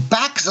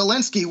back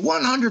Zelensky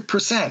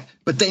 100%,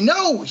 but they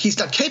know he's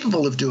not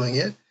capable of doing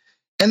it.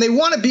 And they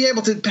want to be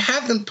able to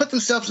have them put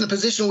themselves in a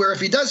position where if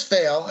he does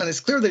fail, and it's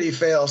clear that he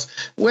fails,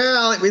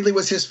 well, it really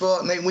was his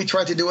fault, and we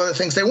tried to do other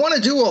things. They want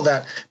to do all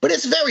that. But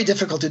it's very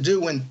difficult to do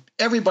when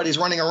everybody's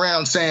running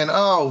around saying,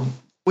 oh,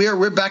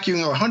 we're backing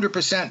you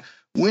 100%.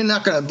 We're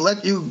not going to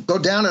let you go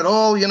down at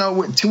all.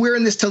 We're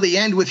in this till the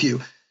end with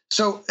you.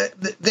 So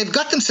they've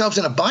got themselves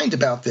in a bind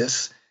about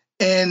this.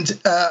 And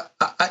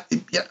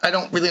I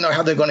don't really know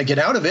how they're going to get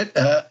out of it.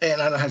 And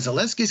I don't know how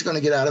Zelensky's going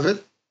to get out of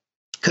it.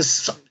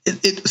 Because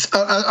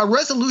a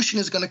resolution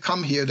is going to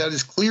come here that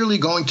is clearly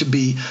going to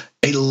be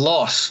a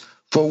loss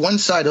for one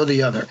side or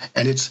the other.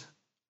 And it's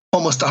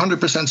almost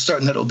 100%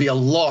 certain that it'll be a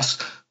loss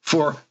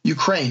for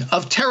Ukraine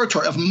of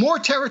territory, of more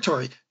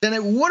territory than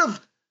it would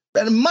have,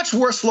 and a much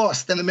worse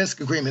loss than the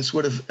Minsk agreements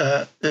would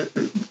have.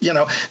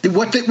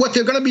 What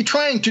they're going to be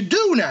trying to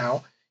do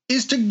now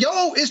is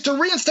to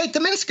reinstate the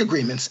Minsk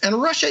agreements. And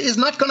Russia is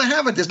not going to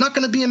have it. There's not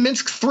going to be a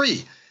Minsk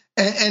 3.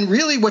 And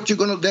really what they're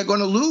going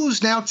to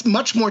lose now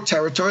much more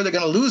territory. They're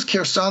going to lose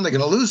Kherson. They're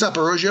going to lose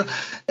Zaporizhia.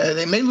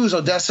 They may lose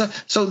Odessa.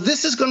 So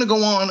this is going to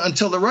go on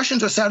until the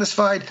Russians are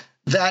satisfied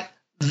that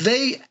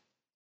they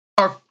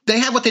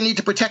have what they need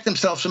to protect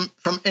themselves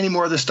from any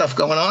more of this stuff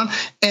going on.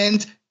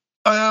 And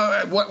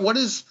how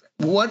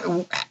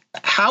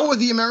are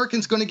the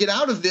Americans going to get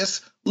out of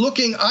this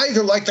looking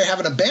either like they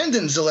haven't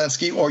abandoned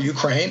Zelensky or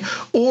Ukraine,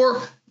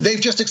 or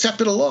they've just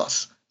accepted a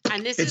loss?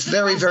 And it's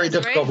very, very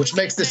difficult, right? Which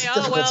makes this a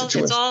difficult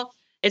situation.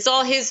 It's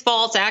all his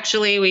fault.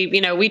 Actually,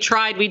 we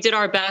tried, we did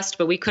our best,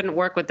 but we couldn't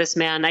work with this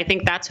man. I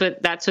think that's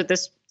what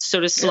this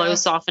sort of slow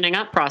softening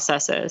up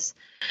process is.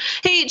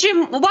 Hey,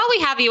 Jim, while we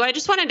have you, I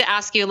just wanted to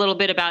ask you a little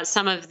bit about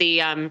some of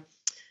the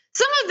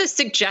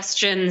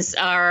suggestions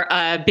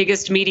our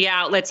biggest media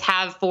outlets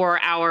have for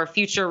our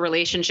future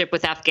relationship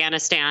with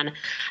Afghanistan.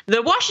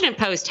 The Washington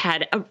Post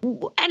had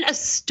an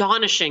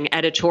astonishing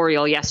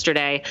editorial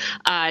yesterday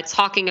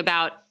talking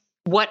about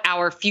what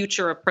our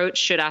future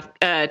approach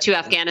to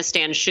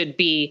Afghanistan should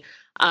be.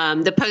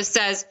 The Post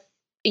says,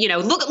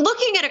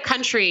 looking at a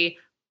country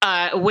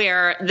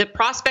where the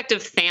prospect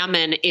of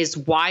famine is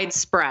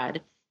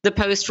widespread, the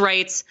Post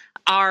writes,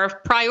 our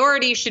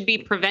priority should be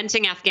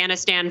preventing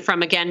Afghanistan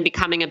from, again,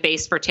 becoming a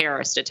base for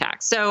terrorist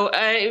attacks. So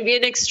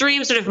an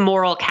extreme sort of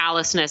moral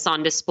callousness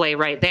on display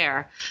right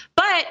there.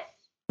 But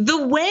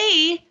the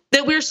way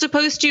that we're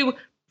supposed to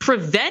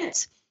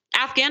prevent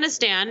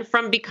Afghanistan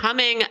from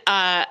becoming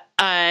a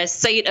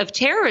site of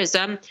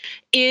terrorism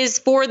is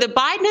for the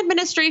Biden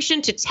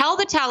administration to tell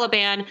the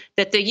Taliban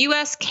that the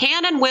U.S.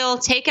 can and will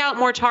take out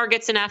more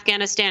targets in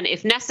Afghanistan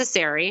if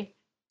necessary,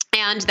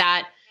 and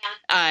that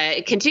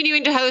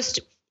continuing to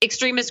host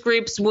extremist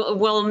groups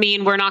will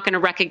mean we're not going to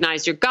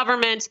recognize your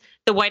government.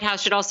 The White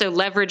House should also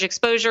leverage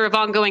exposure of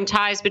ongoing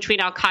ties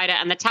between al-Qaeda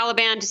and the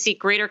Taliban to seek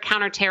greater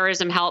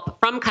counterterrorism help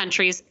from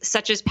countries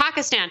such as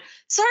Pakistan.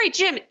 Sorry,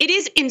 Jim, it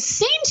is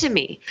insane to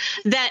me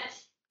that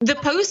the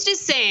Post is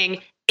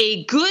saying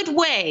a good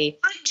way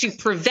to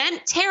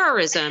prevent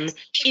terrorism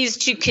is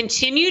to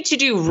continue to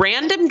do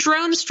random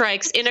drone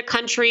strikes in a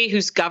country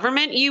whose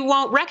government you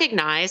won't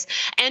recognize,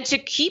 and to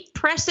keep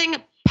pressing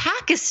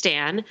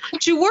Pakistan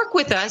to work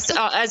with us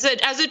as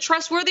a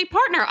trustworthy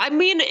partner. I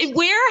mean,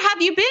 where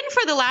have you been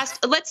for the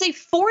last, let's say,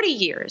 40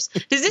 years?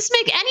 Does this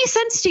make any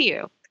sense to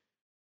you?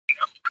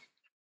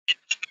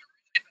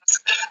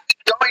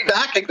 Going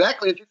back,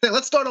 exactly as you say,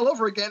 let's start all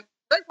over again,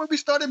 right where we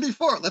started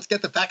before. Let's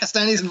get the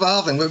Pakistanis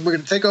involved, and we're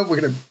going to take over.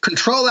 We're going to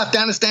control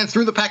Afghanistan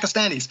through the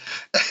Pakistanis.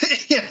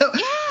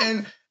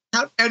 And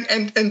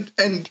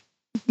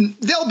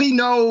there'll be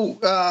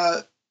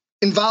no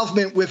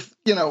involvement with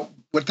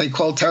what they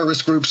call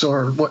terrorist groups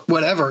or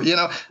whatever,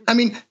 I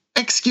mean,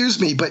 excuse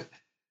me, but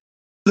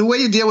the way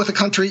you deal with a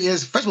country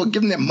is, first of all,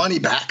 give them their money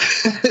back.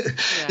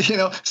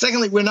 Yeah.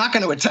 Secondly, we're not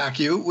going to attack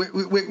you.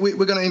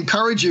 We're going to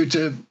encourage you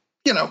to,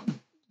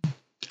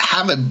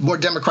 have a more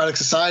democratic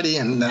society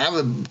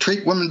and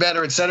treat women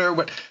better, et cetera.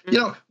 But,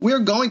 we're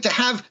going to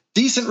have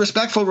decent,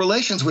 respectful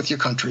relations with your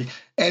country.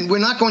 And we're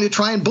not going to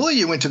try and bully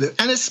you into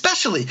and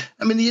especially,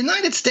 the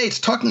United States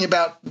talking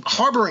about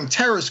harboring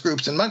terrorist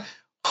groups and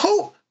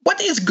what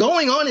is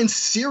going on in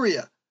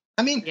Syria?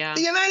 The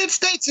United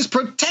States is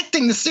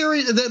protecting the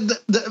Syria,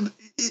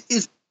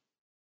 is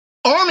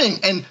arming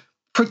and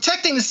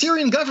protecting the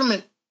Syrian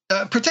government,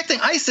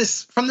 protecting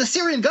ISIS from the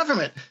Syrian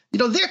government.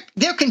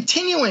 They're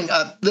continuing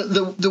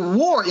the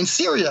war in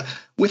Syria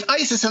with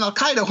ISIS and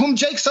Al-Qaeda, whom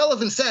Jake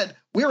Sullivan said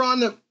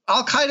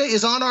Al-Qaeda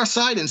is on our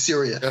side in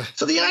Syria. Yeah.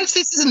 So the United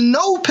States is in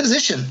no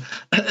position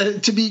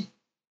to be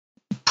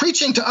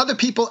preaching to other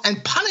people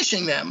and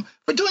punishing them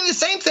for doing the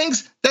same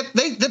things that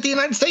the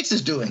United States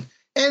is doing.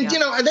 And,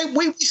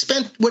 we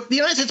spent what the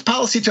United States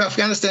policy to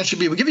Afghanistan should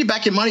be. We'll give you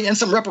back your money and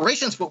some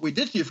reparations for what we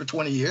did to you for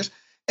 20 years.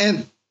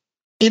 And,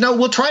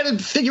 we'll try to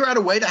figure out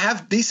a way to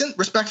have decent,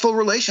 respectful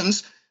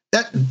relations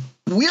that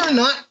we are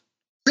not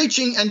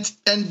preaching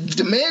and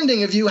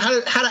demanding of you how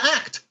to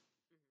act.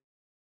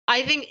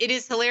 I think it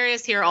is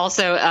hilarious here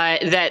also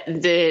that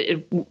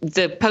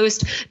the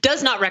Post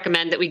does not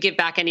recommend that we give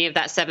back any of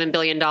that $7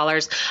 billion,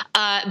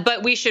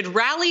 but we should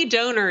rally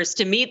donors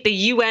to meet the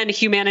UN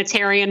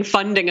humanitarian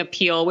funding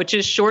appeal, which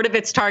is short of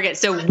its target.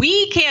 So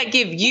we can't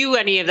give you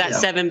any of that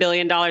 $7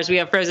 billion we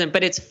have frozen,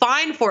 but it's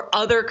fine for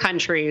other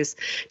countries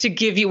to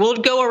give you. We'll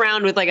go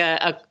around with like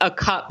a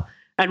cup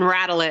and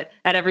rattle it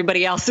at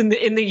everybody else in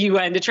the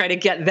UN to try to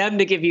get them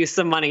to give you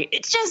some money.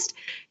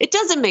 It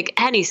doesn't make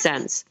any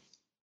sense.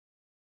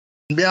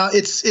 Yeah,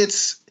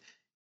 it's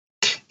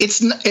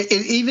not,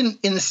 even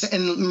in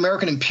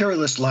American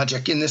imperialist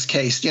logic in this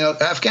case,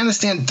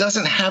 Afghanistan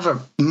doesn't have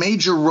a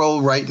major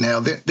role right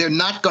now. They're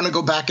not going to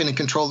go back in and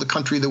control the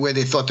country the way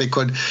they thought they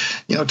could,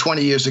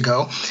 20 years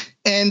ago.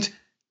 And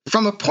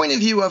from a point of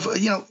view of,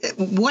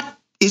 what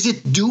is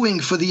it doing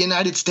for the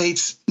United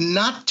States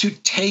not to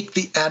take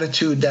the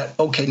attitude that,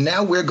 okay,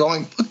 now we're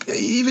going, look,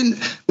 even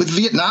with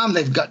Vietnam,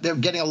 they're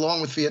getting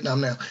along with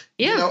Vietnam now.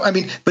 Yeah.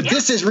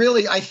 This is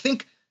really, I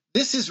think,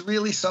 this is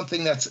really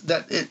something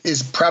that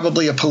is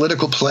probably a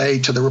political play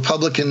to the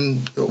Republican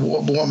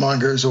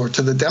warmongers or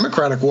to the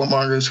Democratic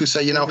warmongers who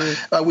say,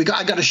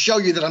 I got to show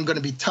you that I'm going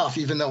to be tough,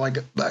 even though I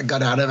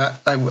got out of it.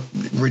 I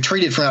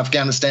retreated from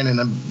Afghanistan in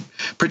a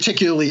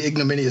particularly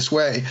ignominious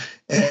way,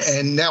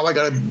 and now I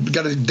got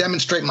to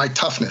demonstrate my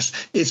toughness.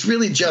 It's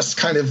really just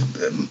kind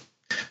of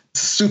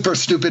super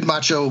stupid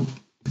macho.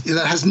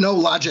 That has no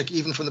logic,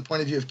 even from the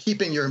point of view of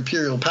keeping your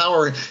imperial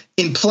power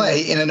in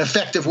play in an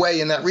effective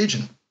way in that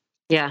region.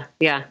 Yeah.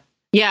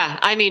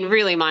 I mean,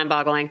 really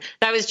mind-boggling.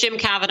 That was Jim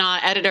Kavanagh,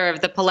 editor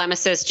of The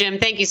Polemicist. Jim,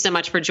 thank you so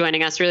much for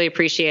joining us. Really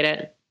appreciate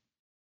it.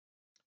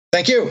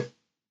 Thank you.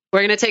 We're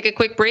going to take a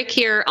quick break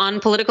here on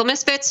Political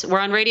Misfits. We're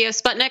on Radio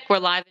Sputnik. We're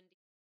live.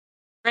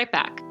 Right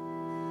back.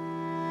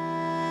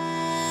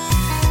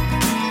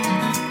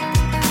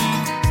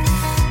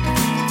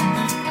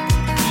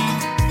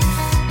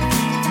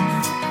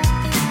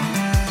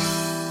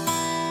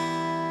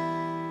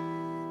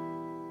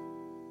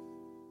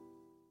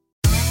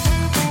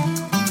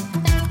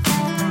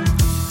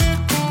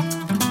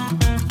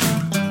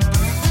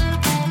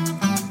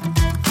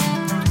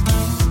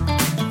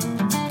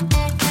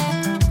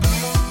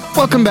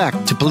 Welcome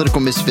back to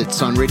Political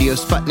Misfits on Radio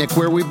Sputnik,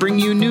 where we bring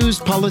you news,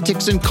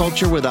 politics, and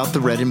culture without the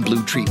red and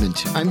blue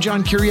treatment. I'm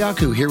John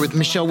Kiriakou, here with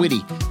Michelle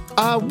Whitty.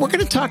 We're going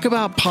to talk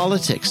about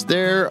politics.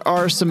 There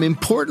are some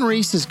important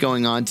races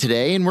going on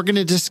today, and we're going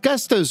to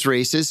discuss those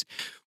races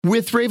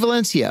with Rae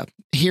Valencia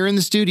here in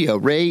the studio.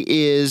 Rae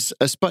is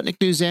a Sputnik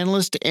News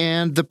analyst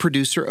and the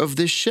producer of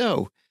this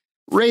show.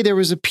 Rae, there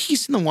was a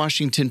piece in the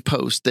Washington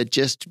Post that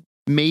just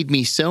made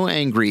me so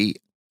angry,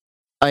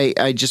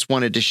 I just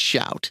wanted to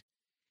shout.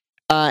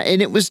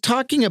 And it was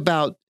talking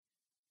about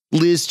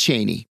Liz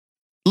Cheney.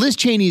 Liz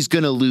Cheney's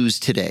going to lose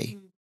today.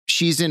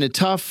 She's in a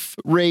tough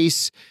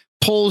race.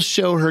 Polls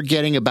show her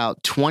getting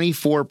about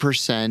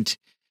 24%.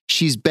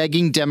 She's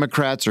begging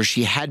Democrats, or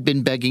she had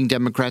been begging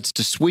Democrats,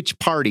 to switch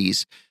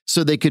parties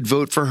so they could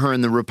vote for her in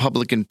the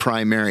Republican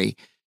primary.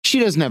 She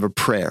doesn't have a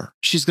prayer.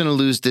 She's going to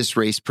lose this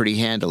race pretty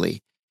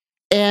handily.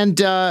 And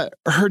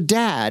her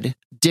dad,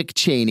 Dick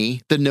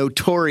Cheney, the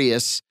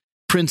notorious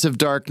Prince of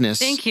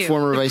Darkness,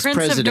 former Vice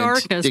President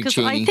Dick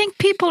Cheney. I think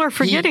people are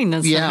forgetting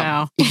this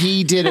somehow.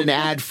 He did an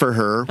ad for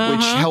her,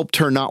 which helped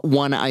her not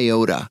one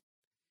iota.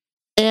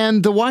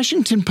 And the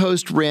Washington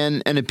Post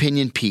ran an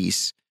opinion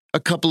piece a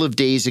couple of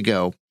days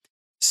ago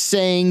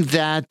saying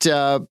that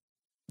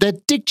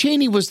that Dick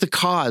Cheney was the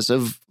cause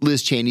of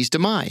Liz Cheney's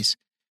demise,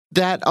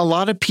 that a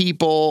lot of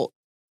people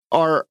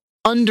are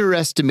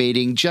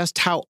underestimating just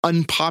how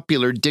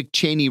unpopular Dick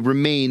Cheney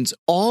remains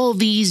all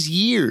these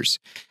years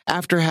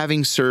after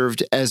having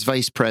served as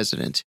vice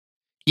president.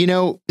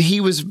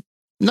 He was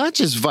not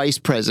just vice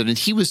president,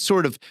 he was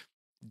sort of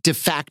de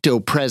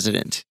facto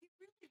president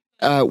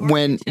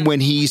when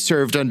he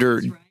served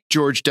under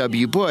George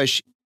W.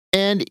 Bush.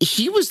 And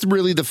he was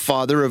really the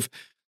father of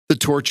the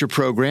torture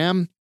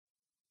program,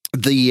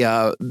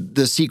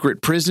 the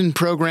secret prison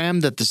program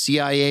that the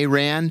CIA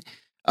ran,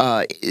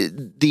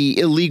 the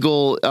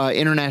illegal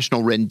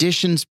international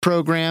renditions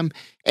program.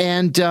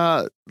 And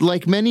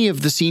like many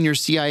of the senior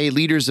CIA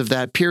leaders of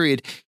that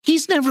period,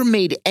 he's never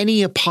made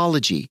any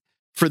apology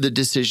for the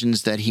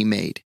decisions that he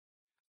made.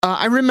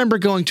 I remember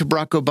going to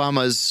Barack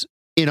Obama's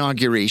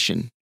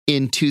inauguration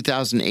in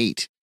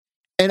 2008.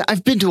 And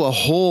I've been to a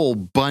whole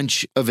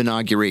bunch of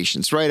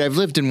inaugurations, right? I've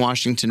lived in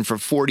Washington for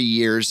 40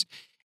 years,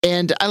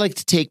 and I like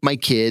to take my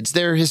kids.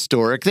 They're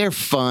historic. They're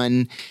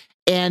fun.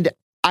 And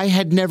I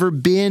had never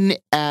been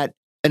at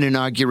an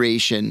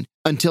inauguration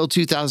until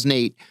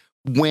 2008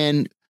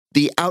 when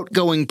the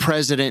outgoing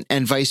president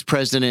and vice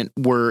president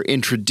were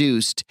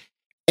introduced,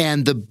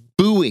 and the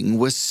booing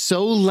was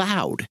so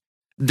loud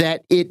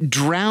that it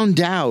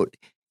drowned out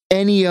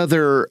any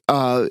other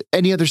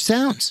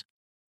sounds.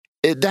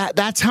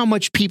 That's how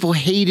much people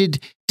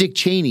hated Dick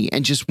Cheney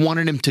and just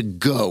wanted him to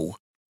go.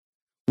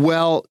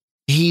 Well,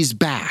 he's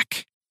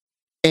back,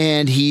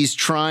 and he's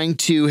trying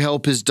to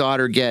help his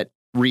daughter get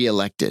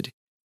reelected.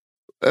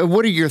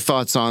 What are your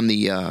thoughts on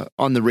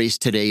the race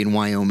today in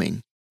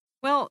Wyoming?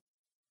 Well,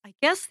 I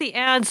guess the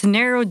ads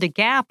narrowed the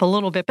gap a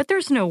little bit, but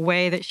there's no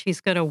way that she's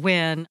going to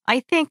win.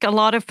 I think a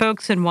lot of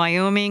folks in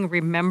Wyoming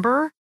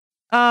remember,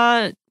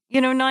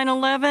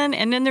 9/11,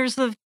 and then there's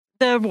the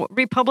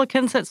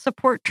Republicans that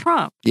support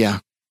Trump. Yeah.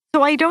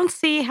 So I don't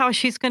see how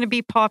she's going to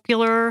be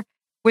popular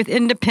with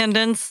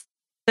independents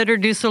that are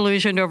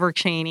disillusioned over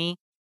Cheney.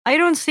 I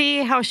don't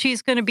see how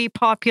she's going to be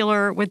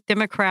popular with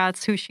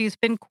Democrats who she's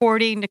been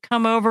courting to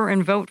come over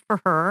and vote for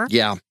her.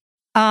 Yeah.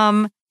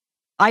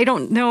 I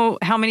don't know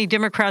how many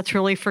Democrats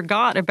really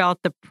forgot about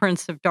the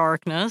Prince of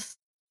Darkness.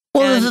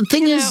 Well, the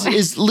thing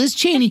is Liz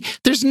Cheney,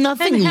 there's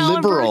nothing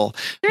liberal.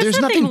 There's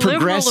nothing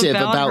progressive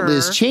about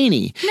Liz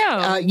Cheney.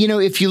 No.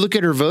 If you look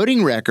at her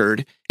voting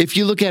record, if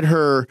you look at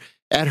her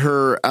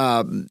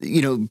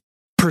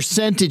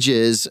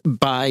percentages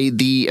by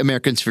the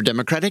Americans for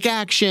Democratic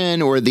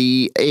Action or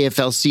the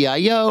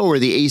AFL-CIO or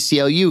the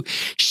ACLU,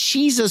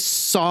 she's a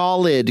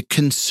solid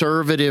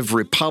conservative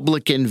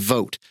Republican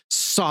vote.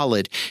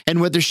 Solid.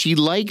 And whether she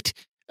liked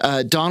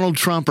Donald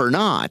Trump or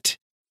not,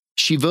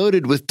 she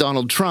voted with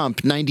Donald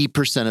Trump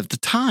 90% of the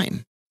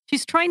time.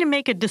 She's trying to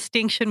make a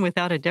distinction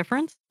without a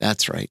difference.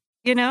 That's right.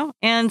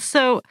 And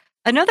so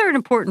another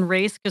important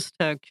race, just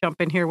to jump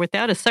in here with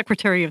that, is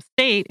Secretary of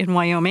State in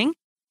Wyoming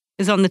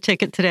is on the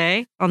ticket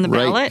today on the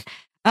ballot.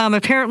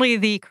 Apparently,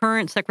 the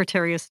current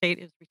Secretary of State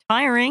is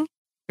retiring.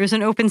 There's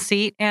an open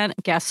seat. And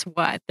guess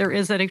what? There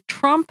is a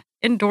Trump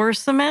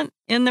endorsement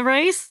in the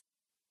race.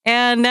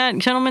 And that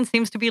gentleman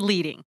seems to be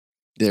leading.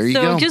 There you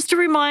go. So just to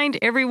remind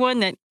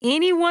everyone that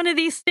any one of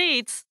these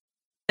states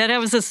that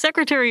has a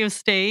Secretary of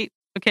State,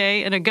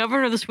 and a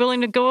governor that's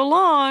willing to go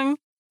along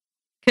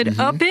could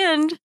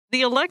upend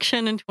the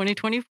election in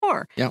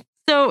 2024. Yeah.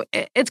 So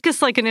it's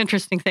just like an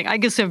interesting thing. I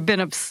guess I've been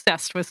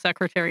obsessed with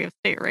Secretary of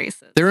State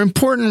races. They're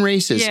important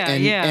races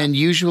and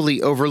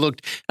usually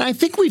overlooked. And I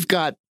think we've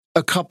got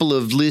a couple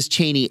of Liz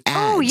Cheney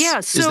ads. Oh, yeah.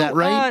 So, is that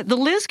right? The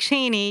Liz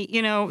Cheney,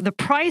 the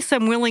price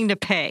I'm willing to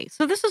pay.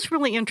 So this is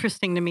really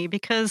interesting to me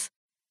because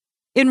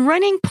in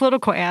running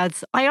political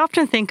ads, I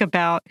often think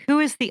about who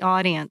is the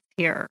audience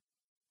here.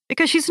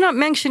 Because she's not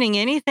mentioning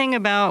anything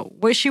about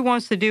what she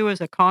wants to do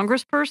as a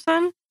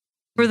congressperson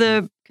for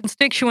the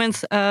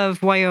constituents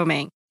of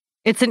Wyoming.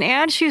 It's an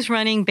ad she's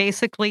running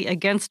basically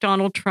against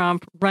Donald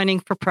Trump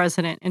running for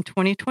president in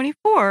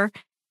 2024.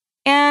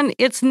 And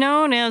it's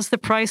known as the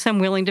price I'm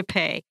willing to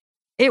pay.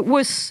 It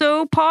was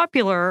so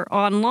popular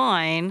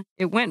online.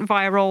 It went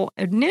viral.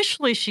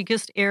 Initially, she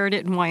just aired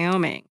it in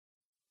Wyoming.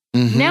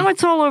 Now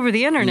it's all over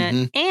the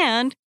internet.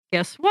 And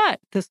guess what?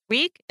 This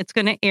week, it's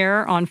going to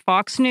air on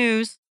Fox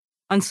News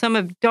on some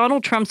of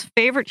Donald Trump's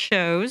favorite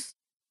shows,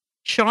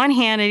 Sean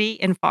Hannity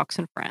and Fox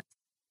and Friends.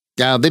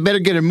 Yeah, they better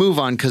get a move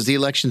on because the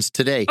election's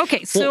today.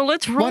 Okay, so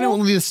let's roll. Why don't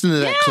we listen to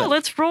that clip? Yeah,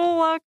 let's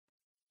roll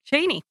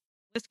Cheney.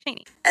 Liz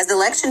Cheney. As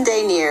election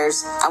day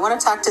nears, I want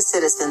to talk to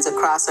citizens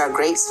across our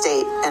great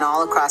state and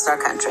all across our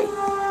country.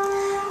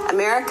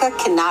 America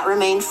cannot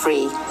remain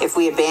free if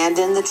we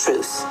abandon the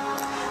truth.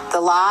 The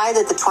lie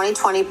that the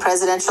 2020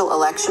 presidential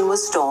election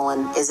was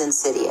stolen is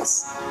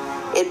insidious.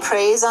 It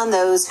preys on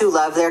those who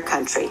love their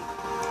country.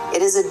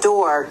 It is a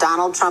door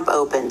Donald Trump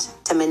opened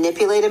to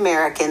manipulate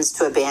Americans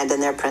to abandon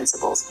their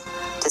principles,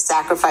 to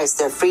sacrifice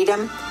their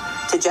freedom,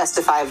 to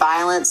justify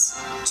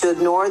violence, to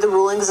ignore the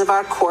rulings of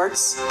our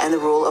courts and the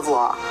rule of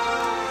law.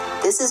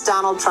 This is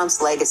Donald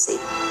Trump's legacy,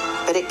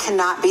 but it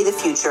cannot be the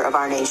future of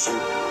our nation.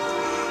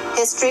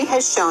 History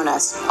has shown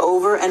us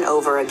over and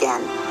over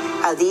again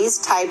how these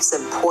types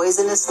of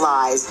poisonous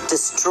lies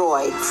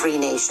destroy free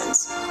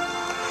nations.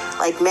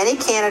 Like many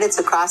candidates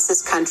across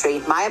this country,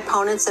 my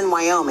opponents in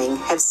Wyoming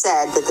have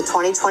said that the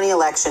 2020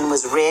 election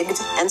was rigged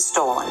and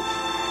stolen.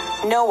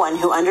 No one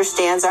who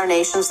understands our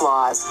nation's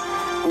laws,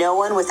 no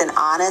one with an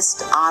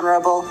honest,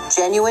 honorable,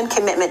 genuine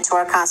commitment to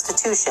our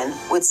Constitution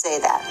would say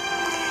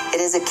that. It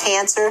is a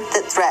cancer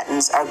that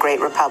threatens our great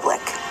republic.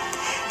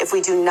 If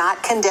we do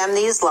not condemn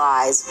these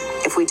lies,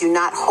 if we do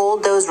not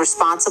hold those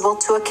responsible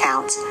to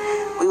account,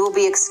 we will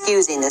be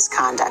excusing this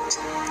conduct,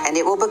 and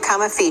it will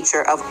become a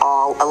feature of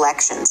all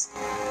elections.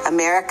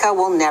 America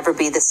will never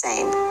be the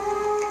same.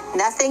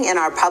 Nothing in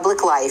our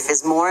public life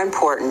is more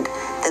important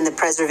than the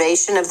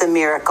preservation of the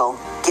miracle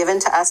given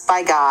to us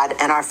by God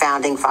and our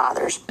founding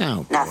fathers.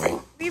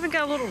 Nothing. We even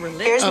got a little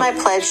religion. Here's my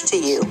pledge to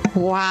you.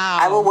 Wow.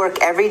 I will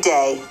work every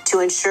day to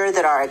ensure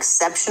that our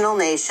exceptional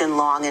nation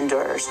long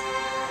endures.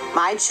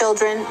 My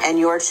children and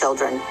your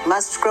children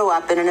must grow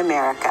up in an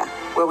America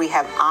where we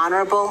have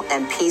honorable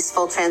and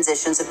peaceful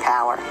transitions of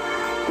power,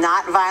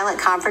 not violent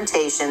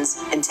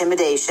confrontations,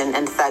 intimidation,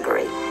 and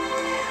thuggery,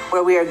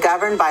 where we are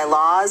governed by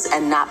laws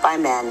and not by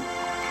men,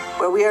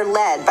 where we are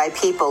led by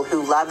people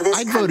who love this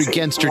country. I'd vote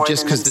against her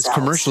just because this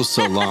commercial's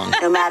so long.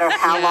 No matter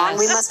how long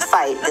we must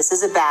fight, this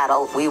is a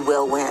battle we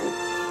will win.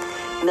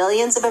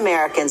 Millions of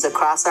Americans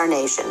across our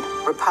nation,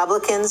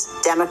 Republicans,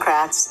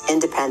 Democrats,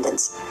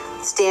 Independents,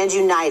 stand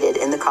united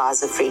in the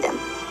cause of freedom.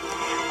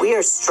 We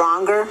are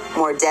stronger,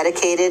 more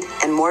dedicated,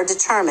 and more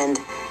determined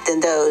than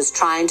those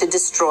trying to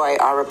destroy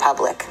our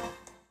republic.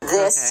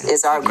 This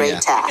is our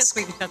great task. I guess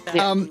we can cut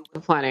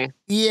that. Plenty.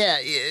 Yeah,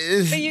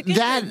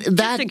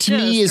 that to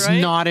me is right?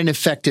 not an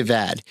effective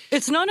ad.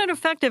 It's not an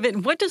effective.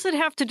 What does it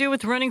have to do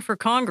with running for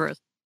Congress?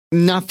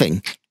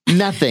 Nothing.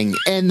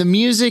 And the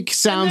music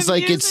sounds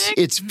like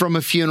it's from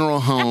a funeral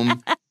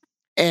home,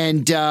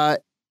 and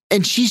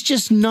she's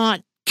just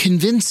not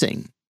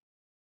convincing.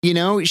 You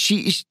know,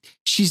 she's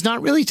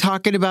not really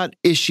talking about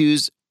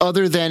issues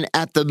other than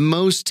at the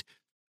most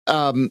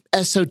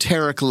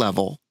esoteric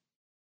level.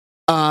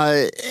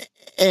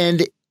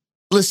 And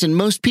listen,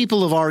 most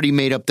people have already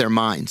made up their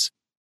minds.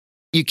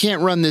 You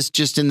can't run this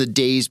just in the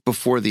days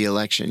before the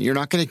election. You're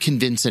not going to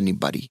convince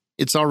anybody.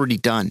 It's already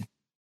done.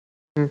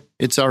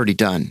 It's already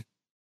done.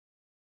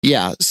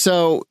 Yeah.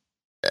 So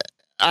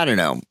I don't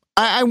know.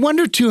 I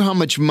wonder too how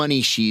much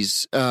money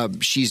she's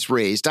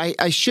raised.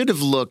 I should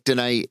have looked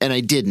and I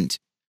didn't,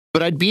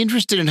 but I'd be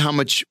interested in how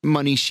much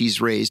money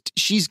she's raised.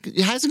 She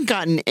hasn't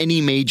gotten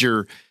any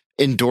major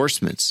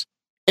endorsements,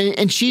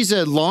 and she's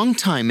a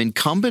longtime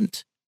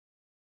incumbent.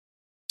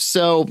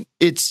 So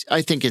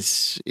I think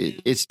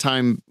it's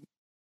time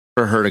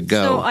for her to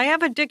go. So I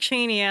have a Dick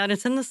Cheney ad.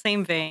 It's in the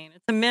same vein.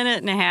 It's a minute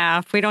and a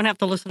half. We don't have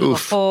to listen to the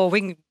whole.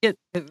 We can get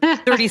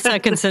 30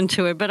 seconds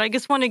into it. But I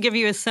just want to give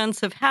you a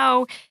sense of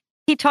how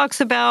he talks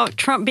about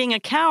Trump being a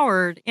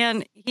coward,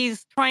 and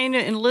he's trying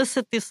to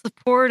elicit the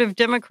support of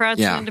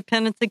Democrats and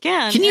independents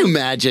again. Can you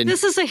imagine?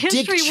 This is a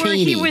history where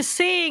he was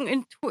saying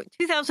in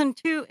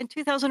 2002 and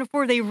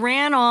 2004, they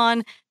ran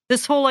on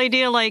this whole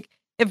idea like,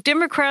 if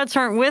Democrats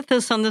aren't with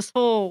us on this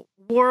whole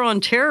war on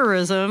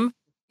terrorism,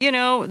 you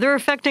know, they're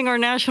affecting our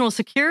national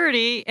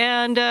security,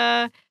 and,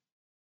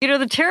 you know,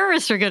 the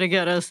terrorists are going to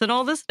get us and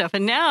all this stuff.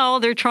 And now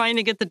they're trying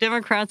to get the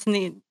Democrats and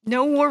the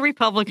no war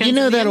Republicans. You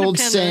know that old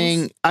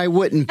saying, I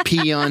wouldn't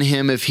pee on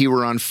him if he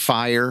were on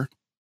fire?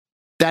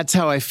 That's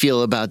how I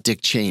feel about Dick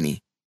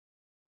Cheney.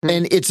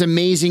 And it's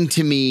amazing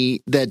to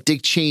me that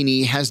Dick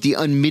Cheney has the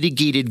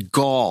unmitigated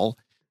gall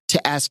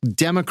to ask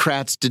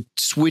Democrats to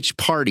switch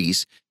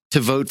parties to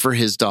vote for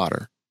his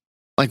daughter.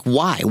 Like,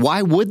 why?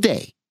 Why would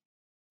they?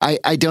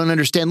 I don't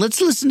understand.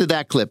 Let's listen to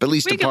that clip, at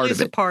least a part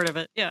of it. Part of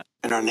it, yeah.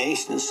 In our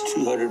nation's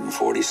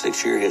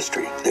 246-year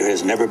history, there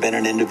has never been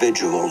an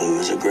individual who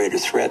is a greater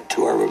threat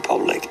to our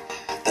republic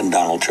than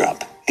Donald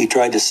Trump. He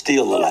tried to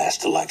steal the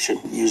last election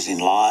using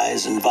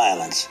lies and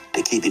violence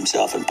to keep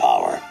himself in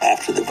power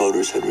after the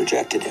voters had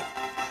rejected him.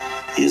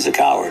 He is a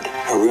coward.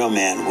 A real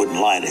man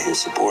wouldn't lie to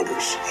his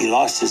supporters. He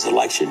lost his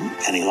election,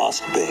 and he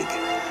lost big.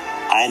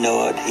 I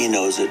know it, he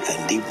knows it,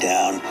 and deep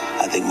down,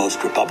 I think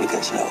most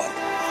Republicans know it.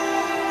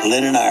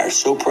 Lynn and I are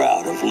so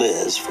proud of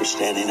Liz for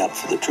standing up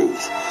for the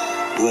truth,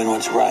 doing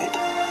what's right,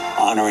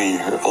 honoring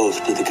her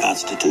oath to the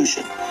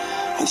Constitution,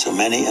 when so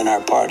many in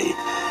our party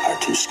are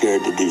too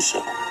scared to do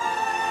so.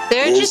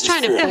 They're just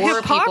trying to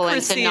bore people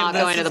into not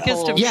going to the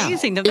polls.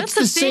 Amazing. Yeah, that's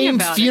it's the same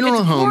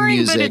funeral home boring,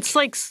 music. But it's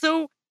like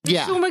so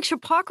much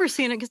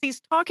hypocrisy in it because he's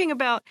talking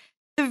about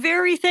the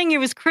very thing he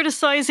was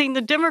criticizing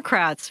the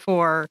Democrats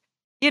for,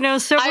 you know,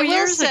 several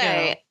years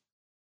ago.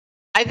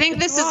 I think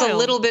this is a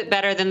little bit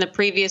better than the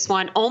previous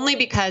one, only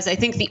because I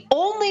think the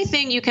only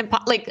thing you can,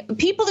 like,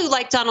 people who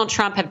like Donald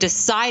Trump have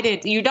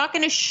decided you're not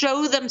going to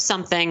show them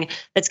something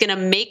that's going to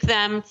make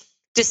them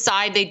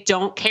decide they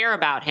don't care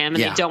about him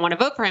and they don't want to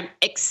vote for him,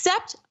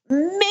 except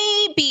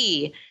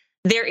maybe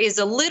there is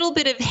a little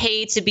bit of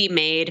hay to be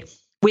made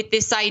with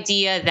this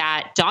idea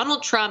that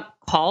Donald Trump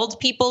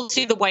called people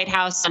to the White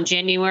House on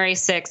January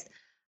 6th,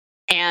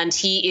 and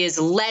he is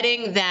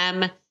letting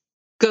them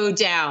go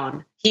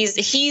down. He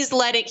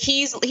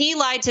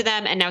lied to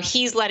them, and now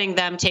he's letting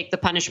them take the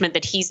punishment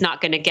that he's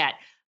not going to get.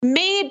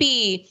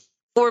 Maybe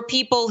for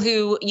people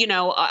who, you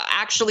know,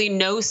 actually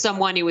know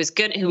someone who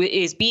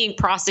is being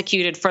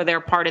prosecuted for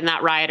their part in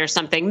that riot or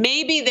something,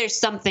 maybe there's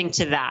something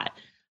to that.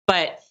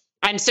 But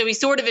and so he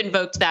sort of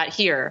invoked that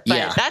here.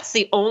 But that's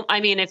the only. I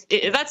mean,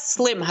 that's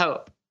slim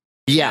hope.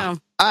 Yeah,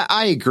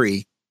 I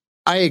agree.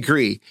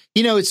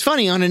 You know, it's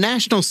funny on a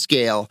national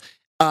scale.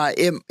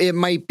 It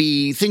might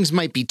be, things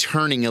might be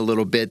turning a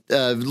little bit.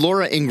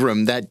 Laura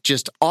Ingraham, that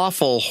just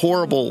awful,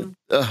 horrible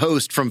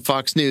host from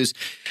Fox News,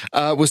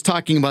 was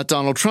talking about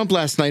Donald Trump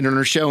last night on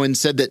her show and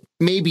said that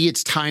maybe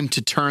it's time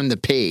to turn the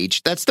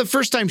page. That's the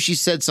first time she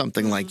said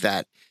something like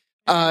that.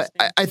 I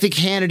think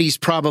Hannity's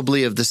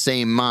probably of the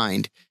same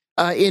mind.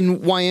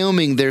 In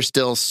Wyoming, they're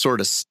still sort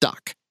of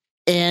stuck.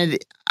 And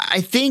I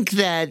think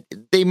that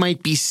they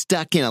might be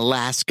stuck in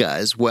Alaska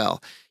as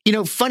well. You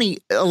know, funny,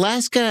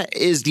 Alaska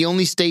is the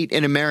only state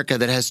in America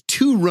that has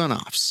 2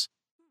 runoffs,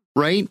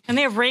 right? And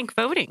they have rank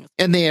voting.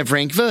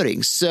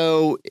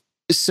 So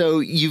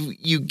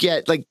you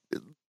get, like,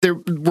 there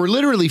were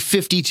literally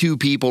 52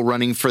 people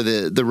running for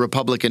the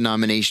Republican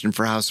nomination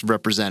for House of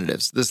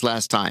Representatives this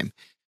last time.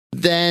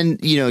 Then,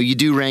 you know, you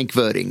do rank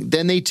voting.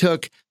 Then they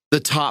took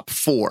the top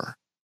 4.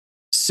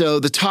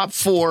 So the top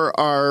 4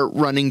 are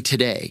running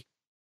today.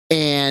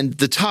 And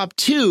the top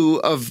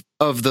 2 of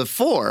the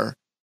 4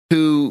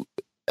 who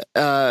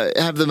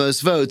have the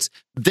most votes,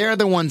 they're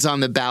the ones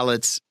on the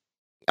ballot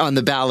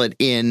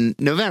in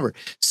November.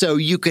 So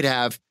you could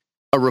have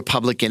a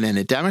Republican and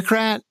a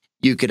Democrat.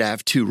 You could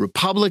have two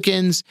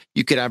Republicans.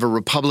 You could have a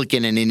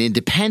Republican and an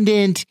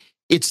independent.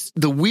 It's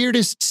the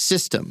weirdest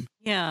system.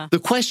 Yeah. The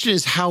question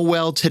is, how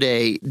well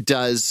today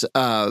does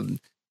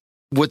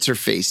what's her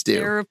face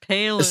do?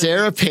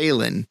 Sarah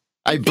Palin.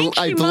 I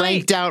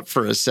blanked out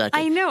for a second.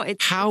 I know.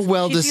 How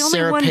well does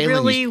Sarah Palin? She's the only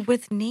one really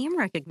with name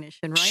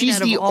recognition, right? She's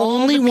the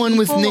only one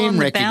with name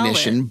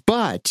recognition,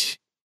 but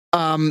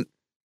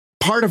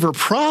part of her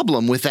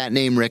problem with that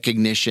name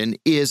recognition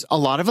is a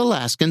lot of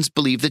Alaskans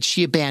believe that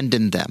she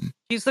abandoned them.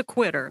 She's a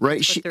quitter.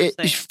 Right.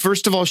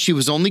 First of all, she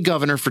was only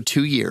governor for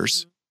 2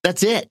 years.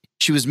 That's it.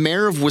 She was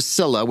mayor of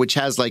Wasilla, which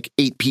has like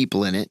 8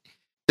 people in it.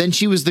 Then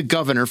she was the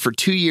governor for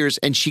 2 years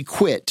and she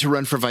quit to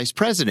run for vice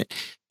president.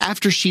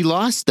 After she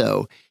lost,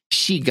 though,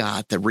 she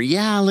got the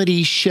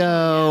reality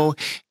show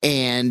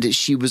and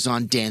she was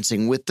on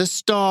Dancing with the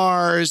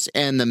Stars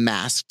and The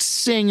Masked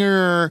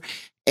Singer.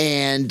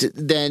 And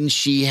then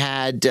she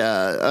had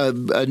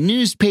a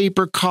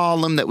newspaper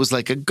column that was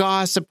like a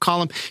gossip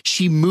column.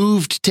 She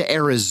moved to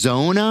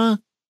Arizona.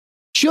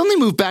 She only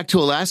moved back to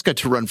Alaska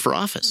to run for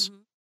office. Mm-hmm.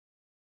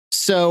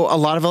 So a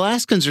lot of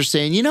Alaskans are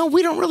saying,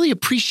 we don't really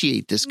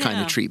appreciate this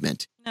kind of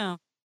treatment. No.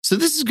 So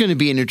this is going to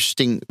be an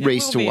interesting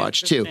race to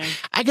watch, too.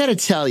 I got to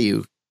tell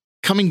you,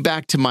 coming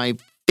back to my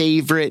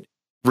favorite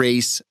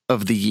race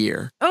of the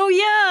year. Oh,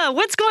 yeah.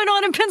 What's going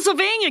on in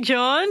Pennsylvania,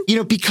 John?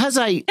 Because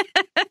I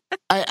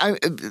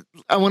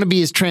want to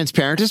be as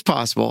transparent as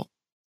possible.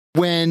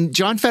 When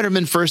John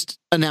Fetterman first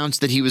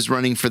announced that he was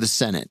running for the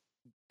Senate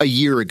a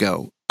year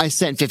ago, I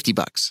sent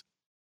 $50.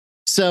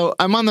 So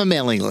I'm on the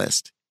mailing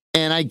list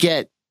and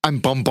I'm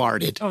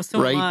bombarded. Oh,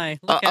 so right? am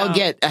I. I'll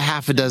get a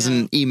half a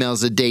dozen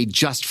emails a day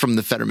just from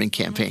the Fetterman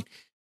campaign. Mm-hmm.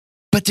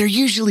 But they're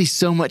usually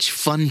so much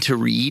fun to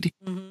read,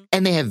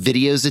 and they have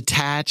videos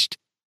attached.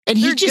 And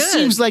he just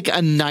seems like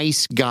a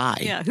nice guy.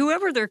 Yeah,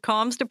 whoever their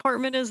comms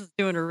department is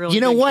doing a really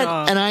good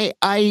job. And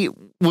I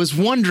was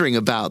wondering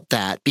about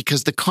that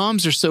because the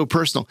comms are so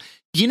personal.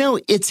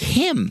 It's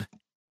him.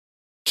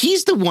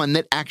 He's the one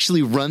that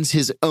actually runs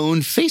his own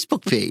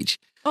Facebook page.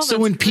 So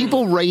when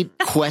people write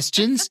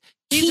questions,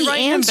 he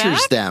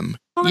answers them.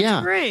 Oh,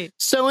 that's great.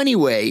 So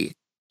anyway,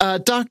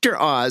 Dr.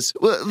 Oz,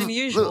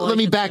 let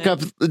me back up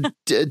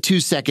 2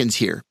 seconds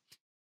here.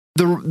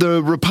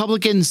 The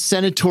Republican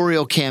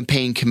Senatorial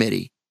Campaign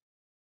Committee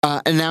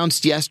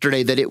announced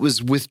yesterday that it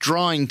was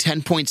withdrawing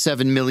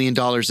 $10.7 million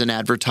in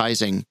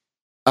advertising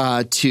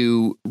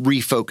to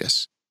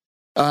refocus.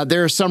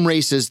 There are some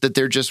races that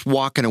they're just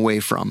walking away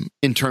from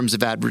in terms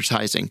of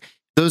advertising.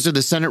 Those are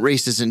the Senate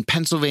races in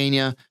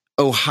Pennsylvania,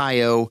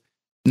 Ohio,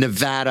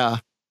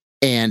 Nevada,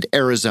 and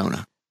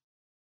Arizona.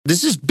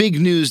 This is big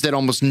news that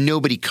almost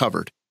nobody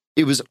covered.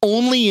 It was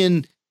only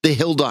in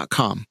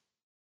thehill.com.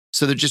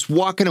 So they're just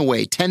walking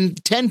away.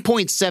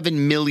 $10.7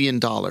 million.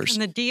 And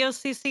the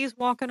DSCC is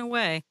walking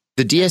away.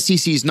 The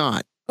DSCC is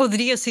not. Oh, the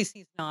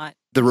DSCC is not.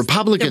 The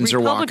Republicans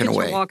are walking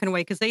away. Are walking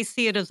away because they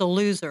see it as a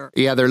loser.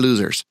 Yeah, they're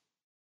losers.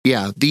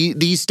 Yeah,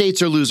 these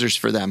states are losers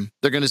for them.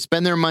 They're going to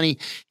spend their money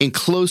in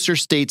closer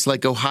states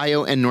like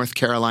Ohio and North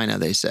Carolina,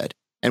 they said,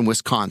 and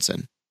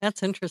Wisconsin.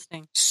 That's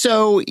interesting.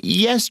 So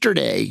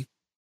yesterday,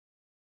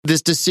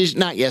 this decision,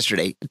 not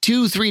yesterday,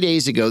 2-3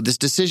 days ago, this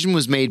decision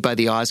was made by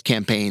the Oz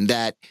campaign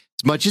that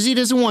as much as he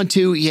doesn't want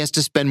to, he has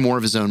to spend more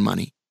of his own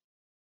money.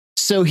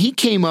 So he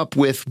came up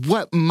with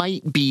what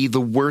might be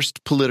the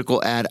worst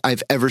political ad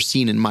I've ever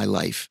seen in my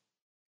life.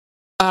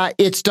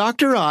 It's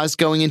Dr. Oz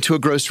going into a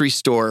grocery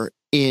store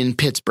in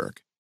Pittsburgh.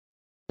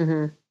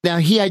 Mm-hmm. Now,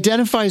 he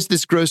identifies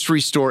this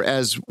grocery store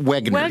as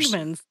Wegner's.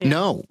 Wegmans.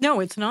 Yeah. No,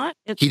 it's not.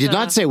 He did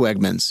not say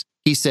Wegmans.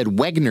 He said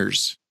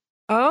Wegner's.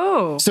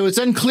 Oh. So it's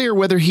unclear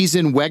whether he's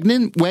in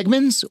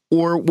Wegmans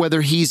or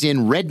whether he's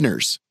in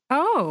Redner's.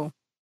 Oh.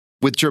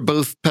 Which are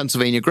both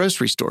Pennsylvania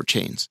grocery store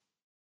chains.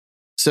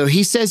 So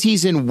he says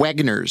he's in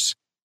Wegner's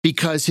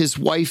because his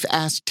wife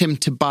asked him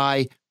to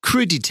buy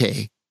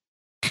crudité.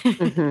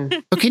 Mm-hmm.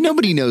 Okay,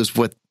 nobody knows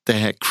what the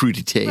heck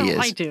crudité is.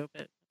 I do.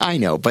 But... I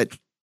know, but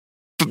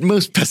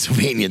most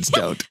Pennsylvanians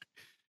don't.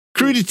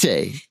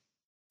 Crudité.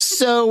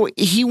 So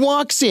he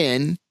walks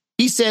in.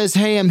 He says,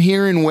 hey, I'm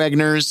here in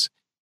Wegner's.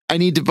 I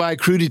need to buy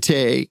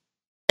crudité.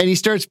 And he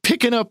starts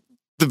picking up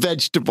the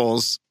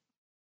vegetables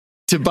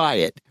to buy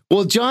it.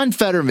 Well, John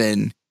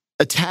Fetterman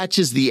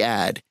attaches the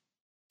ad,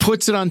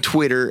 puts it on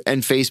Twitter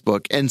and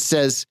Facebook and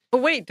says... Oh,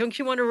 wait, don't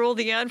you want to roll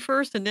the ad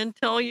first and then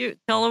tell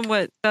him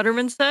what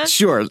Fetterman said?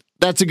 Sure,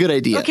 that's a good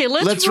idea. Okay,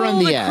 let's roll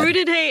run the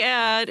crudité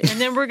ad,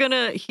 and then we're going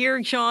to hear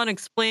John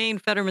explain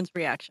Fetterman's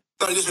reaction.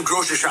 I'm going to do some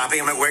grocery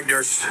shopping. I'm at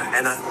Wegner's,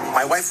 and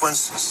my wife wants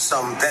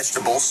some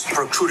vegetables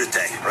for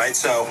crudité, right?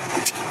 So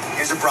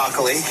here's a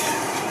broccoli.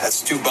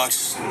 That's $2.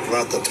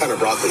 Not a ton of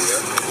broccoli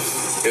there.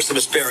 Here's some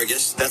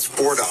asparagus. That's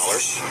 $4.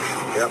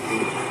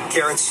 Yep.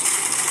 Carrots.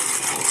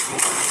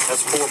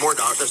 That's $4 more.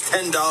 That's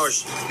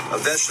 $10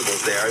 of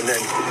vegetables there. And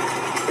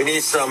then we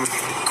need some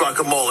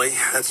guacamole.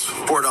 That's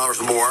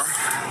 $4 more.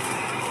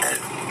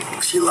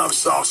 And she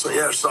loves salsa.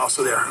 Yeah,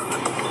 salsa there.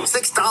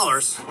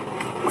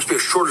 $6. Must be a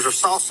shortage of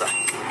salsa.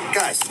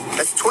 Guys,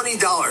 that's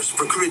 $20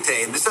 for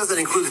crudité, and this doesn't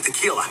include the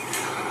tequila.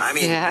 I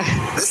mean,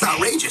 that's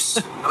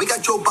outrageous. We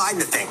got Joe Biden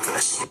to thank for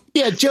this.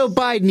 Yeah, Joe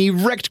Biden, he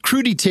wrecked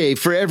crudité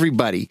for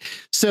everybody.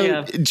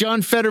 So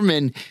John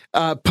Fetterman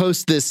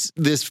posts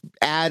this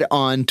ad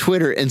on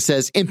Twitter and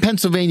says, in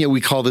Pennsylvania,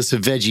 we call this a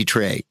veggie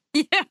tray.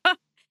 Yeah.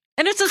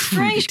 And it's a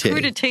strange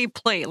crudité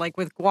plate, like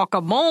with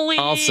guacamole.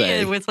 I'll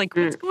say. With like,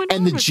 what's going on?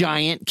 And the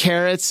giant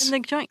carrots.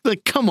 And the giant.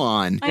 Like, come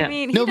on. I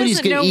mean,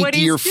 nobody's going to eat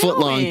your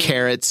foot-long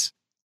carrots.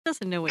 He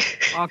doesn't know what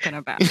he's talking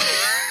about.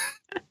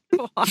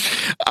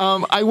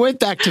 I went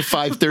back to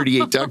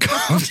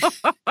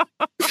 538.com.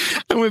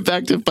 I went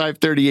back to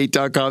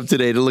 538.com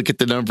today to look at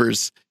the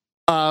numbers.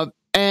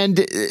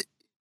 And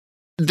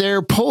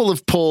their poll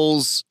of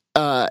polls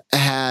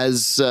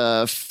has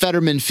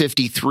Fetterman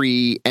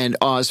 53 and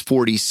Oz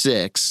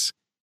 46,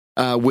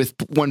 with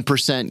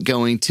 1%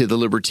 going to the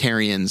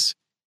Libertarians.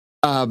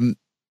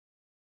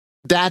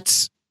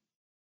 That's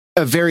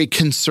a very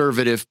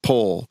conservative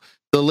poll.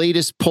 The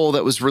latest poll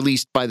that was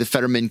released by the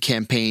Fetterman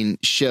campaign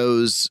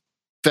shows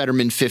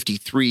Fetterman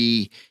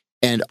 53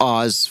 and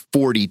Oz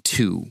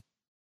 42.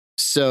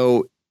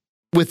 So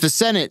with the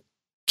Senate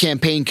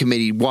campaign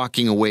committee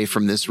walking away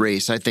from this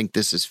race, I think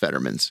this is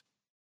Fetterman's.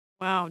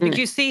 Wow. Did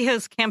you see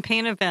his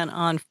campaign event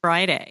on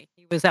Friday?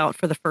 He was out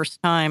for the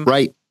first time.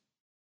 Right.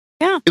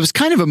 Yeah. It was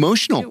kind of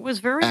emotional. It was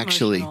very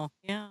emotional.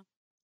 Yeah.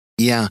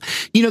 Yeah.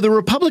 You know, the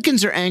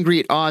Republicans are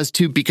angry at Oz,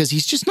 too, because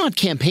he's just not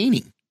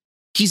campaigning.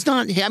 He's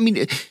not. I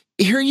mean,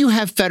 here you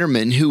have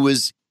Fetterman, who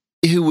was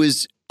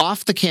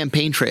off the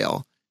campaign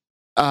trail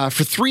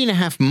for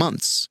 3.5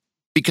 months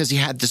because he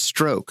had the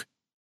stroke.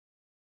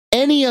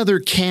 Any other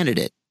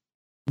candidate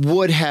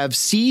would have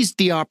seized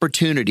the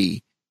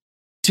opportunity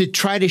to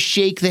try to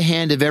shake the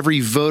hand of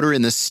every voter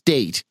in the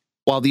state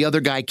while the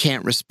other guy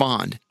can't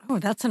respond. Oh,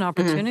 that's an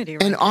opportunity.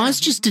 Right and Oz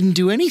there. just didn't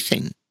do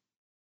anything.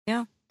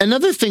 Yeah.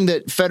 Another thing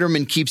that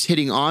Fetterman keeps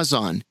hitting Oz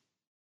on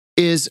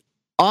is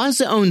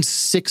Oz owns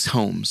 6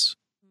 homes.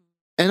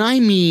 And I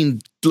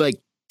mean like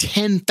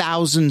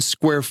 10,000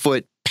 square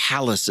foot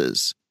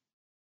palaces.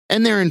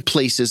 And they're in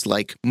places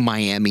like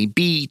Miami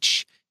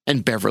Beach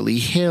and Beverly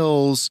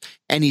Hills.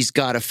 And he's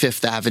got a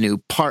Fifth Avenue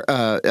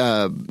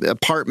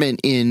apartment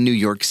in New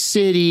York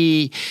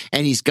City.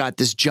 And he's got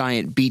this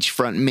giant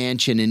beachfront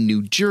mansion in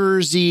New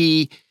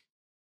Jersey.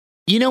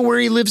 You know where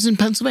he lives in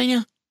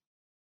Pennsylvania?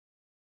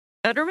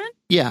 Fetterman?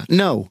 Yeah,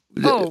 no.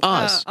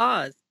 Oz.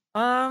 Oz.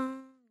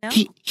 No.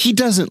 He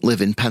doesn't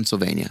live in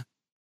Pennsylvania.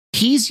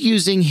 He's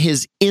using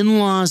his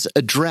in-laws'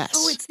 address.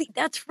 Oh,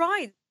 that's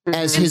right.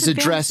 As his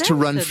address to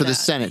run for the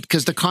Senate.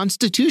 Because the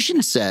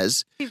Constitution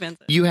says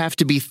you have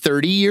to be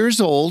 30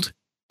 years old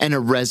and a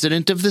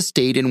resident of the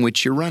state in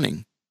which you're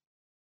running.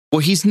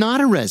 Well, he's not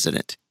a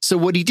resident. So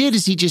what he did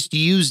is he just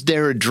used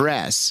their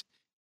address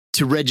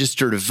to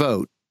register to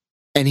vote.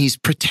 And he's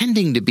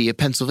pretending to be a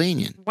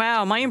Pennsylvanian.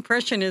 Wow, my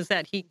impression is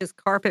that he just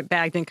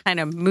carpetbagged and kind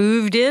of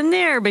moved in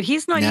there, but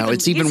he's not even... No,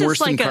 it's even worse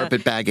than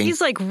carpetbagging.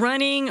 He's like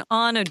running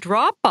on a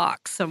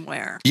Dropbox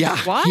somewhere. Yeah,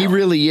 he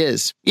really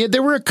is. Yeah,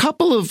 there were a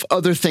couple of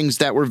other things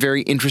that were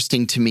very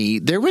interesting to me.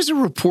 There was a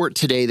report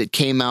today that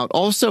came out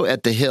also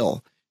at The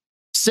Hill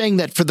saying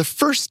that for the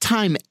first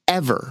time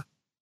ever,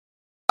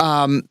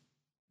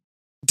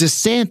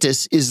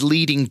 DeSantis is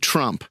leading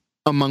Trump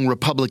among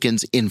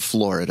Republicans in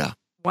Florida.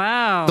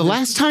 Wow. The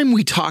last time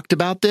we talked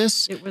about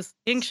this, it was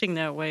inching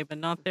that way, but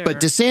not there.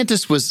 But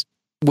DeSantis was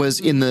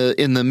in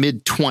the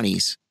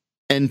mid-20s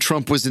and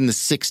Trump was in the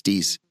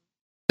 60s.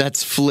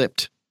 That's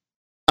flipped.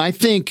 I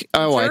think,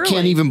 I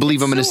can't even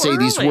believe I'm going to say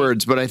these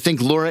words, but I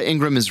think Laura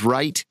Ingraham is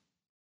right.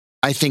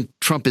 I think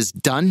Trump is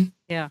done.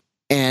 Yeah.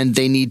 And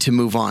they need to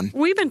move on.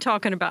 We've been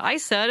talking about, we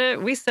said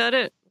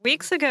it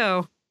weeks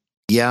ago.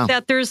 Yeah.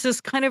 That there's this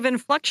kind of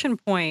inflection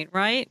point,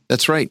 right?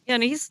 That's right.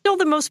 And he's still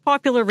the most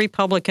popular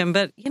Republican,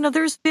 but,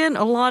 there's been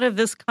a lot of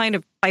this kind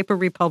of type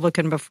of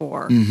Republican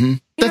before. Mm-hmm.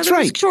 That's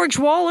right. George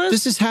Wallace.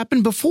 This has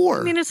happened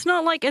before. I mean, it's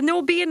not like, and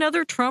there'll be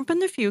another Trump in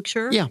the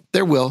future. Yeah,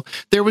 there will.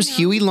 There was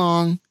Huey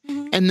Long,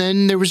 and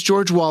then there was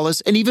George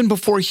Wallace. And even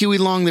before Huey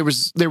Long, there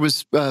was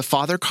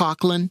Father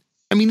Coughlin.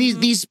 I mean,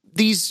 these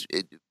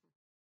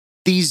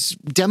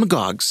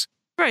demagogues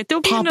right.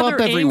 There'll be pop another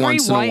up every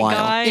once in a while.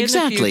 Guy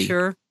Exactly. In the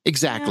future.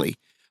 Exactly.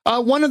 Yeah.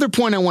 One other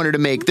point I wanted to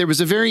make. There was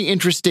a very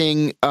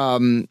interesting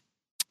poll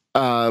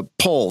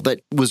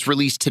that was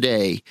released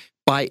today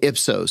by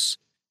Ipsos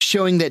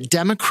showing that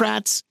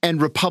Democrats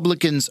and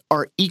Republicans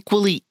are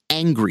equally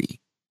angry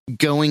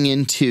going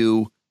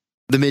into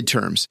the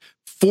midterms.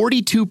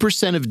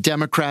 42% of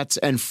Democrats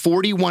and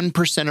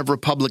 41% of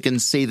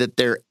Republicans say that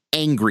they're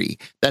angry.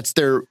 That's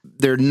their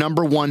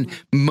number one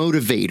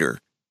motivator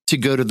to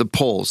go to the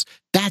polls.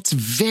 That's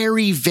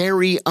very,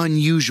 very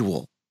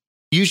unusual.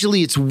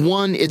 Usually it's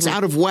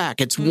out of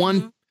whack. It's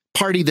one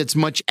party that's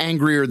much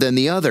angrier than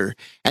the other,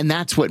 and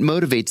that's what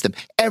motivates them.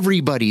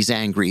 Everybody's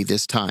angry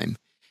this time.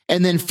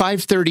 And then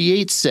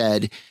 538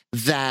 said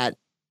that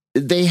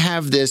they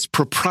have this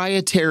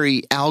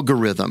proprietary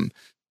algorithm.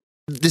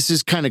 This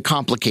is kind of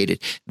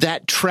complicated,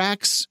 that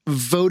tracks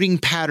voting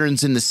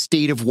patterns in the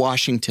state of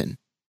Washington,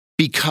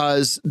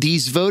 because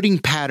these voting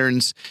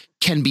patterns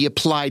can be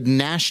applied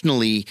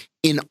nationally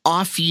in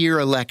off-year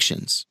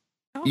elections.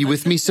 You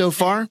with me so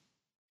far?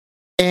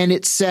 And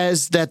it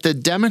says that the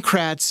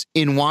Democrats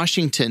in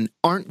Washington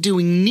aren't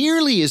doing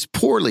nearly as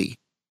poorly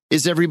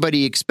as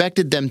everybody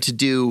expected them to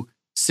do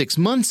 6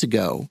 months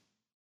ago,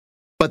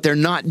 but they're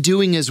not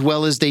doing as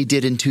well as they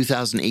did in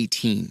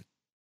 2018.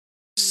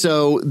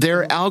 So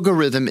their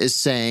algorithm is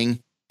saying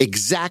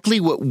exactly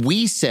what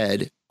we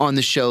said on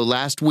the show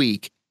last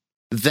week,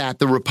 that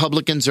the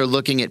Republicans are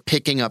looking at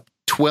picking up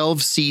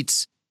 12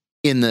 seats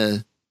in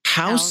the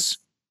House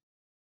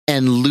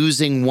and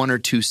losing 1 or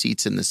 2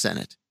 seats in the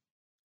Senate.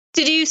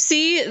 Did you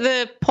see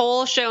the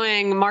poll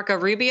showing Marco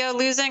Rubio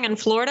losing in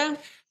Florida?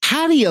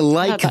 How do you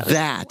like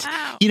that?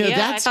 Wow. You know,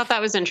 I thought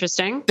that was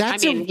interesting.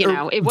 That's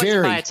it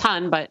wasn't by a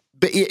ton, but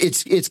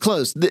it's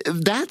close.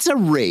 That's a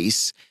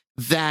race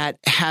that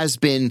has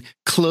been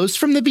close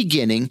from the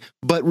beginning,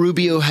 but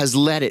Rubio has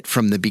led it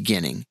from the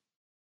beginning.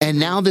 And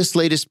now this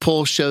latest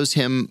poll shows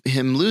him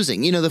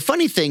losing. You know, the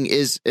funny thing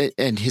is,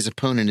 and his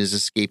opponent is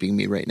escaping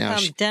me right now.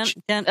 It's Val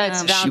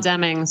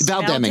Demings.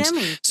 Val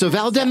Demings. So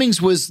Val Demings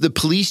was the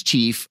police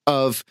chief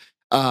of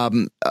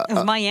Miami.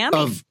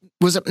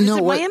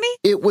 Miami?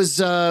 It was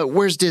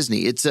where's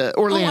Disney? It's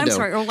Orlando. Oh, I'm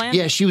sorry, Orlando.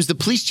 Yeah, she was the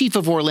police chief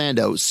of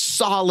Orlando.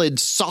 Solid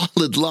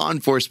law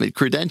enforcement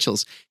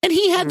credentials, and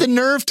he had the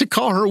nerve to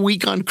call her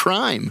weak on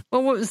crime.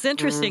 Well, what was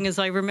interesting is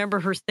I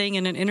remember her saying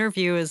in an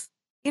interview is,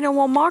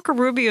 while Marco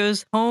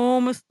Rubio's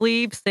home,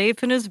 asleep,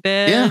 safe in his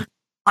bed,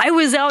 I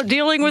was out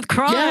dealing with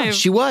crime. Yeah,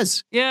 she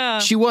was. Yeah.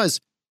 She was.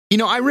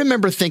 I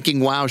remember thinking,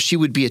 wow, she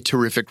would be a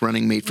terrific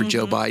running mate for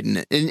Joe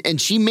Biden. And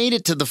she made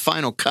it to the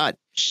final cut.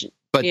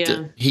 But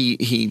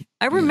he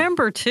I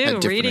remember, too,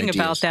 reading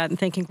about that and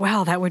thinking,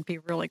 wow, that would be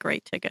a really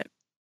great ticket.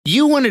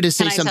 You wanted to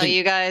say something. Can I tell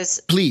you guys?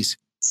 Please.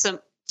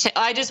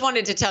 I just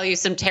wanted to tell you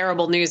some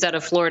terrible news out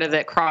of Florida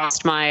that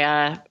crossed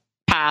my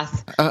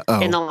path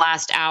in the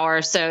last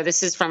hour. So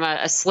this is from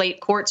a Slate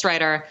Courts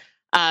writer.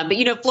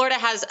 But Florida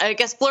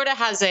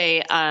has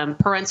a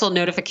parental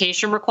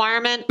notification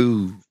requirement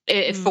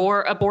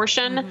for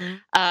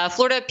abortion.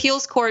 Florida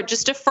Appeals Court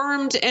just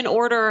affirmed an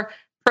order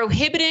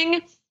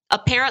prohibiting a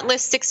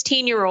parentless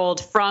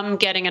 16-year-old from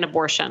getting an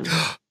abortion.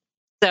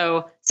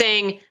 So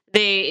saying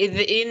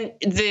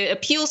the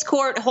appeals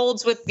court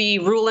holds with the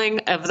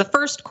ruling of the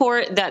first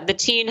court that the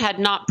teen had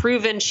not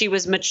proven she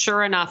was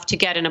mature enough to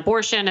get an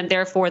abortion, and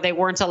therefore they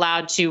weren't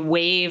allowed to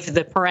waive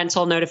the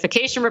parental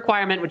notification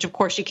requirement, which of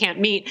course she can't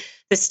meet.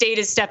 The state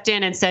has stepped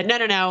in and said,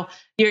 no,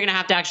 you're going to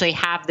have to actually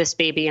have this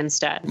baby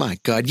instead. My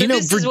God.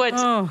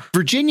 So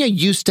Virginia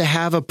used to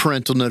have a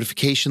parental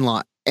notification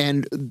law,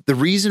 and the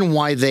reason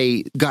why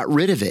they got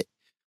rid of it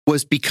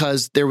was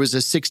because there was a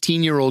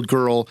 16-year-old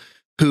girl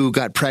who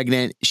got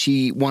pregnant.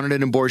 She wanted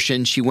an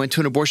abortion. She went to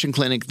an abortion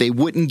clinic. They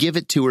wouldn't give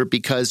it to her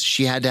because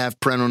she had to have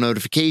parental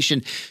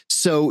notification.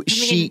 So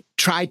she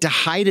tried to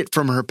hide it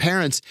from her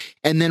parents.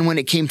 And then when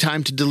it came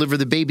time to deliver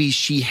the baby,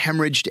 she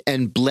hemorrhaged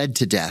and bled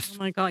to death. Oh,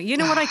 my God. You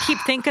know what I keep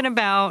thinking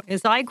about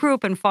is I grew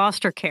up in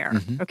foster care.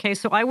 Okay,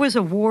 so I was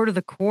a ward of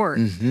the court.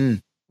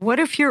 What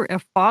if you're a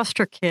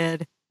foster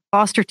kid,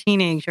 foster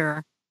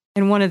teenager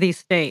in one of these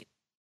states?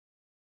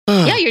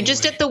 Yeah, you're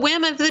just at the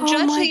whim of the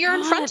judge that you're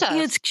in front of.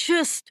 It's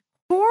just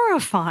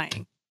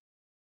horrifying.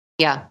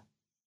 Yeah.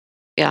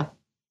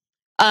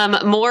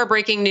 More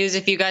breaking news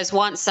if you guys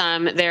want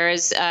some. There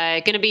is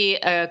going to be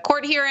a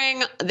court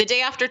hearing the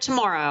day after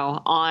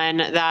tomorrow on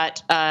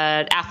that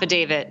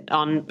affidavit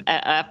on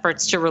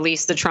efforts to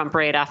release the Trump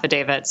raid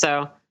affidavit.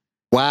 So,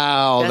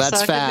 wow,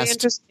 that's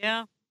fast.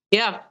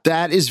 Yeah.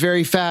 That is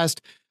very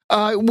fast.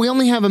 We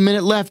only have a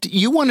minute left.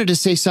 You wanted to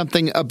say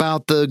something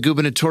about the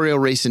gubernatorial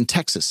race in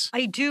Texas.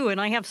 I do,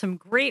 and I have some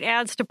great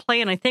ads to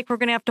play, and I think we're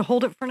going to have to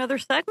hold it for another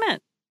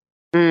segment.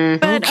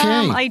 But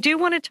I do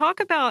want to talk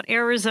about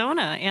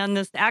Arizona and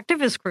this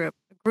activist group,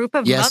 a group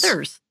of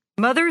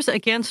mothers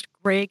against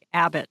Greg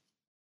Abbott.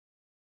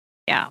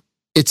 Yeah.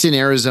 It's in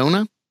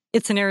Arizona?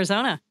 It's in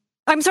Arizona.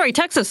 I'm sorry,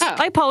 Texas.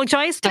 I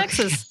apologize,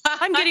 Texas.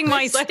 I'm getting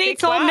my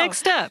states all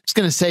mixed up. I was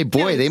going to say,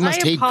 boy, they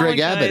must hate Greg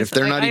Abbott if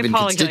they're not even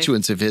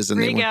constituents of his.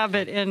 Greg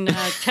Abbott in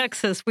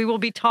Texas, we will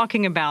be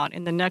talking about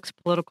in the next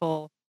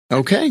political.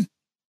 Okay.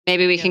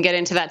 Maybe we can get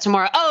into that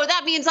tomorrow. Oh,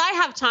 that means I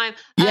have time.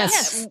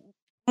 Yes.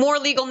 More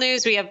legal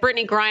news. We have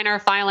Brittany Griner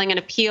filing an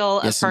appeal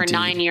of her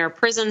 9-year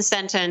prison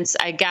sentence.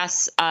 I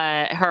guess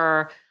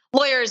her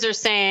lawyers are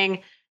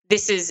saying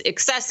this is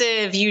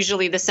excessive.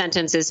 Usually the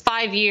sentence is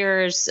 5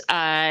 years,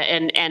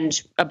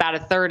 and about a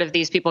third of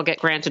these people get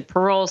granted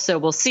parole. So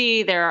we'll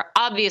see. There are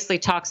obviously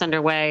talks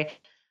underway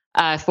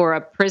for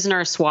a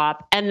prisoner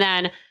swap. And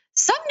then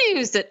some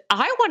news that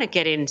I want to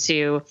get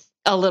into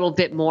a little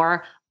bit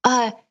more.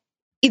 They're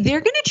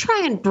going to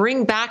try and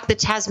bring back the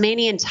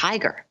Tasmanian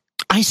tiger.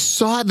 I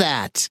saw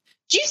that.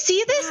 Did you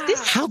see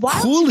this? How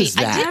cool is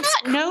that? I did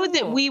not know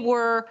that we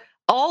were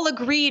all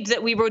agreed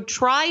that we would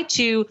try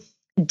to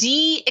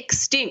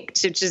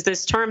de-extinct, which is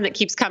this term that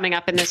keeps coming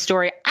up in this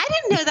story. I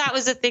didn't know that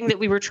was a thing that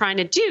we were trying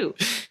to do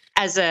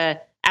as a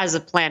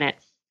planet.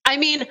 I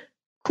mean,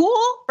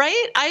 cool,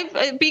 right?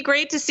 It'd be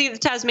great to see the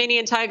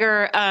Tasmanian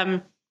tiger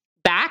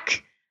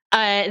back.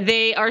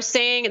 They are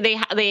saying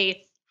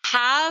they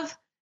have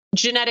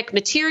genetic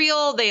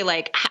material. They've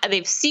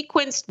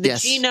sequenced the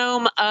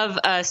genome of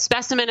a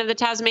specimen of the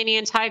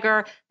Tasmanian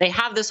tiger. They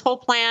have this whole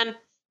plan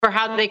for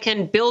how they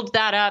can build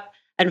that up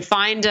and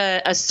find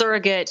a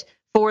surrogate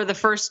for the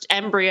first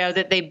embryo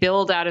that they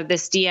build out of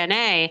this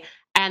DNA.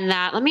 And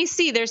that, let me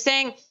see, they're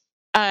saying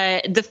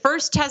the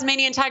first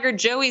Tasmanian tiger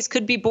joeys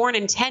could be born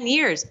in 10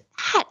 years.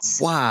 That's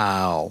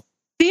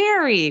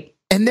very.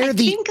 And they're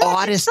the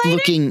oddest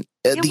looking.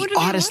 The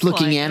oddest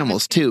looking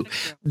animals too.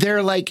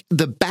 They're like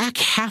the back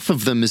half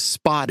of them is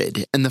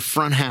spotted and the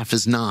front half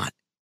is not.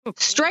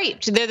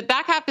 Striped. The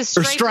back half is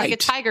striped like a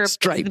tiger,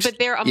 but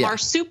they're a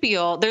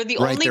marsupial. They're the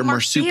only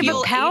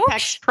marsupial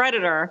apex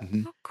predator.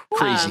 Mm-hmm.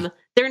 Crazy.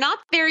 They're not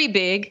very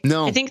big.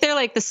 No. I think they're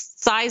like the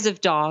size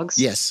of dogs.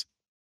 Yes.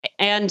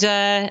 And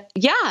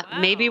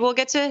maybe we'll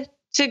get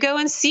to go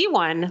and see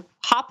one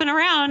hopping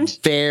around.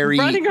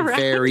 Running around.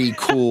 Very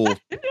cool.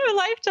 In our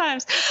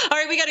lifetimes. All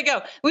right, we got to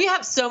go. We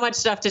have so much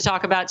stuff to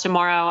talk about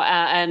tomorrow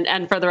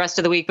and for the rest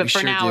of the week. But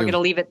for now, we're going to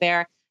leave it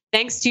there.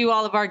 Thanks to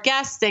all of our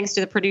guests. Thanks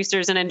to the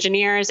producers and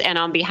engineers. And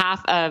on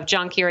behalf of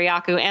John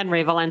Kiriakou and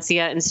Rae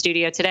Valencia in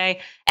studio today,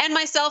 and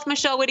myself,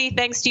 Michelle Witte,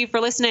 thanks to you for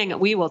listening.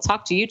 We will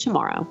talk to you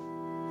tomorrow.